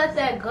have been let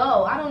that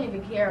go. I don't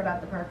even care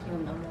about the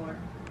perfume no more.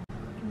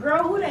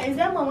 Girl, who that is?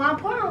 That my mom?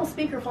 Put her on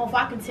speakerphone if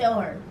I can tell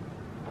her.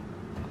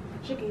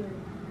 She can hear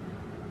you.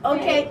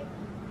 Okay.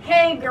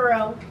 Hey,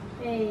 girl.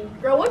 Hey.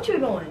 Girl, what you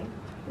doing?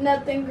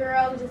 Nothing, girl.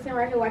 I was just sitting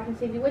right here watching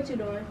TV. What you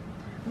doing?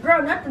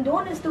 Girl, nothing.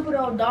 Doing this stupid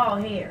old doll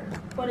hair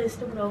for this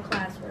stupid old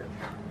classwork.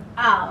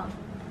 Oh.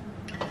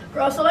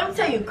 Girl, so let me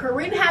tell you,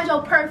 Karina has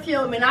your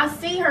perfume, and I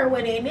see her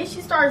with it, and then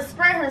she started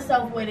spraying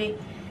herself with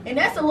it, and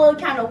that's a little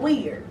kind of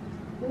weird.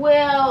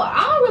 Well,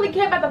 I don't really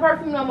care about the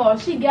perfume no more.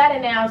 She got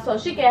it now, so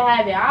she can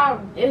have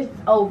it. It's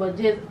over.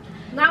 Just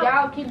Now,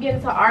 y'all keep getting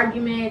into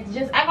arguments.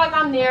 Just act like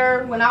I'm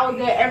there. When I was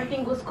there,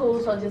 everything was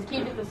cool. So just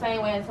keep it the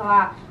same way until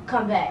I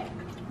come back.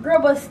 girl,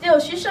 but still,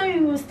 she showed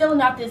you was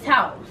stealing out this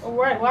house.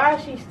 Right, why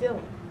is she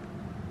stealing?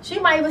 She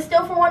might even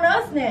steal from one of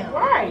us now.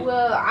 Right.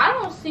 Well, I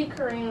don't see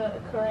Karina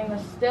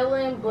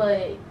stealing,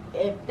 but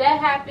if that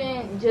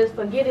happened, just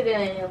forget it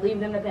and leave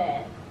it in the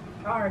past.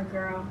 All right,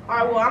 girl.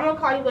 Alright, well, I'm gonna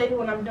call you later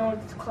when I'm done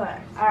with this class.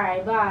 All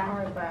right, bye.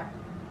 Alright, bye.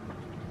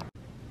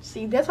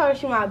 See, that's why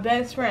she's my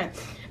best friend.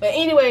 But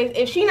anyways,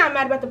 if she not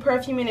mad about the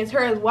perfume and it's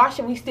hers, why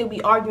should we still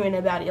be arguing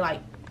about it?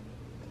 Like,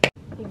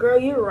 Girl,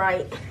 you're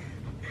right.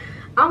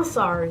 I'm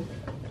sorry.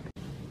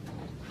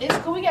 it's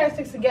cool. We gotta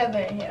stick together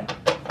in here.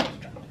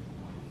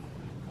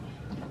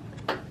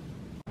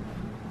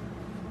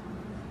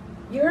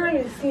 You heard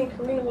me seeing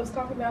Karina was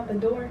talking about the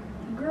door?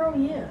 Girl,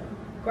 yeah.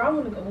 Girl, I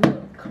wanna go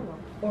look. Come on.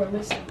 Or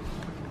listen.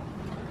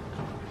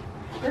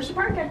 Girl, she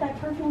probably got that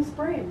perfume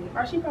spraying me.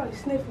 Or she probably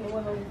sniffing it.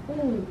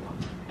 Ooh.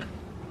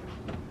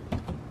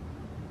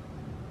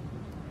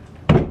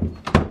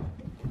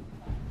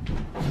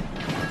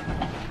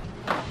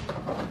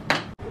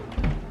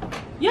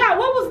 Yeah,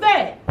 what was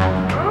that?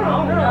 I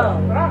don't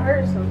know, but I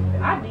heard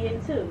something. I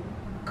did too.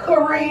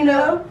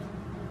 Karina.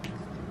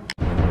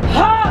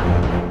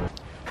 Huh?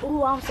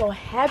 Ooh, I'm so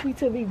happy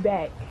to be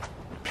back.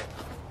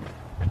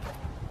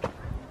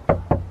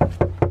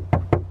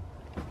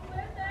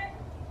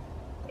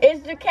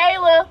 It's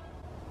Jakayla.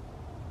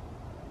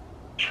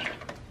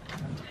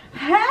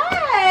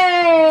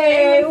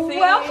 Hey, Hey,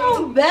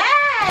 welcome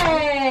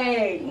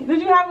back.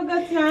 Did you have a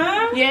good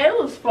time? Yeah, it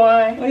was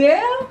fun.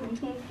 Yeah?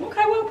 Okay,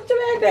 well, put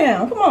your bag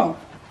down. Come on.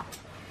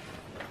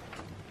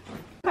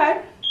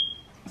 Okay.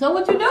 So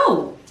what you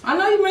do? I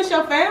know you miss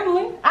your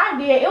family. I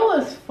did. It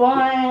was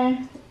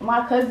fun.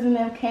 My cousin and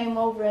them came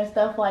over and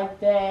stuff like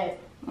that.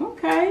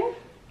 Okay.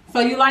 So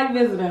you like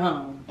visiting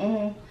home?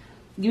 Mhm.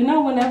 You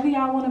know, whenever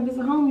y'all want to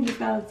visit home, you just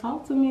gotta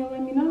talk to me and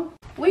let me know.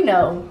 We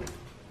know.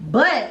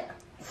 But,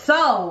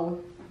 so,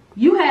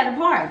 you had a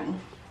party.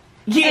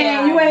 Yeah.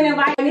 And you ain't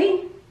invited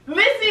me.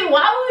 Missy,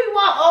 why would we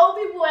want old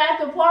people at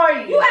the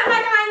party? You act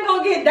like I ain't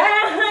gonna get down.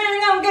 I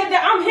ain't gonna get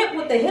down. I'm hip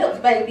with the hips,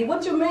 baby.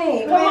 What you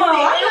mean? Come Missy,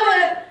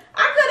 on.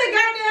 I could have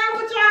got down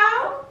with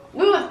y'all.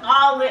 We was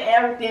all in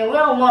everything. We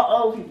don't want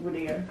old people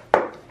there.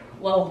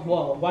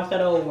 Whoa, watch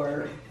that old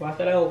word. Watch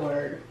that old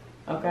word.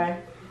 Okay?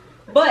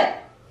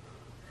 But,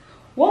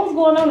 what was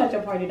going on at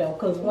your party though?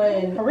 Because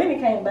when Karina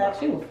came back,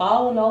 she was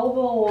falling over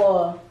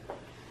or...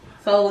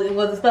 So,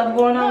 was the stuff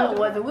going on? No, it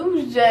wasn't. We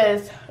was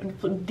just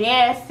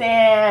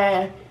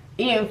dancing,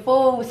 eating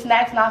food,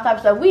 snacks, and all types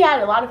of stuff. We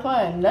had a lot of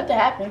fun. Nothing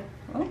happened.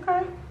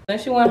 Okay. Then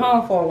she went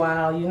home for a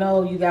while. You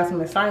know, you got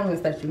some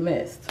assignments that you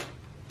missed.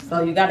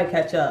 So, you got to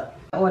catch up.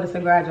 In order to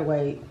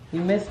graduate,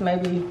 you missed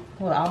maybe,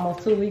 what,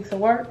 almost 2 weeks of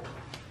work?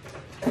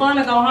 It's fun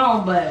to go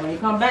home, but when you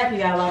come back, you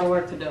got a lot of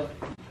work to do.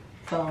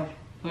 So,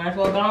 might as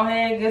well go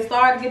ahead, get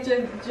started, get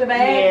your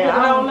bag, Yeah,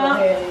 put it on go up.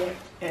 ahead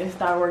and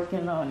start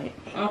working on it.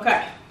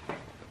 Okay.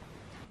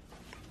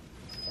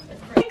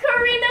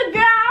 Karina,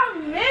 girl, I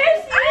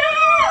miss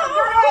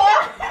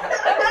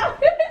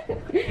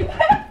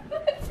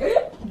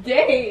you.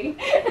 Dang.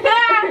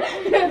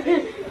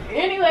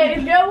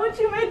 Anyways, girl, what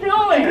you been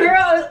doing?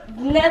 Girl,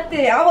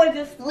 nothing. I was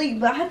just asleep,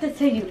 but I have to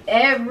tell you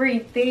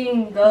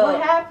everything, though.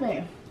 What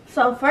happened?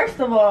 So first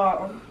of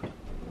all,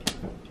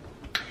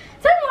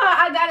 somehow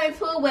I got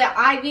into it with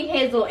Ivy,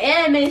 Hazel,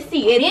 and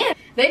Missy, and then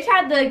they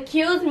tried to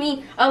accuse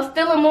me of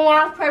stealing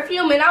Mulan's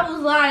perfume, and I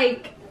was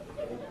like,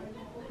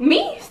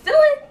 me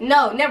stealing?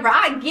 No, never.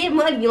 I get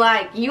money,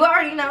 like you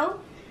already know.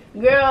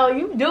 Girl,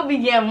 you do be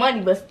getting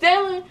money, but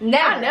stealing?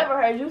 Never. I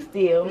never heard you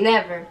steal.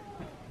 Never.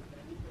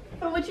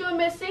 What you and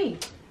Miss C?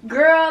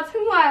 Girl,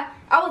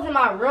 I was in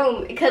my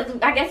room because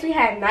I guess we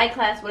had night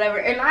class, whatever,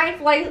 and I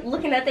ain't like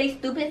looking at their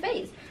stupid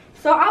face.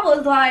 So I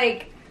was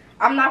like,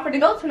 I'm not for to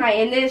go tonight.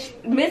 And then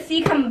Miss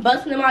C come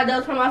busting in my door,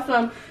 talking about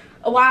some,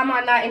 why am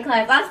I not in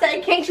class? I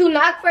said, can't you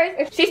knock first?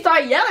 And she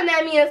started yelling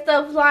at me and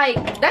stuff like,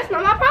 that's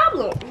not my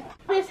problem.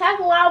 This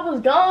happened while I was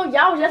gone.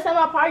 Y'all was just at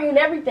my party and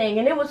everything,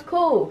 and it was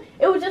cool.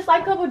 It was just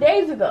like a couple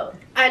days ago.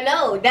 I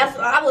know, that's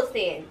what I was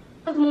saying.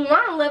 Because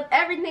Mulan left,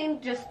 everything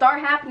just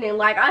start happening.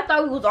 Like, I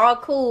thought we was all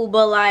cool,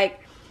 but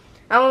like,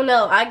 I don't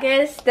know. I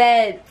guess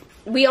that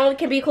we only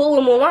can be cool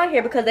with Mulan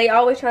here because they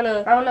always trying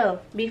to, I don't know,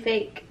 be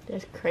fake.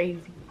 That's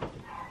crazy.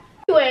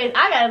 Anyways,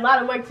 I got a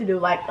lot of work to do,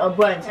 like a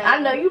bunch. I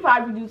know you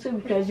probably do too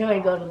because you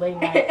ain't go to late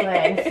night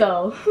class,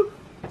 so.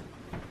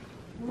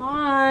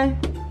 Why?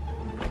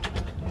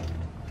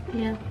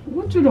 Yeah.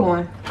 What you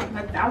doing?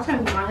 I was trying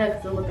to get my head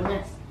to look a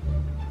mess.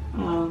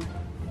 Oh.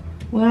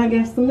 Well, I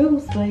got some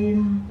news for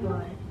you.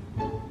 What?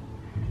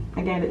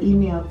 I got an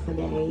email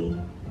today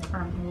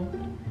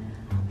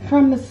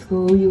from the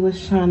school you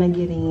was trying to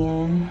get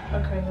in.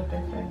 Okay, what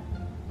they say?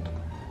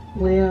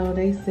 Well,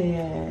 they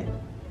said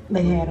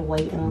they had a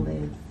waiting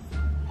list.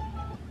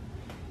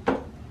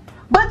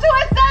 But you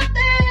accepted!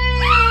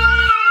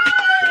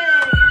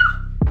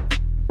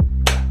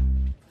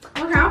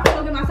 Okay, I'm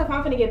finna get myself.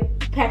 I'm finna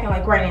get packing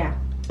like right now.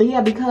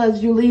 Yeah,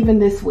 because you're leaving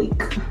this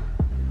week.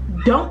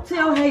 Don't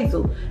tell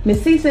Hazel.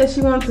 Miss C said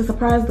she wanted to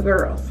surprise the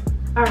girls.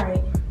 All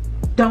right.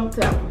 Don't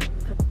tell them.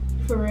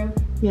 For real.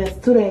 Yes,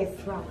 2 days.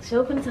 Wow,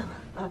 she'll tell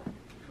her.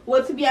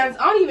 Well, to be honest,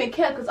 I don't even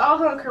care because all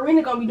her and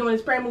Karina gonna be doing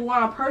is spraying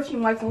Mulan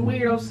perfume like some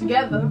weirdos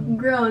together.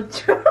 Girl,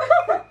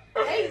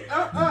 Hey,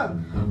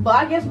 But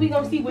I guess we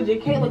gonna see what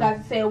Kayla got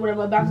to say or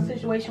whatever about the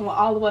situation with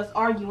all of us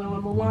arguing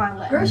when Mulan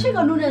left. Girl, she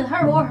gonna do that,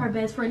 her or her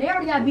best friend. They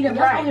already got beat up.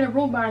 That's only in a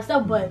room by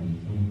herself, but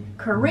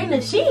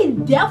Karina, she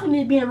definitely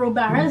need to be in a room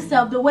by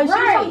herself. The way she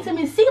talking to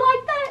me, see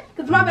like that?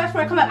 Because my best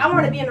friend come out, I want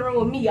her to be in the room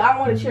with me. I don't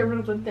want to share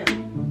rooms with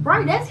them.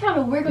 Right, that's kind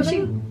of weird, because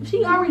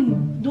she already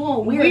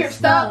doing weird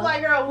stuff.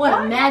 Like, girl,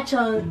 What match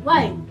on,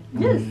 like,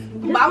 just.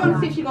 But I want to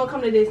see if she gonna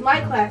come to this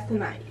night class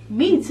tonight.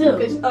 Me too.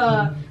 Because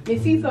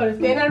Miss C told her to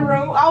stay in that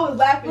room. I was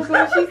laughing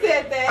when she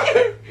said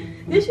that.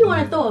 Then she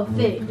want to throw a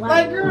fit.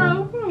 Like,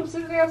 girl,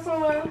 sit there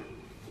somewhere.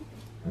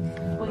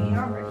 Well,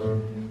 yeah, I'm ready.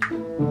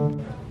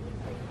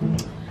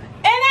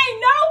 And ain't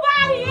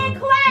nobody in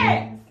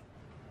class.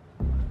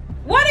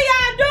 What are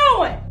y'all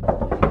doing?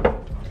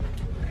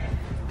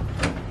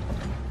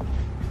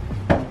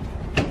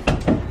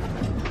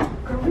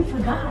 Girl, we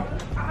forgot.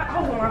 I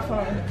was on my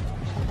phone.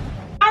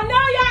 I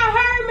know y'all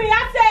heard me. I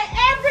said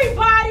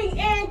everybody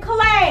in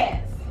class.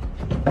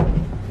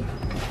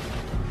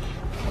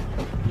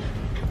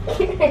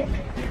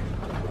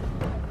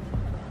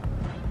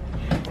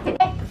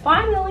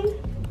 Finally.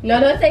 No,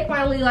 don't say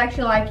finally like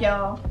she like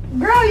y'all.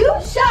 Girl, you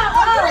shut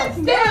up.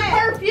 Steal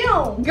her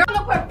perfume. Girl,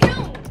 no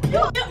perfume.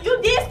 You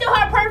did steal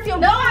her perfume.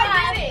 No,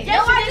 I didn't. Yes,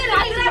 No, I you didn't.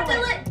 I did not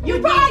steal it. You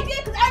probably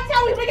did because every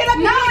time we bring it up,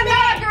 No,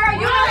 girl,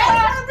 you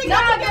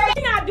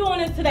We're not doing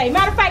this today.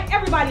 Matter of fact,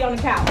 everybody on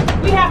the couch.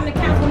 We having a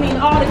council meeting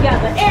all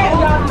together. And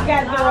y'all just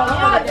got to go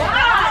on the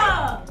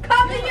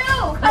Come to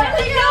you. Come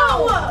to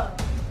you.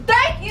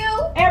 Thank you.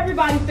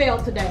 Everybody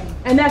failed today.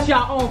 And that's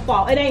your own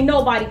fault. It ain't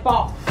nobody's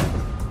fault.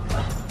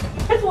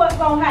 Here's what's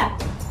gonna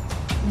happen.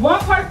 One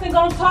person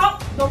gonna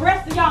talk, the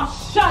rest of y'all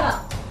shut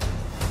up.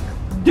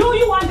 Do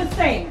you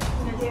understand?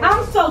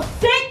 I'm so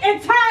sick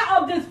and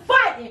tired of this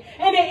fighting,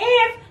 and it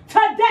ends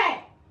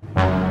today.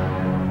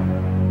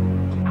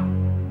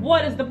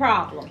 What is the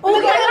problem?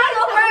 Okay, I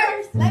go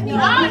first. Let me.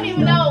 I don't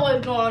even know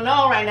what's going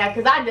on right now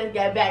because I just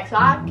got back. So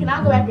can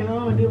I go back in the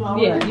room and do my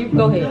work? Yeah, you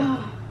go ahead.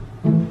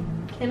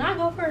 Can I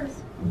go first?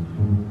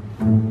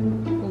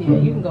 Yeah,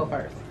 you can go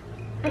first.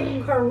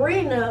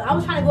 Karina, I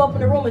was trying to go up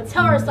in the room and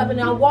tell her something,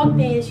 and I walked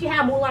in. She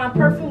had Mulan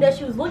perfume that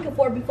she was looking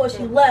for before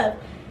she left,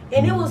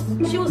 and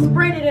she was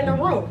spraying it in the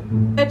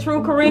room. Is that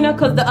true, Karina?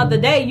 Because the other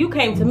day you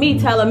came to me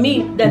telling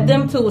me that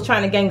them two was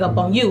trying to gang up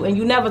on you, and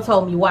you never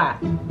told me why.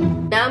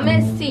 Now,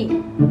 Miss C,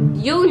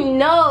 you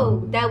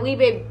know that we've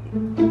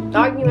been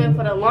arguing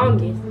for the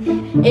longest,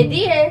 and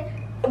then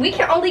we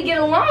can only get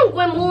along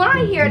when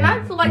Mulan here, and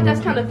I feel like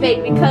that's kind of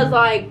fake because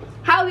like.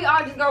 How we all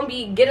just gonna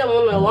be getting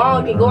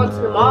along and going to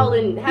the mall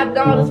and having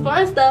all this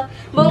fun stuff,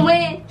 but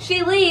when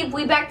she leave,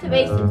 we back to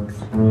basics.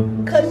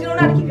 Cause you don't know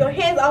how to keep your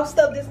hands off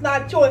stuff that's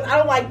not yours. I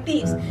don't like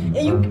this, and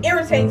you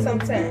irritate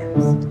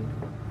sometimes.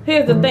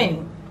 Here's the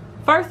thing.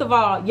 First of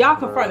all, y'all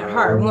confronted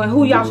her when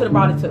who y'all should have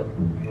brought it to?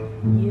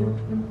 You.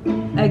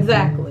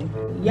 Exactly.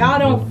 Y'all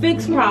don't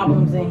fix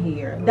problems in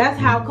here. That's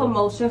how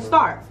commotion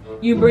starts.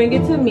 You bring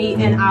it to me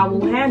and I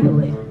will handle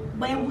it.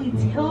 When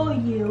we tell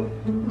you,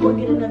 we'll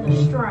get another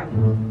strike.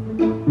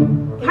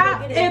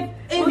 How, if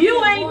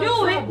you ain't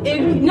do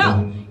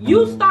it,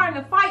 you starting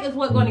a fight is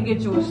what's gonna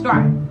get you a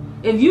strike.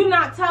 If you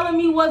not telling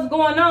me what's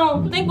going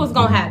on, think what's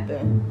gonna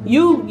happen.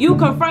 You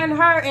confronting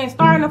her and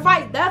starting a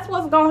fight. That's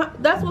what's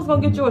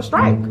gonna get you a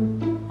strike.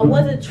 I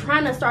wasn't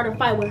trying to start a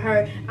fight with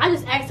her. I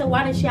just asked her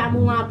why did she have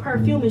Mulan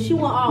perfume, and she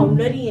went all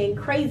nutty and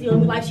crazy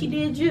on me like she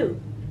did you.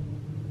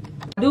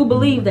 I do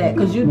believe that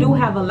because you do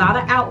have a lot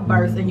of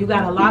outbursts and you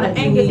got a lot of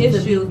anger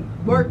issues.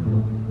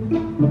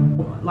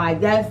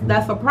 Like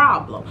that's a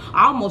problem.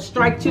 I almost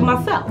striked you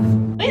myself.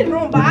 In the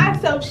room by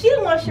herself. She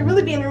the one should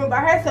really be in the room by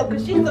herself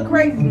because she's the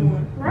crazy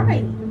one.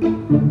 Right.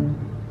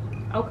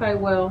 Okay,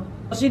 well,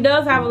 she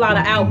does have a lot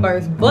of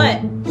outbursts,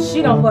 but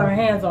she don't put her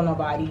hands on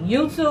nobody.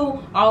 You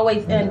two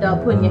always end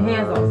up putting your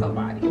hands on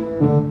somebody.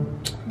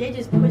 They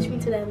just push me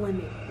to that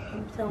limit.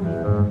 I'm telling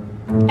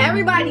you.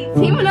 Everybody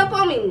teaming up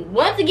on me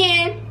once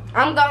again.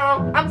 I'm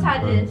gone. I'm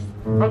tired of this.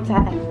 I'm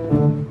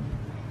tired.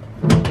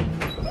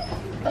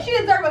 She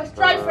deserves a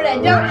strike for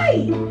that.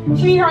 Right.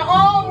 She need her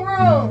own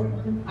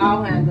room.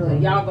 I'll handle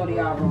it. Y'all go to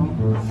y'all room.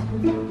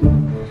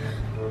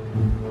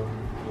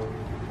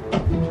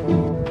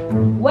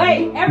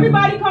 Wait,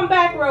 everybody come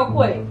back real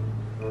quick.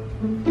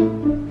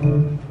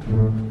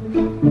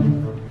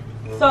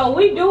 So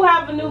we do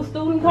have a new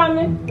student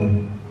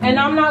coming, and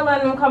I'm not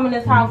letting them come in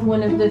this house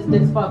when it's this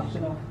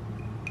dysfunctional.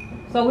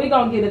 So we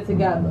gonna get it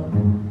together,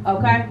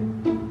 okay?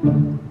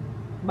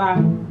 Bye.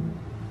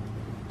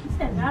 You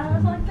said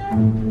not like that?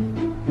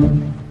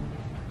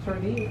 Sure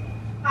did.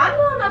 I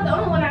know I'm not the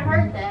only one that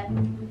heard that.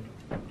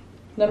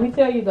 Let me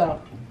tell you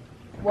though,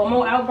 one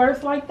more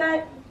outburst like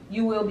that,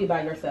 you will be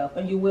by yourself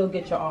and you will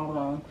get your own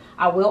room.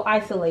 I will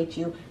isolate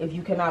you if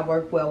you cannot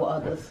work well with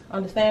others.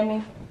 Understand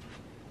me?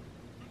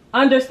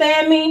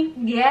 Understand me?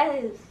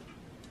 Yes.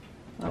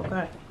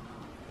 Okay.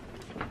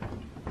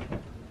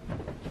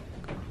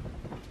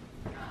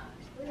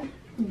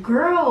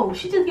 Girl,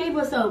 she just gave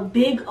us a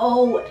big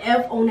old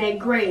F on that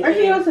grade. Or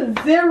she was a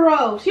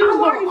 0. She was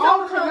going going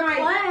all off her tonight.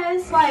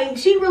 class. Like,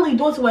 she really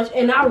doing too much,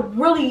 and I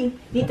really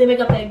need to make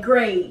up that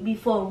grade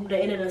before the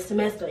end of the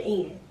semester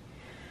ends.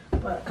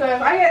 But Cause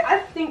I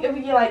think if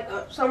we get like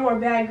some more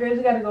bad grades,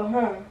 we gotta go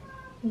home.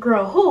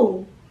 girl,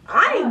 who?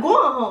 I ain't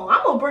going home.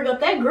 I'm gonna bring up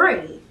that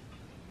grade.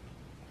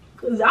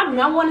 Cause I do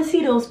not want to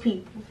see those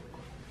people.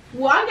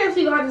 Well, I guess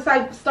we gonna have to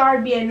like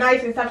start being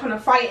nice and stop trying to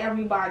fight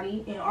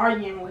everybody and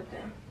arguing with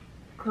them.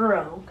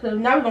 Girl. Cause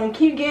now we're gonna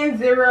keep getting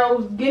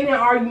zeros, getting in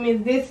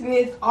arguments, this and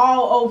this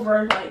all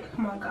over. Like,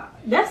 oh my god.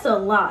 That's a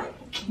lot.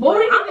 What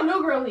do you But think the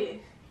new girl is?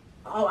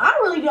 Oh, I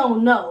really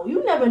don't know.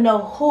 You never know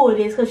who it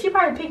is, because she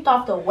probably picked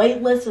off the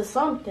wait list or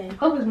something.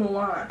 Hope it's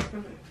Mulan.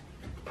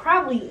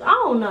 Probably, I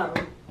don't know.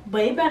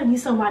 But it better be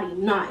somebody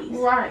nice.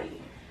 Right.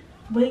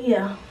 But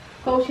yeah.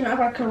 Hope she not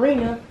like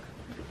Karina.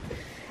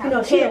 You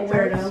know, she a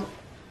weirdo.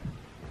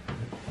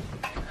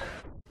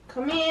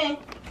 Come in.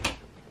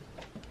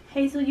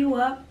 Hazel, you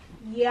up?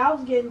 Yeah, I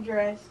was getting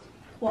dressed.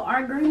 Well,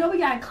 our girl, you know we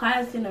got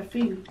class in a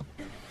few.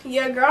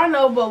 Yeah, girl, I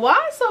know, but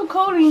why it's so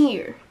cold in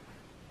here?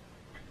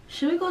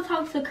 Should we go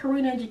talk to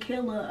Karina and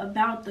Jaquila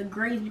about the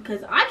grades?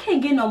 Because I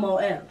can't get no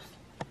more F's.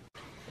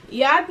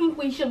 Yeah, I think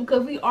we should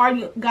because we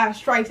already got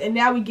strikes and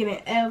now we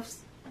getting F's.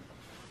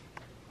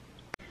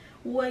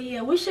 Well,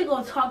 yeah, we should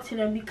go talk to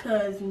them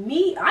because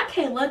I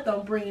can't let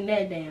them bring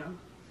that down.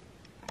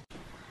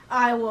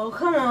 Alright, well,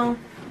 come on.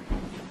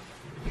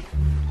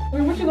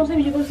 What you gonna say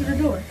when you go to the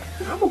door?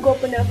 I'm gonna go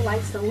up in there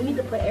like, so we need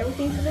to put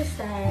everything to the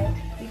side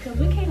because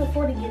we can't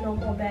afford to get no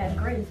more bad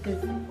grades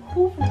because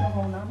who's gonna go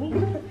home, not me?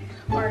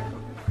 Alright.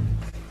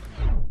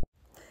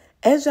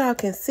 As y'all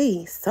can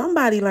see,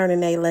 somebody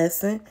learning a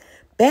lesson.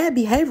 Bad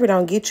behavior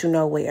don't get you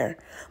nowhere.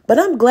 But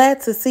I'm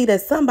glad to see that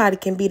somebody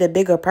can be the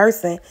bigger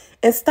person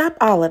and stop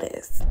all of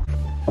this.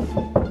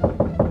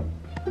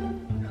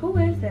 Who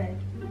is that?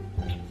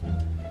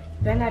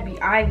 Better not be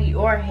Ivy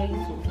or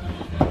Hazel.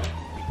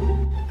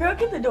 Girl,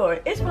 get the door.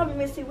 It's probably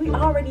Missy. We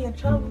already in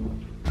trouble.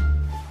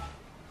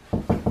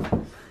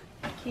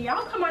 Can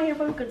y'all come out here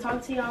so we could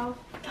talk to y'all?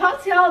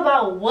 Talk to y'all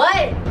about what?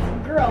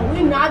 Girl,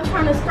 we not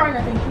trying to start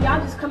nothing. Can y'all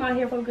just come out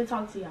here so we could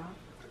talk to y'all?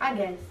 I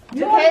guess.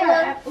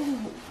 Kayla.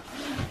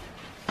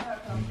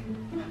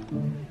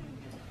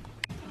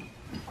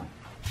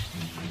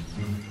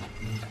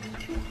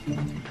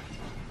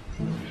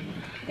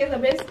 Okay, so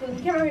basically,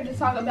 we came out here to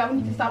talk about we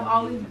need to stop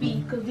all this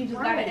beef because we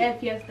just got an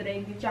F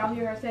yesterday. Did y'all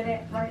hear her say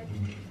that, right?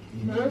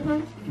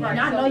 Mm-hmm. Right, And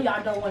I so- know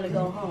y'all don't want to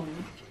go home.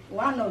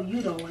 Well, I know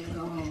you don't want to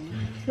go home.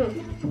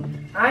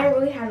 I ain't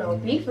really had no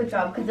beef with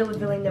y'all because it was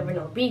really never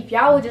no beef.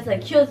 Y'all would just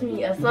accuse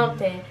me of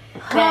something.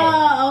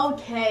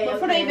 Okay.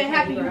 Before they even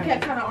happened, you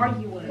kept trying to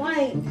argue with us.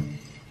 Like,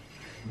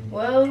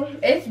 Well,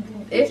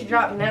 it's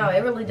dropped now.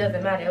 It really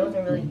doesn't matter. It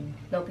wasn't really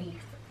no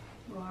beef.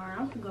 alright,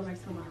 I'm gonna go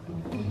back to my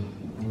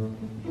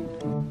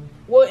room.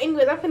 Well,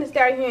 anyways, I'm finna stay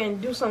out here and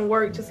do some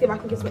work to see if I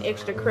can get some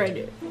extra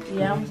credit.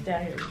 Yeah, I'm gonna stay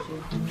out here with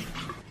you.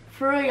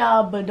 For real,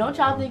 y'all, but don't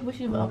y'all think we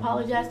should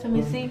apologize to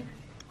Miss C?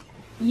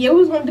 Yeah, we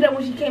was gonna do that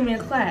when she came in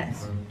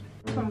class.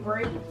 Some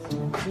braids.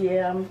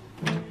 Yeah,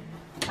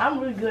 I'm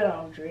really good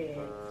on dread.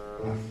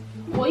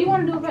 Well, you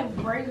want to do like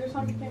braids or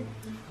something?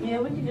 Yeah,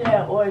 we can do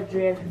that or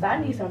dreads because I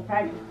need some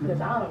practice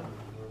because I'm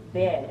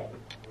bad at it.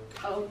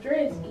 Oh,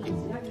 dreads easy.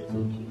 I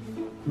can teach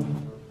you.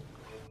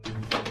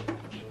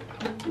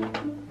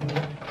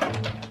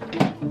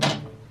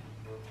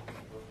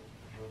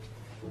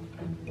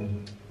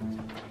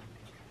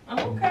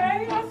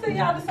 Okay, I see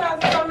y'all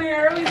decided to come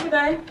here early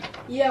today.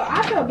 Yeah,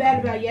 I felt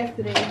bad about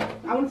yesterday.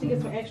 I wanted to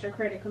get some extra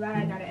credit because I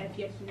had got an F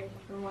yesterday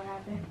from what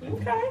happened.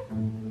 Okay.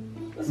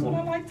 That's what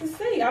I like to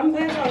see. I'm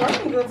glad y'all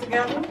working good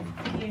together.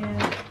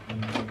 Yeah.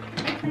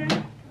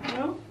 Okay.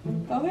 Well,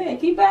 go ahead.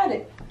 Keep at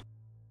it.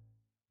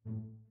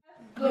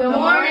 Good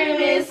morning,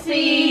 Miss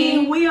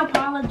C. We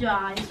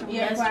apologize from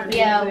yesterday.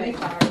 Yeah, we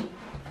sorry.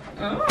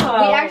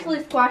 Oh, We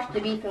actually squashed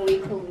the beef and we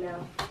cool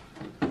now.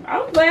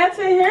 I'm glad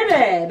to hear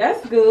that.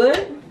 That's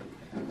good.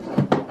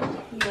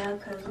 Yeah,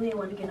 because we didn't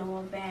want to get no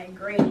more bad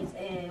grades,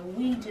 and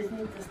we just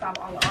need to stop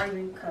all the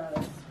arguing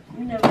because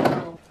you never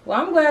know.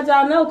 Well, I'm glad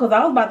y'all know because I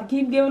was about to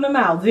keep giving them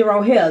out.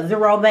 0 here,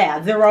 0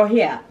 there, 0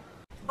 here.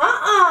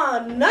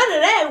 None of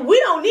that. We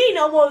don't need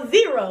no more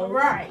zeros.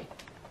 Right.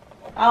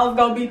 I was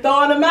going to be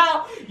throwing them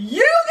out.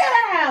 You get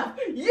half.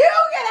 You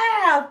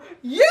get half.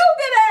 You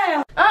get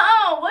half.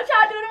 What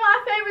y'all do to my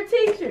favorite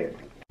teacher?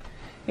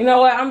 You know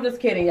what? I'm just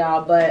kidding,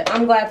 y'all. But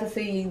I'm glad to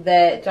see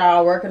that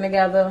y'all working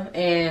together.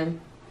 And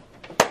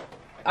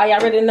are y'all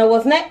ready to know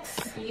what's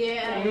next?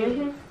 Yeah.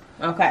 Mm-hmm.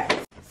 Okay.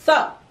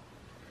 So,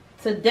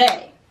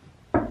 today,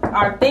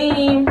 our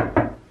theme.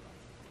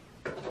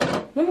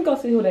 Let me go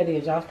see who that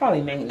is, y'all. It's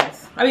probably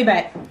maintenance. I'll be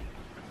back.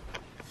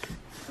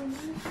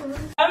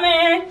 Come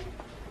in.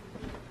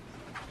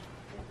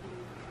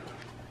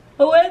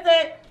 Who is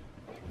it?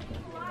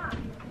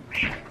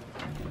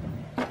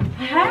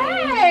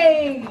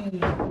 Hey!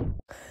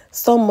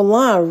 So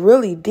Milan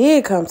really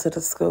did come to the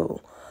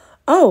school.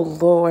 Oh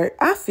Lord,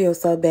 I feel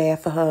so bad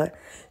for her.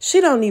 She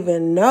don't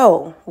even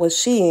know what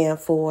she in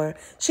for.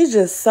 She's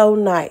just so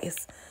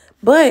nice.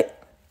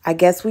 But I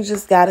guess we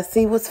just gotta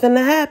see what's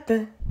finna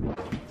happen.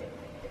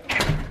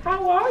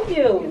 How are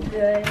you?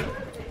 Good.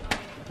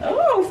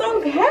 Oh, I'm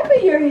so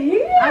happy you're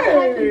here. I'm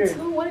happy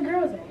too. Where the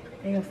girls at?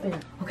 They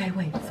upstairs. Okay,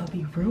 wait. So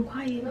be real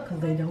quiet because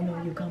they don't know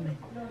you're coming.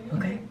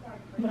 Okay?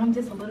 But I'm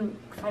just a little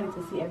excited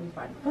to see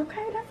everybody.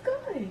 Okay, that's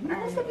good. You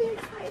supposed to be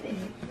excited.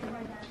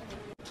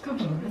 Come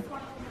on. Let's go.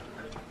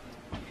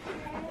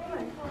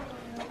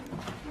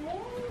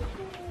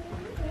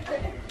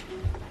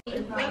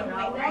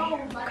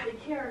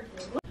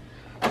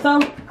 So,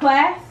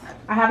 class,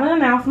 I have an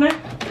announcement.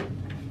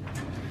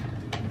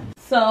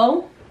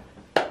 So,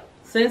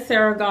 since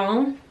Sarah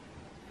gone,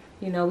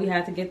 you know, we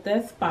had to get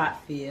that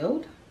spot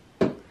filled.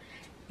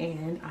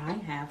 And I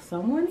have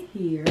someone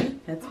here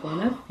that's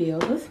gonna fill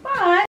the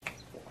spot.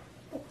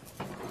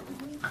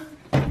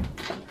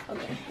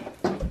 Okay.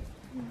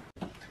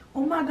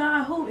 Oh my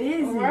God, who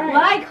is it? Right.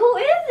 Like, who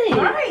is it?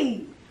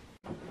 Right.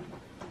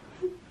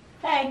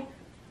 Hey,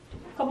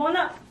 come on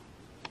up.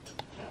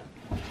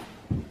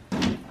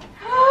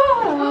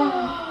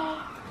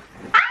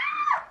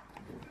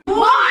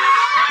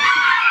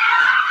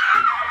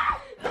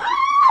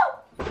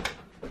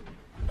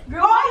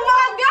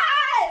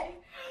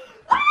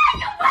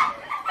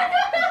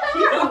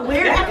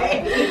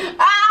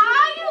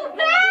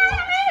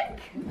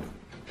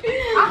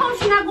 I hope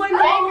she's not going to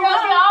Hey, girl,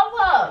 get off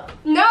her.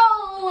 No,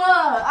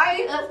 I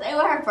ain't gonna stay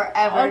with her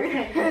forever.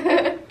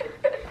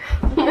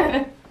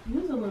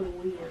 You're a little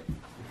weird.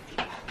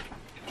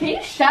 Can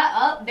you shut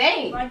up?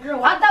 Dang. Like,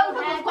 girl, I thought it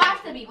was a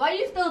squash to me. Why are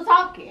you still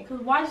talking?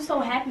 Cause why are you so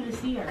happy to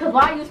see her? Cause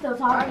why are you still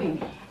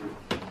talking?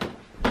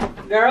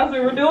 Girls, we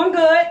were doing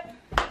good.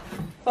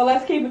 So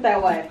let's keep it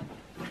that way.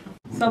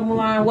 So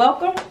Milan,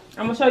 welcome.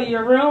 I'm gonna show you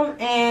your room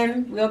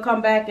and we'll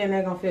come back and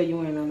they're gonna fill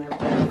you in on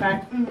everything,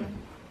 okay?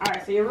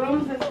 Alright, so your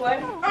room's this way.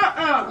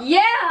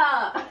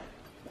 Yeah.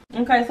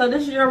 Okay, so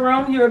this is your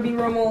room. You'll be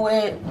rooming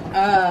with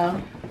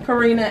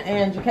Karina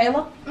and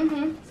Jakayla.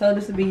 So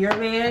this will be your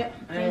bed.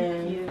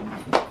 And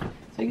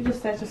so So you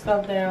just set your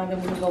stuff down,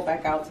 then we can go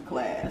back out to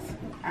class.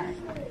 All right.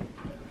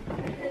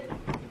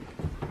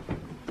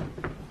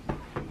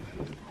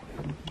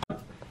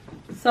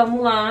 So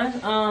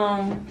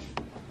Mulan,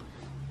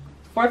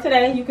 for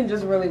today, you can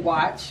just really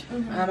watch.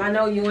 I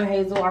know you and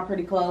Hazel are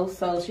pretty close,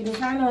 so she can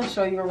kind of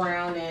show you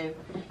around and,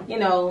 you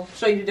know,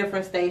 show you the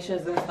different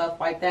stations and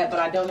stuff like that. But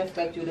I don't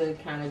expect you to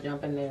kind of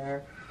jump in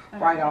there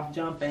right off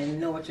jump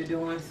and know what you're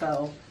doing.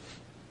 So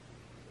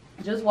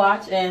just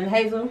watch. And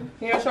Hazel,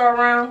 you gonna show her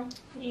around?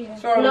 Yeah.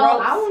 Show her the No,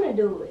 ropes? I want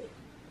to do it.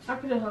 I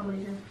could have her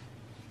later.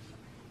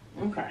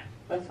 Okay,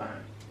 that's fine.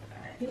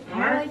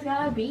 Always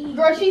gotta be.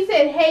 Girl, she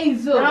said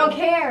Hazel. I don't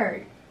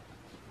care.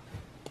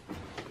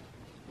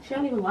 She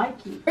don't even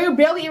like you. You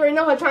barely even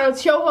know her, trying to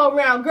show her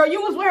around. Girl,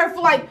 you was with her for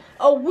like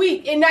a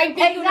week and now you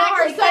think you know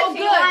her Exactly, 'cause so she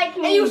good. like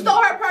me. And you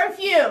stole her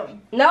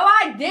perfume. No,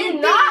 I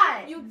did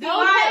not. You Do okay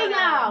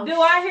I,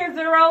 do I hear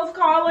zeros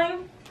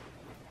calling?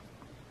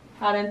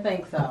 I didn't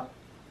think so.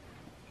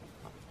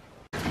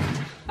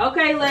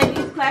 Okay,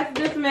 ladies, class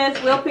is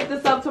dismissed. We'll pick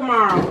this up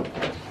tomorrow.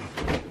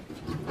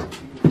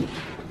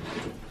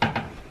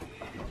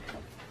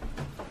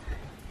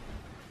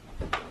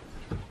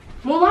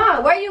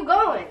 Mulan, where you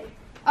going?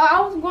 I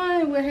was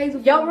going with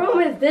Hazel. Your room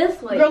is this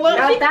way, Girl, look,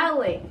 not she- that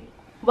way.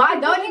 Why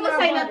don't even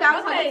say nothing? I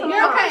was talking to You're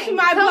Mulan. okay. She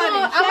my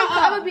blooded.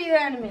 I'm gonna be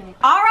there in a minute.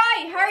 All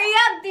right, hurry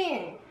up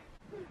then.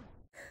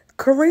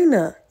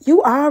 Karina,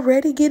 you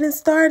already getting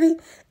started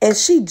and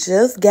she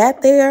just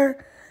got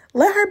there?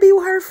 Let her be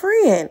with her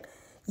friend.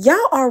 Y'all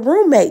are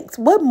roommates.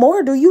 What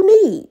more do you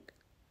need?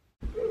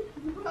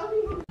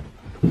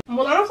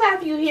 Well, I'm so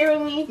happy you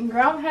hearing me.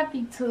 Girl, I'm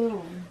happy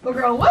too. But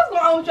girl, what's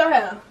going on with your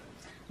hair?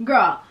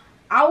 Girl,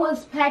 I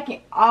was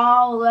packing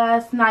all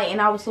last night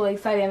and I was so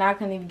excited and I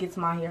couldn't even get to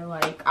my hair.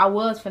 Like, I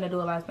was finna do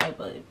it last night,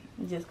 but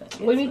just couldn't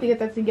get We to need to get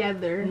that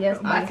together. Yes,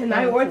 by please.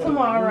 tonight or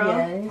tomorrow.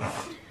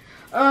 Yes.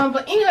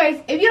 But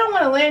anyways, if you don't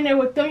want to land there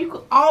with them, you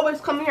could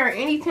always come here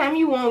anytime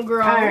you want,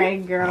 girl. All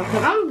right, girl.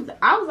 Cause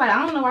I was like,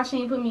 I don't know why she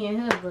ain't put me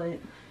in here, but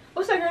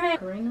What's that girl name?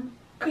 Karina.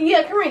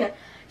 Yeah, Karina.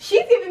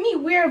 She's giving me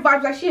weird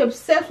vibes, like she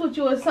obsessed with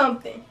you or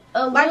something.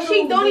 Like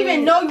she don't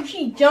even know you.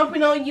 She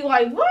jumping on you.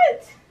 Like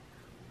what?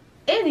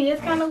 It is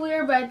kind of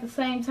weird, but at the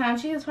same time,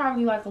 she is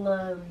probably like a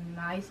little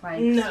nice, like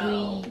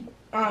sweet.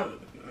 I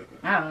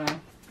don't know.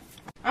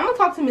 I'm gonna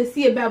talk to Miss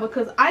C about it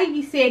because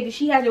Ivy said that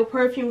she had your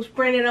perfume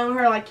spraying it on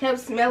her, like kept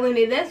smelling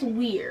it. That's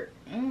weird.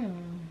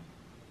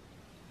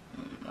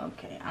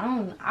 Okay,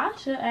 I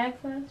should ask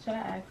her. Should I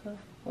ask her?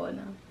 What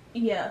no?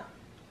 Yeah,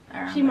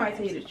 Alright, she I'm might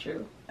gonna tell you ask the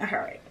truth. All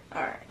right.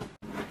 her.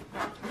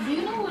 Do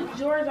you know what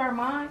George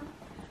Armand?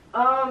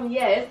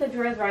 Yeah, it's the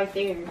dress right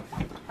there.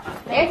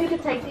 And you can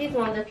take these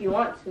ones if you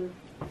want to.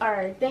 All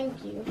right,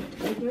 thank you.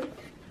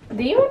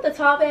 Do you want the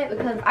tall bed?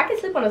 Because I can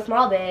sleep on a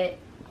small bed.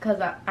 Because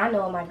I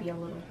know it might be a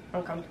little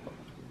uncomfortable.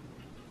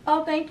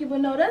 Oh, thank you, but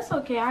no, that's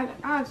okay.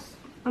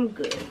 I'm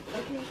good.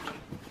 Okay.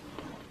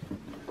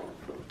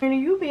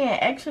 Karina, you being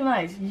extra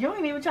nice. You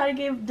ain't even try to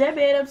give that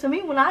bed up to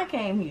me when I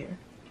came here.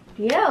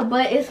 Yeah,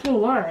 but it's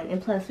Mulan.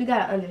 And plus, we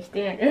got to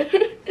understand her.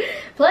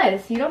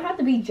 Plus, you don't have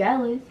to be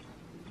jealous.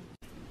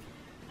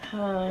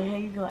 Here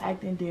you go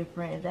acting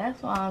different.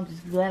 That's why I'm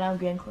just glad I'm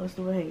getting close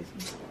to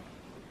Hazel.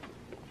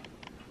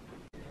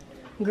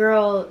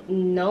 Girl,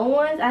 no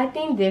one's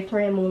acting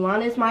different.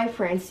 Mulan is my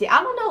friend. See,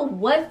 I don't know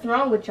what's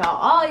wrong with y'all.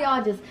 All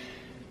y'all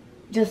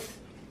just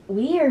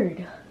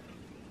weird.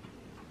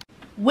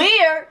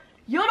 Weird?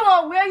 You're the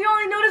one weird. You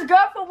only knew this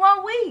girl for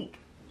 1 week.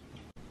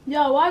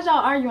 Yo, why'd y'all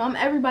argue? I'm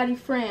everybody's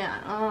friend.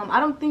 I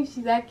don't think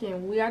she's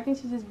acting weird. I think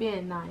she's just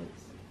being nice.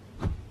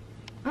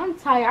 I'm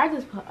tired. I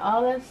just put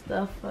all that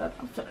stuff up.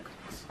 I'm finna go.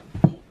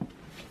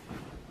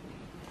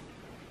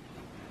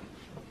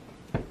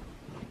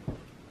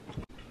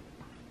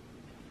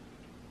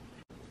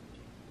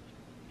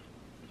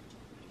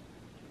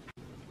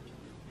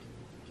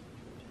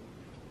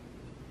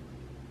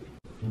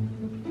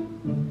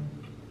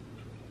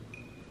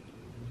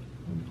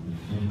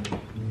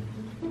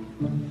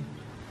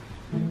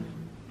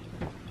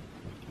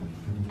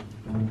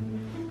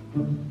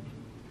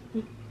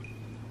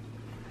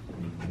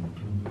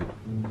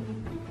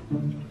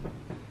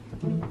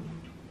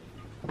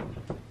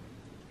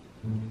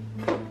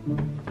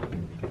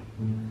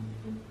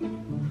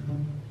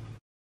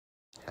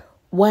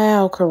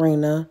 Wow,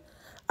 Karina.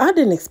 I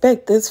didn't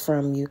expect this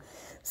from you.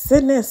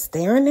 Sitting there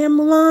staring at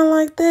Mulan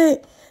like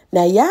that.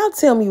 Now, y'all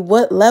tell me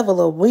what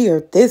level of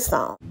weird this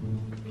on.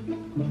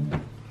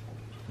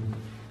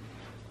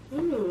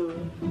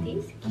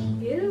 These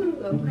cute.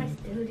 Oh, I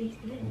still these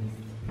next.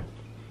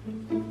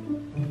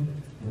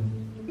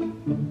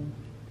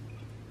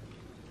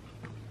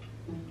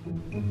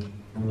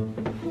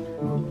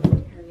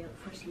 Hurry up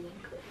before she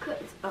make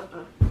cuts.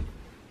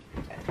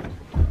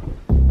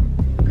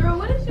 Girl,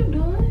 what is you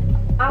doing?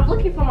 I'm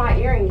looking for my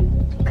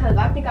earring because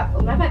I think I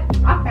found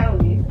it. I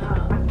found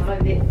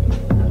it.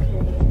 Okay.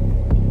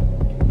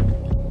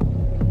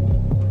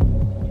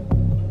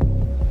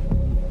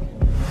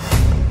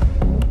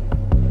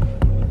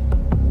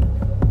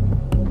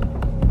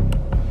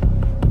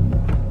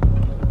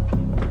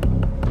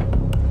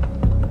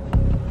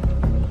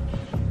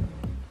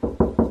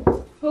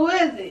 Who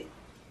is it?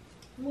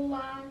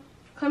 Mulan.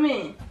 Come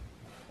in.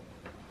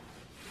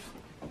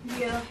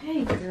 Yeah.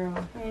 Hey,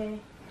 girl. Hey.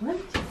 Let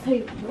me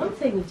say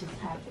what just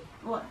happened.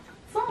 What?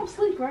 So I'm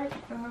asleep, right?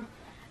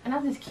 And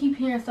I just keep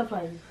hearing stuff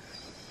like,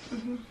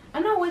 and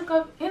I wake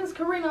up and it's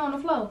Karina on the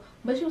floor.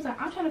 But she was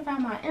like, I'm trying to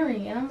find my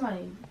earring. And I'm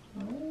like,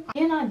 oh.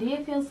 And I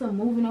did feel some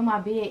moving on my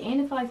bed. And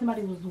it felt like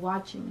somebody was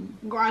watching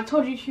me. Girl, I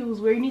told you she was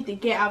weird. You need to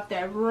get out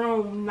that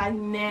room like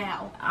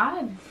now.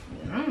 I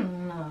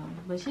don't know.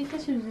 But she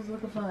said she was just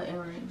looking for her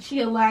earring.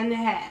 She a lie and a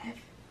half.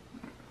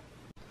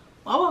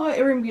 Why would her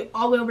earring be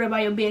all the way over there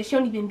by your bed? She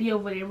don't even be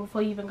over there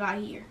before you even got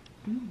here.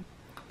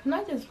 Can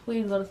I just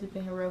please go to sleep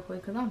in here real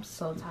quick? Because I'm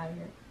so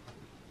tired.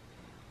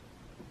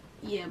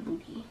 Yeah,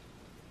 Bookie.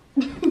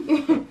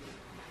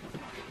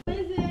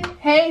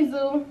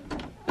 Hazel.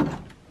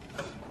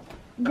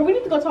 Girl, we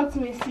need to go talk to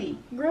Miss C.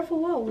 Girl, for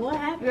what? What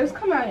happened? Let's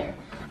come out here.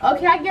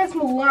 Okay, I guess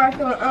Mulan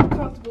feeling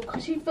uncomfortable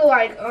because she feel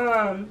like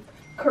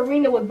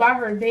Karina was by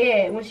her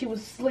bed when she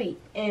was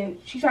asleep, and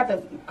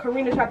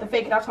Karina tried to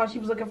fake it out while she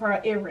was looking for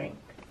her earring.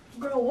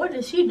 Girl, what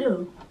did she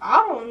do?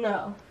 I don't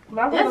know. But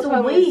I'm That's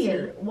gonna tell Miss C.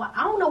 weird. Well,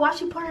 I don't know why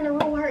she put her in the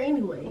room with her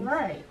anyway.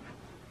 Right.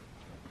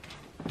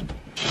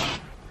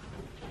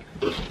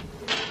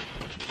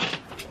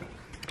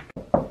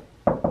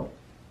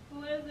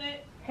 Who is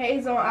it?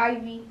 Hazel and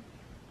Ivy.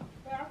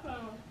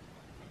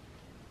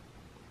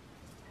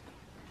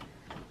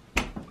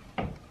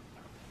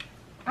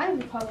 I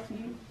need to call to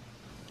you.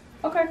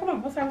 Okay, come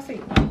on. Let's have a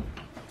seat.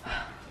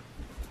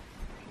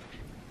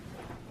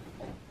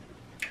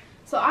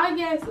 So I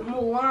guess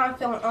Mulan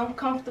feeling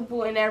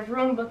uncomfortable in that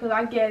room because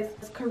I guess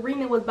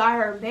Karina was by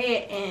her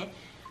bed and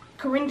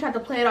Karina tried to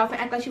play it off and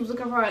act like she was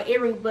looking for her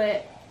earring,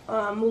 but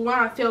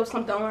Mulan felt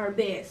something on her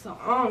bed. So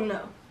I don't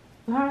know.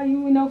 How you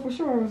know for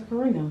sure it was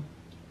Karina?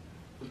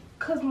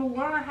 Because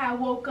Mulan had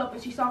woke up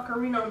and she saw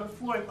Karina on the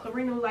floor and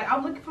Karina was like,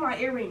 I'm looking for my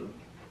earring.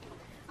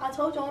 I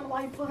told you I don't know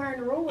why you put her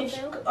in the room with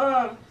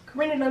them.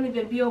 Karina don't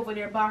even be over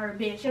there by her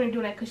bed. She ain't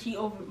doing that because she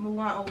over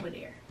Mulan over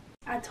there.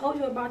 I told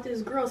you about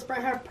this girl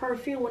spraying her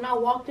perfume when I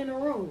walked in the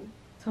room.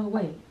 So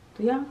wait,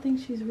 do y'all think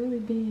she's really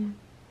being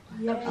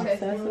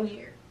obsessive?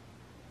 Weird.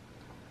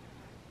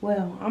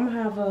 Well, I'm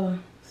gonna have a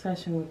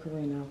session with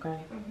Karina, okay?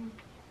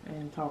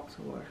 And talk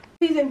to her.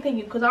 Please didn't think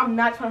you because I'm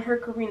not trying to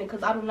hurt Karina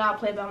because I do not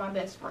play by my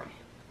best friend.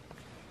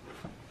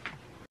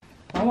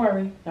 Don't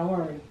worry, don't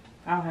worry.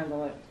 I'll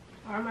handle it.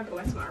 Alright, I'm gonna go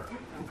back to my room.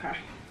 Okay.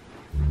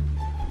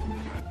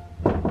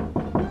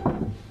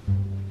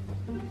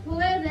 Who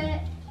is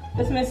it?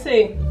 It's Miss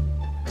C.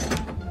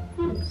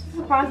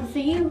 Surprised to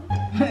see you.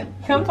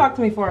 Come talk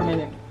to me for a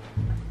minute.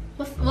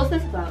 What's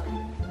this about?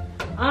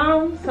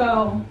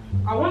 So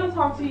I want to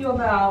talk to you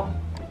about.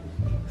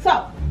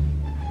 So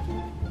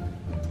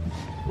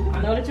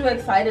I know that you're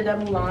excited that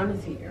Mulan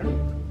is here.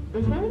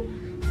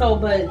 So,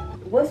 but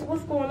what's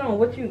going on?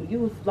 What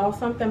you lost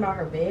something about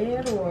her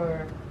bed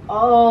or?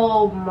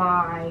 Oh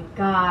my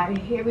God!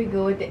 Here we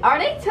go with it. Are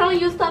they telling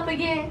you stuff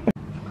again?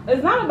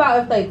 It's not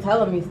about if they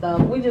telling me stuff.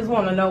 We just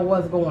want to know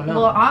what's going on.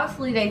 Well,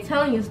 obviously they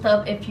telling you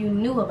stuff if you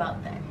knew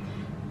about that.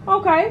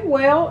 Okay,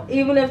 well,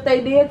 even if they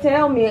did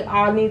tell me,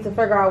 I need to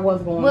figure out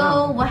what's going on.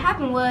 Well, what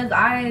happened was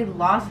I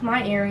lost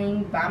my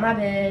earring by my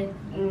bed.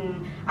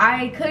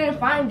 I couldn't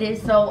find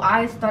it, so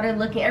I started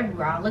looking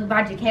everywhere. I looked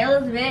by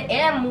Jacayla's bed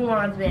and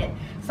Mulan's bed.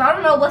 So I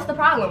don't know what's the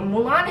problem.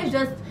 Mulan is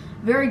just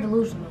very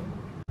delusional.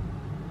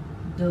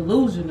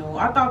 Delusional?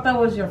 I thought that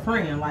was your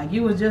friend. Like,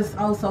 you was just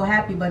so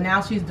happy, but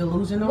now she's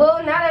delusional? Well,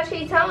 now that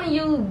she's telling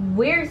you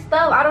weird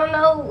stuff, I don't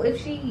know if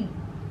she...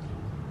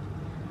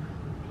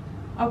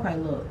 Okay,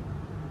 look.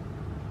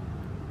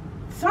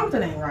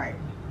 Something ain't right.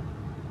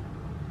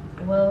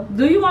 Well,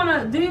 do you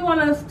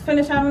wanna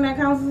finish having that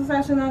counseling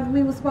session that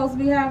we were supposed to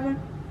be having?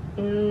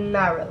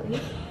 Not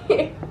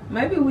really.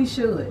 Maybe we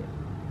should,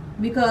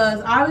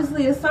 because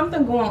obviously it's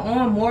something going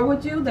on more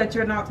with you that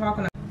you're not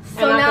talking about.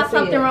 So now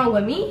something wrong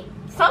with me?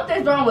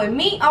 Something's wrong with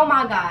me? Oh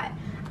my God!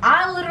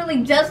 I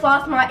literally just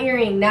lost my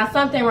earring. Now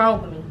something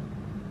wrong with me.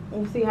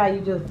 You see how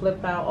you just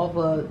flipped out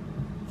over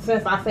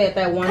since I said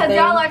that one thing? Because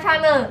y'all are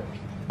trying to,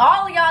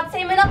 all of y'all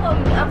teaming up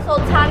on me. I'm so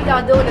tired of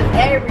y'all doing this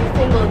every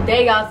single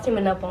day. Y'all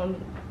teaming up on me.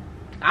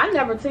 I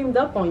never teamed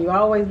up on you. I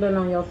always been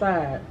on your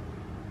side.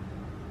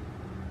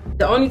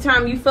 The only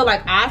time you feel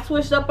like I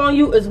switched up on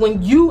you is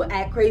when you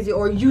act crazy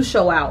or you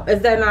show out.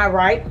 Is that not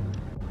right?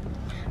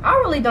 I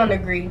really don't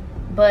agree.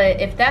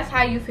 But if that's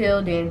how you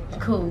feel, then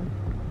cool.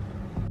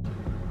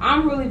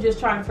 I'm really just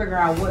trying to figure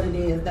out what it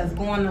is that's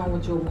going on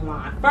with your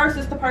Mulan. First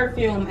it's the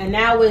perfume, and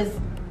now it's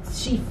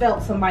she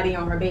felt somebody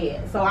on her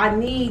bed. So I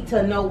need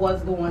to know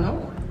what's going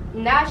on.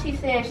 Now she's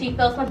saying she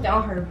felt something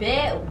on her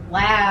bed?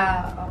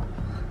 Wow.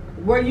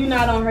 Were you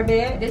not on her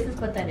bed? This is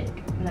pathetic.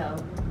 No.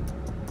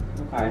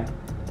 Okay.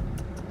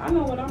 I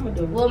know what I'm gonna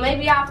do. Well,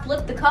 maybe I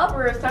flipped the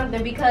cover or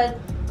something because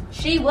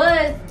she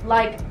was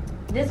like,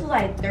 this was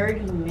like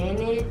 30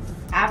 minutes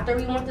after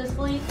we went to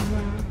sleep.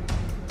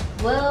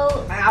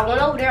 Well, I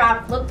went over there,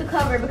 I flipped the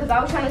cover because I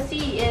was trying to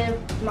see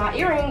if my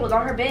earring was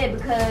on her bed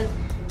because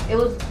it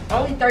was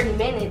only 30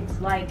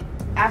 minutes like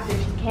after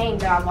she came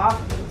that I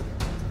lost it.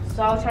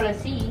 So I was trying to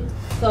see.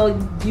 So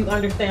do you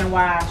understand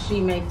why she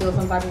may feel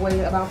some type of way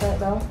about that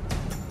though?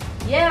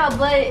 Yeah,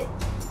 but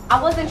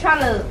I wasn't trying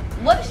to.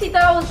 What did she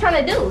thought I was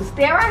trying to do?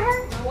 Stare at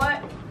her? You know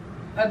what?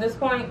 At this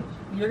point,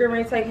 you're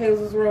gonna take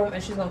Hazel's room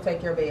and she's gonna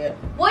take your bed.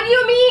 What do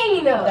you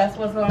mean? That's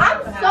what's going I'm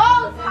to so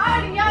happen.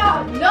 tired of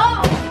y'all.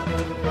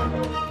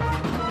 No.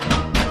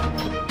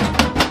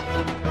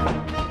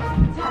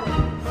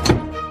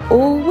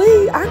 Ooh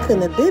wee, I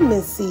couldn't have been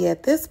Miss C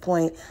at this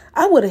point.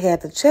 I would have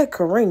had to check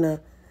Karina.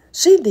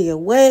 She did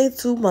way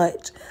too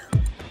much.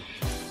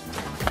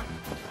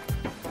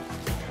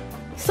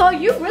 So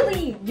you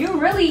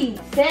really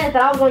said that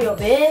I was on your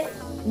bed?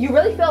 You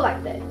really feel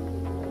like that?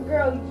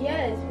 Girl,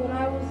 yes. When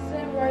I was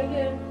sitting right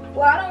here.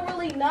 Well, I don't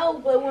really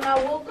know, but when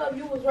I woke up,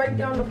 you was right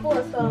there on the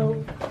floor,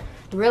 so.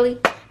 Really?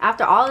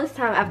 After all this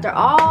time, after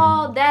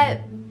all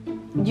that,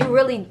 you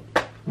really,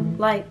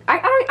 like,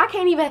 I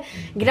can't even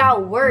get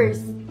out words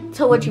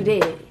to what you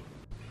did.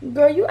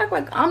 Girl, you act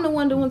like I'm the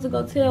one that went to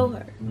go tell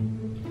her.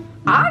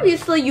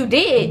 Obviously you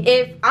did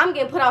if I'm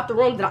getting put out the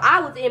room that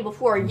I was in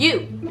before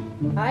you.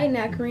 I ain't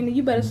not, Karina.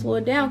 You better slow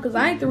it down, because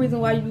I ain't the reason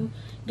why you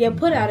get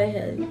put out of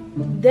here.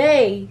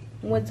 They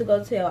went to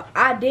go tell.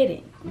 I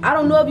didn't. I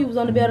don't know if you was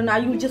on the bed or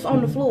not. You was just on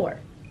the floor.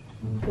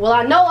 Well,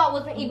 I know I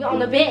wasn't even on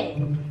the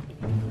bed.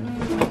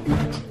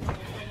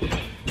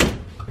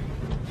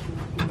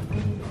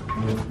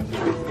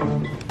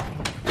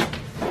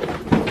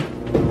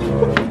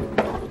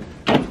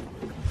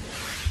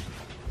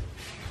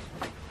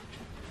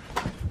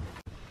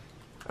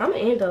 I'm gonna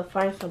end up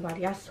finding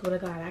somebody. I swear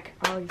to God, I can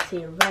already see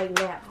it right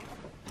now.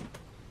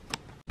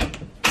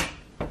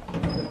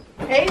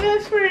 Hey,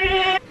 best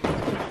friend.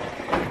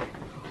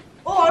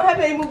 Oh, I'm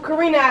happy to move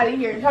Karina out of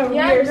here.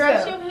 Yeah,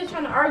 girl, she was here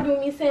trying to argue with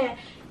me saying,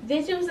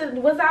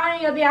 was I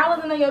on your bed? I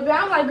wasn't on your bed.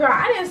 I'm like, girl,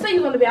 I didn't say you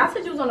was on the bed. I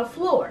said you was on the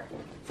floor.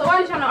 So why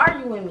are you trying to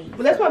argue with me?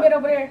 Well, that's my bed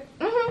over there.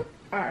 Mm-hmm.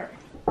 All right.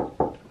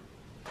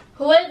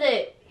 Who is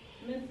it?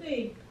 Let's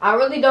see. I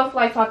really don't feel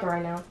like talking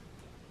right now.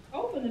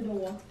 Open the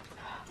door.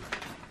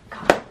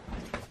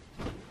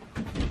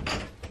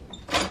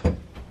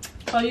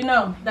 So you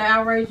know, the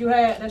outrage you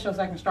had, that's your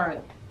second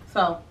strike.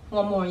 So,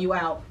 one more and you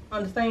out.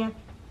 Understand?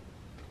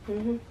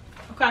 Mm-hmm.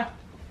 Okay.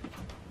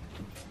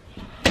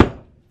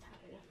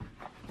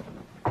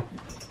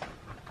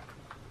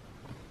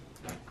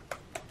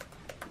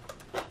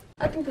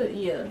 I think that,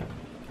 yeah.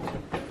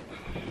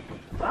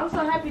 But I'm so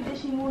happy that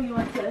she moved you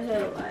into the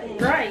hell.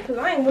 Like, Right, because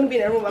I ain't want to be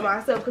in that room by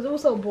myself because it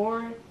was so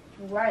boring.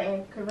 right,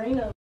 and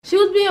Karina. She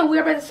was being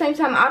weird, but at the same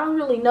time, I don't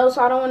really know,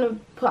 so I don't want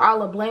to put all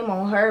the blame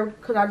on her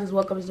because I just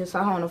woke up and just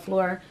saw her on the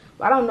floor.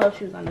 But I don't know if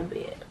she was on the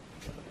bed.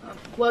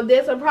 Well,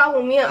 there's a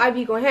problem. Me and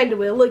Ivy gonna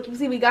handle it. Look, you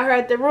see, we got her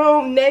at the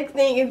room. Next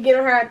thing is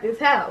getting her at this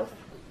house.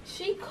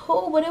 She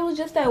cool, but it was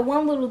just that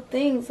one little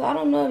thing, so I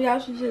don't know if y'all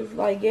should just,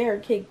 like, get her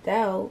kicked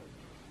out.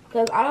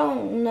 Because I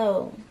don't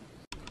know.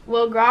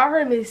 Well, girl, I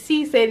heard Miss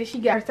C say that she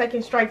got her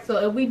second strike.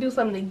 So if we do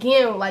something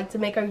again, like to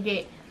make her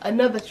get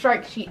another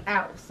strike, she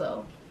out.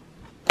 So.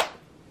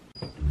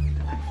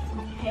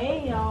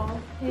 Hey, y'all.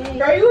 Hey.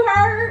 Girl, you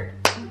heard?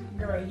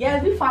 Girl,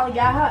 yes, we finally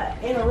got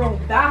her in a room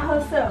by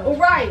herself.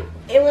 Right.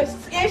 And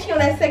she on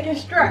that second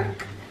strike.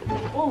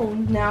 Oh,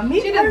 now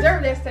me. She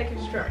deserved that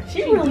second strike.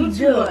 She really do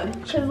too did.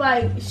 much. Cause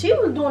like she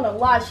was doing a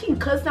lot. She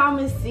cussed out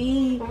Miss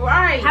C,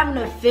 Right.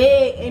 having a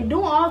fit, and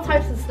doing all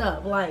types of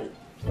stuff. Like,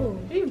 ooh.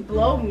 She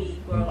blow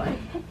me, bro. Like,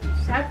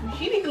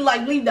 she need to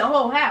like leave the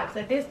whole house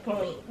at this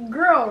point.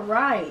 Girl,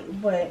 right?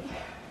 But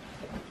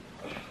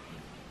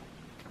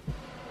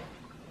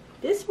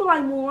this smell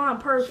like Mulan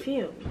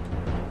perfume.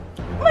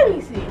 Let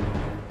me see.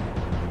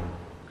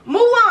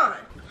 Mulan.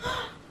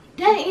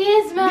 That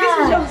is mine. This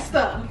is your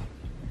stuff.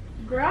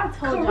 Girl, I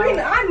told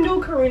Karina, y'all. I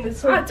knew Karina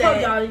took I told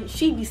that. y'all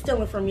she be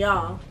stealing from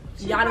y'all.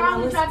 She Y'all didn't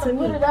probably want to tried listen to to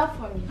put me. it up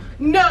for me.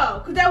 No,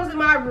 because that was in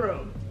my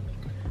room.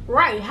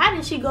 Right? How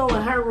did she go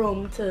in her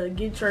room to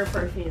get your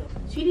perfume?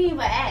 She didn't even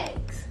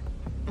ask.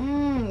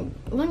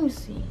 Let me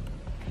see.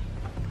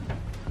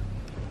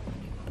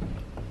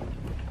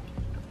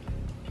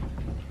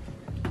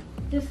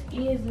 This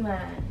is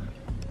mine.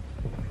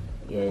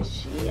 Yeah,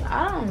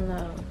 I don't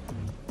know.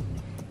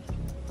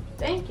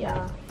 Thank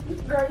y'all.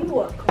 Girl, you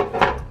welcome.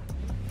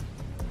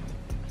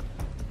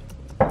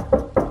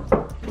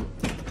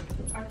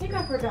 I think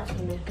I forgot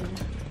something.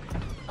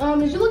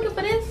 Is you looking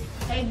for this?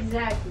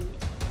 Exactly.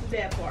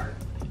 That part.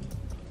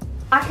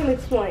 I can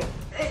explain.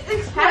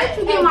 How did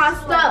you get my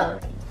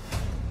stuff?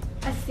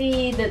 I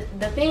see, the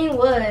thing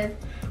was,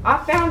 I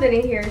found it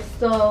in here,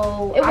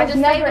 so It I was just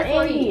never saved it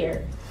for in you.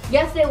 here.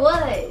 Yes, it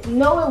was.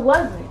 No, it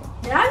wasn't.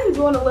 Now you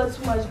doing a little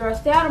too much, girl.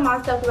 Stay out of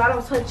my stuff because I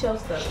don't touch your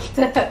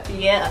stuff.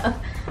 Yeah,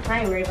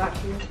 I ain't worried about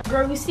you.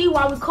 Girl, you see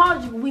why we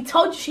called you. We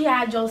told you she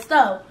had your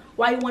stuff.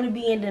 Why you want to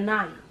be in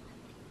denial?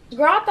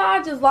 Girl, I thought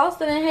I just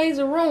lost it in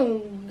Hazel's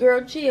room.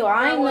 Girl, chill.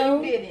 I ain't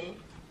know. You didn't.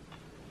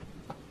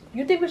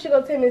 You think we should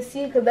go to Miss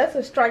C? Because that's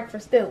a strike for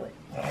stealing.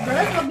 Girl,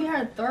 that's gonna be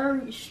her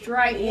third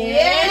strike.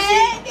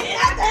 Yeah, get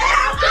out the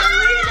house,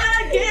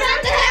 Karina. Get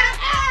out the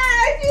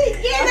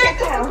house. Get out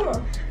the house. Come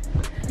on.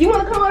 You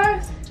want to come with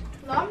us?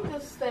 No, I'm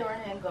just stay right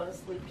here and go to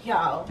sleep.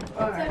 Y'all.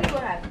 Tell me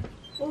what happened.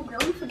 Oh, girl,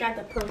 we forgot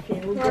the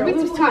perfume. Girl, Girl, we we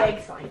was too too hyped.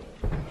 excited.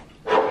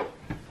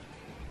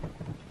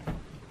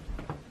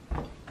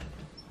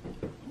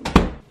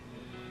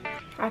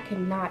 I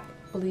cannot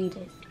believe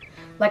this.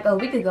 Like a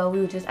week ago, we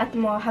were just at the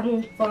mall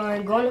having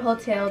fun, going to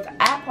hotels,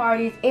 at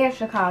parties in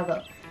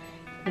Chicago.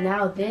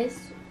 Now this,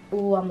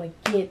 ooh, I'm gonna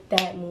get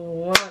that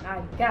Mulan.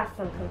 I got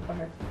something for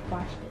her.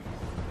 Watch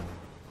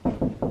this.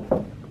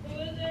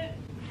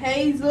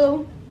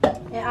 Hazel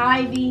and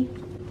Ivy.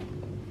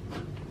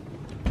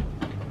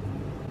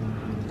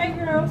 Hey,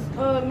 girls.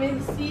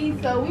 Miss C.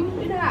 So we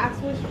know how I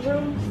switched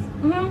rooms.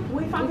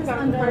 We found this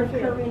found the under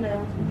perfume.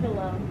 Karina's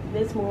pillow.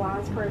 This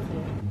Mulan's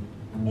perfume.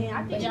 And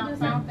I think she Y'all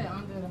deserves. found that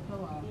under the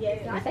pillow.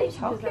 Yes, I Is think they she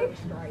chocolate? deserves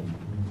a strike.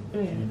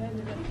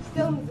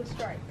 Still needs a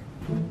strike.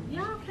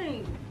 Y'all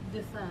can't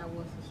decide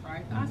what's a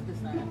strike. I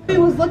decide. We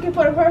was looking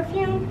for the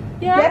perfume.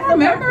 Yeah, That's I the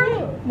remember.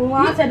 perfume.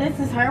 Mulan said this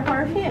is her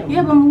perfume.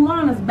 Yeah, but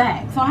Mulan is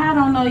back. So I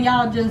don't know.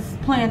 Y'all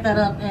just planned that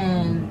up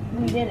and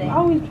We did it.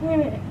 Always playing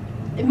it.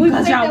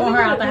 because y'all want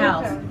her out the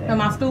house. Am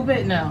I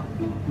stupid? No.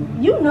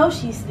 You know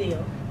she's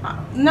still.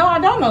 No, I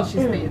don't know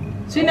she's still.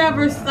 She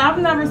never. I've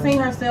never seen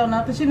her sell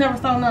nothing. She never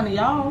stole none of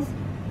y'all's.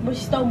 But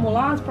she stole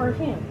Mulan's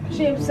perfume.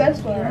 She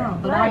obsessed with her. No,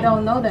 but I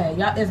don't know that.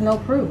 Y'all, there's no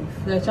proof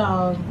that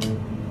y'all.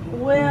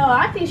 Well,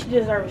 I think she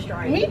deserves a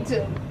strike. Me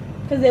too.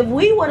 Because if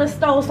we would have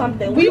stole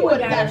something, We would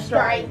would have got a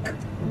strike.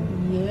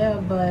 Yeah,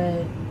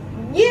 but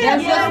Yeah,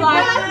 that's just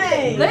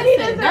like. Listen,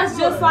 deserves that's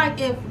just one.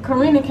 like if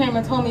Karina came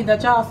and told me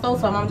that y'all stole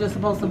something. I'm just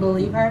supposed to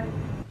believe her.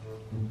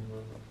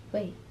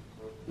 Wait.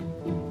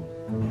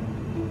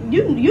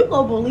 You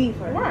go believe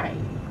her. Right.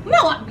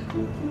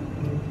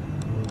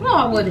 No,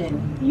 I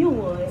wouldn't. You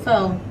would.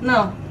 So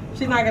no,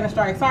 she's not gonna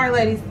strike. Sorry,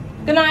 ladies.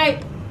 Good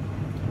night.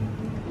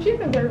 She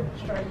deserves a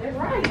strike. That's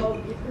right. Well,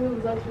 if it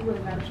was up, she would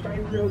have got a strike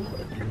real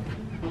quick.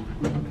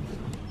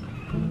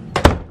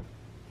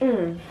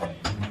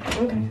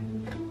 Okay.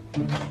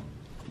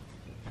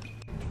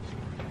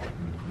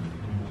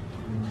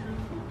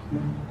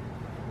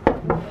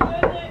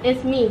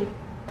 It's me.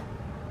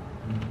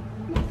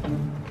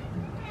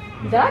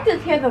 Did I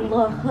just hear them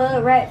little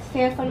hood rats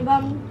saying something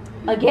about me?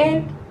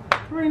 Again?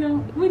 Karina,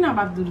 we're not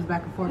about to do this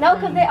back and forth. No,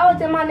 because they always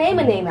did my name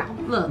and name out.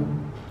 Look,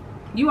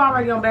 you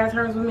already on bad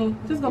terms with me.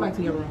 Just go back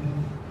to your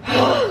room.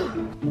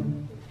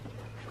 I'm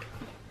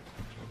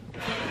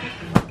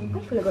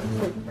gonna go to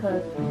sleep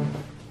because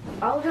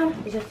all of them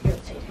is just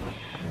irritating.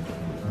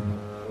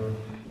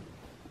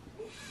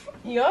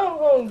 Yo,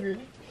 I'm hungry.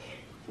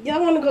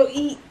 Y'all want to go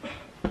eat?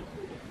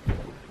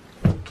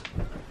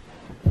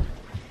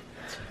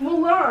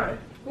 Mulan,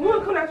 you want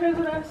to come downstairs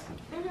with us?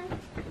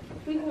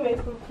 We can make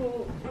some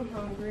food. I'm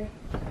hungry.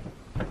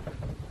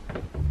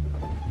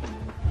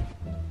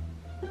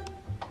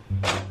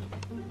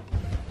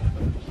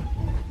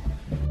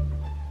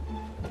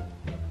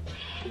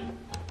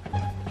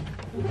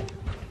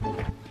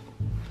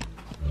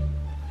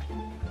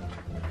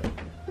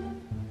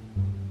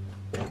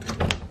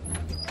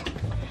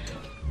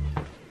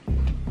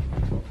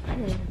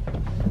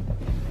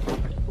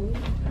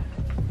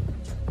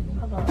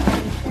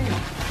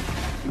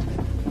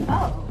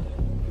 Oh,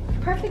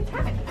 perfect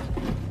time.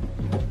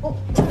 Oh,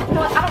 you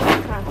know what? I don't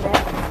have time for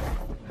that.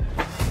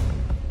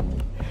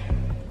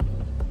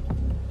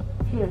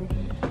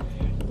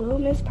 Little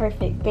Miss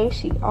Perfect thinks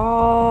she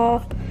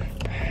all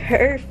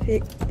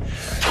perfect.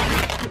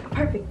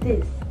 Perfect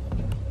this.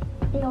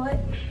 You know what?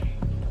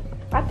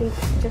 I think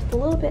just a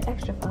little bit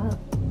extra for her.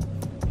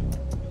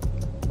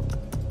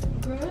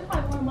 Girl, it's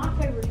like one of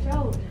my favorite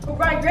shows.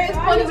 Right, Grant's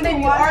funny when they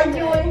be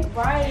arguing.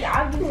 Right,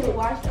 I used to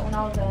watch that when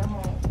I was at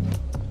home.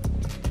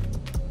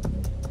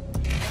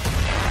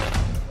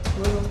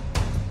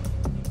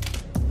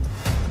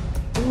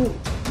 Ooh,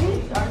 they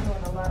be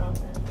arguing a lot on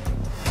that.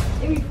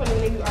 It be funny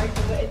when they be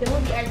arguing, but they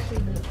would be actually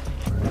good.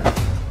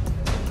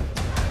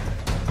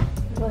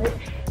 But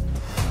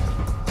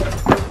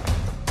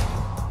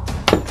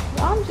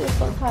I'm just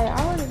so tired.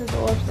 I wanted to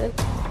go upstairs.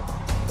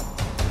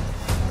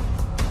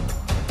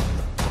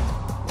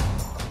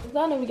 I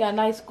know we got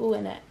night school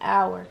in an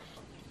hour.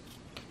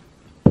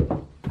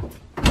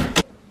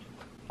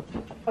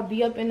 I'll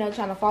be up in there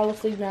trying to fall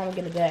asleep now and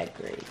get a bad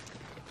grade.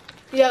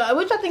 Yeah,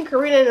 which I think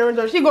Karina in the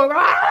door, she going,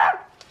 ah!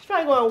 She's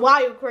probably going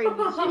wild crazy.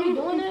 She be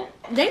doing that?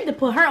 They need to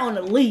put her on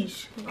a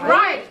leash.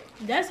 Right.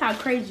 That's how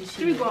crazy She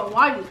she be is. going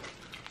wild.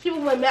 She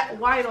was like that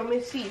wild on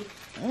Miss C.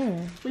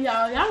 But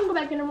y'all can go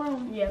back in the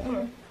room. Yeah, come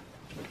on.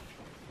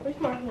 Where's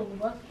my little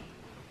bus?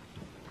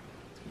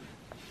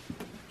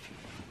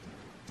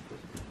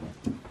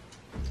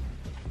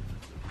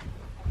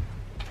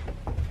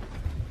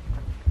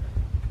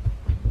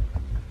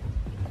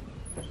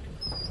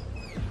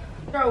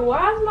 Girl,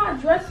 why is my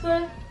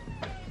dresser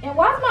and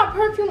why is my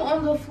perfume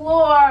on the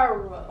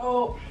floor?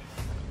 Oh,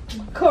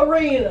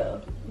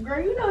 Karina. Girl,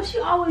 you know she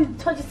always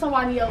touches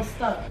somebody else's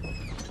stuff.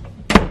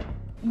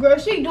 Girl,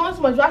 she doing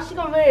so much. Why she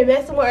come here and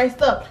messing with her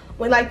stuff?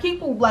 When like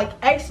people like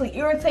actually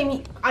irritate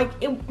me, like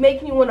it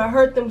make me want to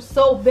hurt them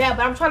so bad.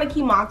 But I'm trying to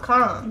keep my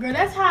calm. Girl,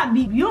 that's how it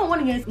be. You don't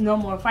want to get no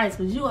more fights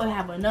because you will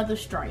have another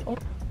strike.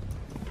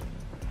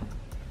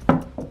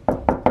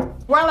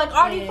 Right, like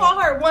already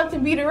fought her once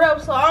and beat her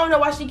up, so I don't know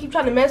why she keep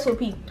trying to mess with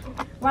people.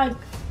 Like,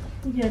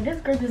 yeah, this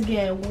group is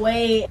getting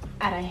way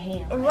out of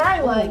hand.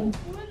 Right, like,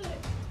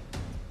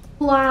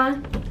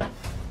 line.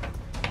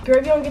 girl,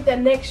 if you don't get that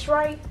neck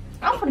straight.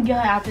 I'm gonna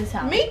get her out this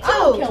house. Me too. I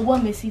don't care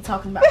what Missy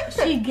talking about.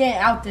 She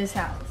getting out this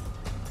house.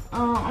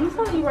 I'm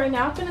telling you right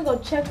now, I'm finna go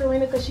check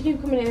Karina because she keep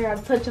coming in here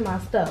and touching my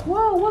stuff.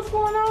 Whoa, what's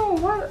going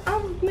on? What?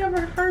 I've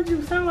never heard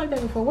you sound like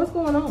that before. What's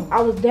going on? I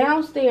was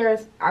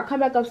downstairs. I come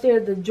back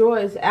upstairs. The drawer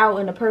is out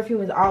and the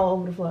perfume is all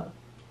over the floor.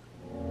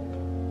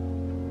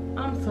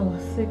 I'm so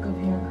sick of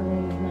hearing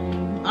Karina's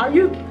name.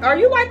 Are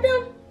you like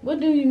them? What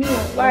do you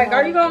mean? Like,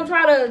 are you gonna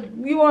try to?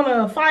 You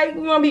wanna fight?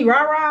 You wanna be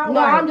rah rah? No,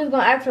 I'm just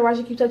gonna ask her why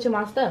she keep touching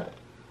my stuff.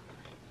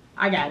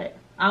 I got it.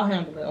 I'll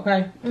handle it.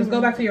 Okay. Just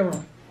go back to your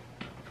room.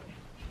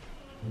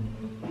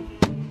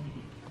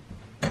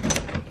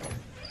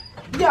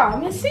 Yeah,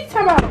 Miss C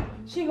talking about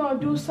she gonna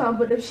do something,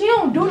 but if she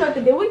don't do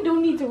nothing, then we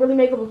do need to really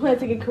make up a plan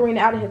to get Karina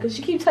out of here because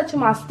she keeps touching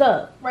my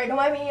stuff. Right, don't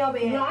mind me in your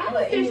bed. No, I don't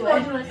but think she's anyway.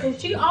 gonna do that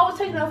because she always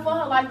taking up for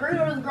her. Like,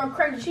 Karina was girl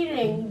crazy. She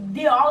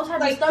did all this type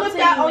Like, of stuff put to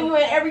that you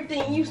on and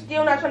everything. You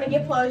still not trying to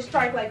get her a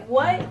strike. Like,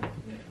 what?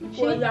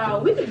 Well,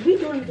 y'all, we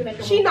do need to make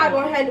a She not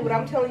gonna handle it.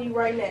 I'm telling you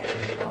right now.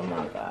 Oh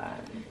my god.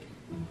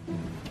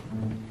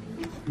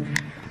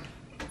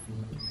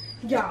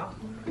 Y'all,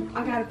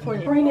 I got a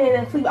point. Karina in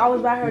that sleep. I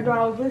was by her door.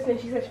 I was listening.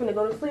 She said she wanna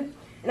go to sleep.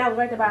 And I was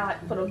right there by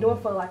like, for the door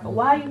for like a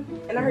while.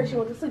 And I heard she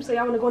went to sleep. So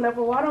y'all wanna go in there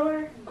for water on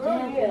her?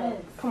 Yeah.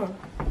 Come on.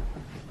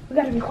 We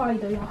gotta be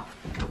quiet though, y'all.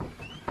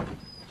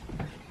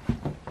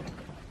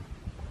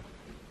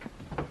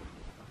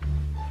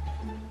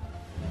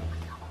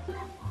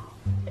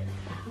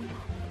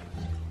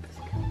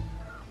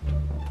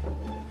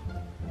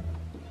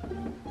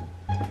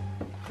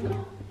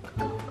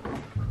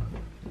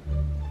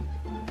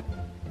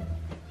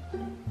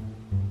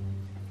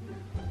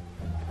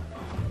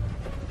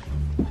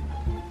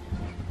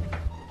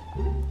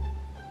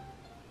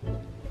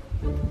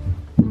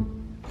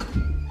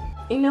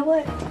 You know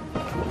what?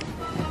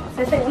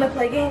 Since they wanna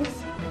play games,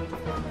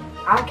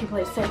 I can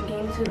play the same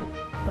game too,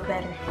 but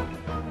better.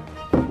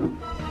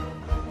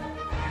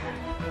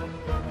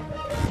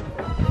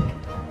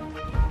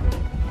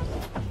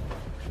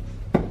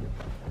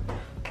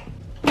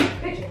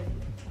 Picture,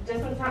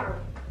 just in time.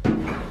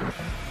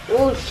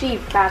 Oh, she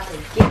about to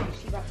get it.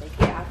 She about to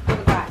get it. I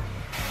forgot.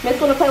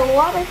 Miss wanna play with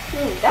water?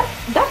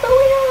 That's the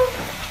way.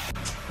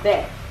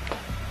 That.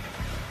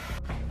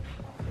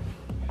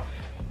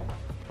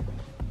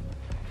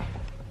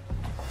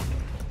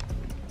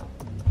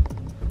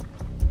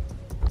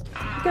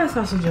 I guess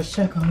I should just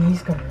check on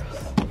these girls.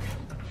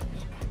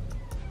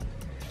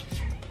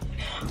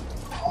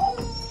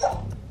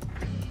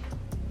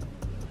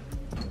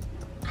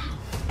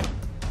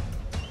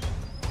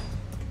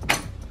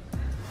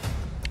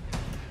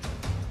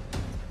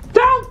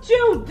 Don't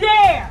you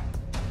dare!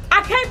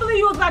 I can't believe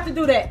you was about to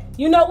do that.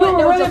 You know what? You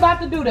were really about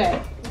to do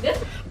that.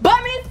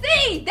 But Miss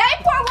C, they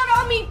poured one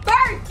on me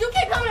first. You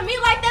keep coming to me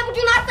like that, but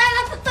you not saying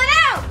nothing to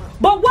them.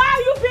 But why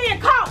are you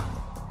being caught?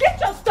 Get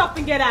your stuff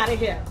and get out of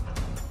here.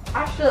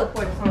 I should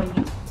pour this on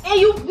you.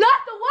 And you knocked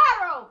the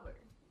water over.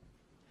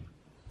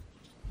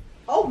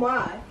 Oh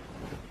my.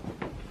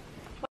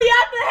 We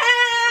out the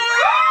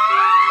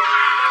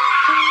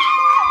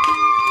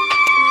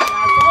I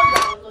told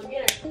y'all I was gonna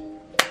get her.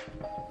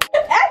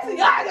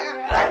 Actually, I got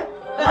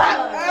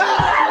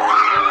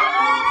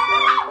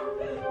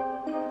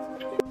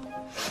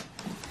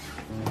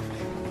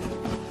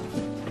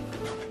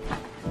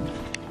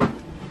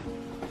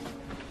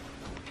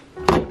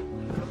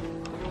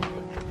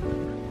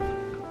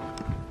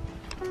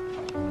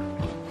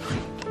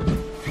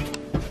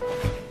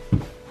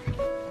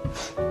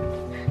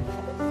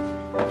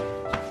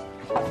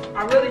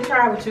I really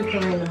tried with you,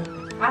 Karina.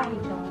 I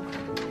hate y'all.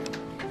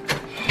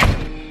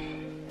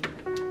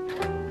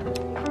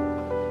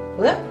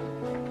 What?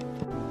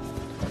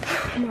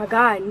 Oh my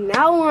god,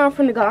 now where I'm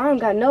finna go, I don't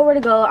got nowhere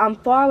to go. I'm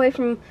far away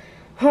from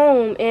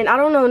home and I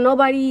don't know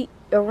nobody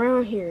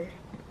around here.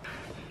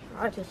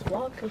 I just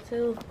walk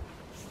until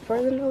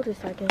further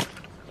notice, I guess.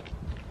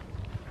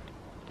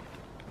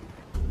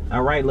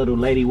 All right, little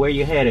lady, where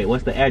you headed?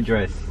 What's the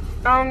address?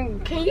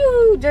 Can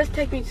you just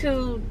take me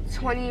to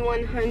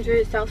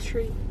 2100 South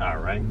Street? All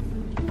right.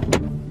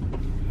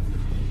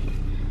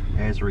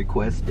 As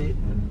requested.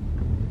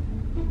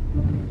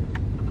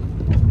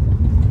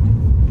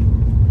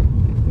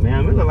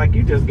 Man, it look like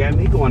you just got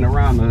me going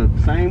around the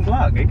same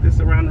block. Ain't this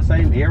around the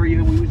same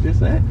area we was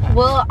just at?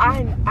 Well,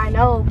 I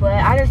know, but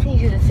I just need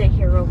you to sit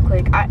here real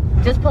quick. I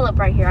just pull up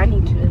right here. I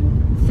need you to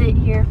sit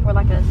here for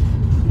like a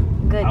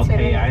good 10 Okay,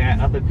 minutes. I got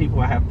other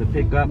people I have to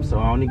pick up, so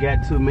I only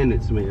got 2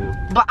 minutes, man.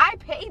 But I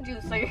paid you,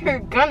 so you're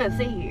gonna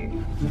sit here.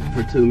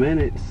 For 2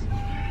 minutes.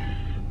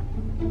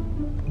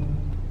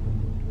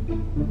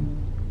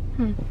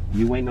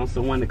 You waiting on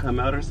someone to come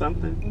out or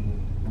something?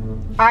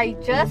 I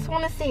just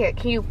want to sit here.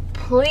 Can you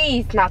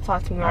please not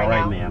talk to me right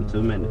now? All right, ma'am.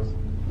 2 minutes.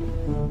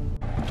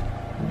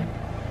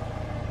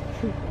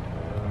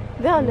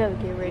 They'll never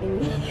get rid of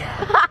me.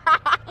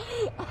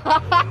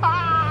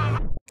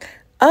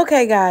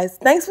 Okay, guys,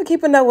 thanks for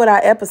keeping up with our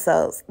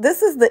episodes.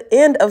 This is the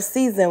end of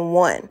season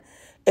 1.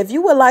 If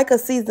you would like a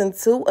season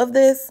 2 of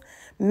this,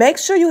 make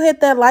sure you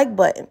hit that like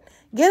button.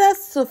 Get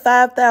us to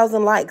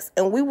 5,000 likes,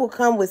 and we will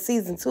come with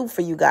season 2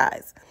 for you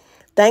guys.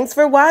 Thanks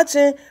for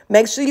watching.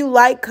 Make sure you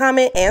like,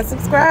 comment, and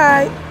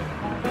subscribe.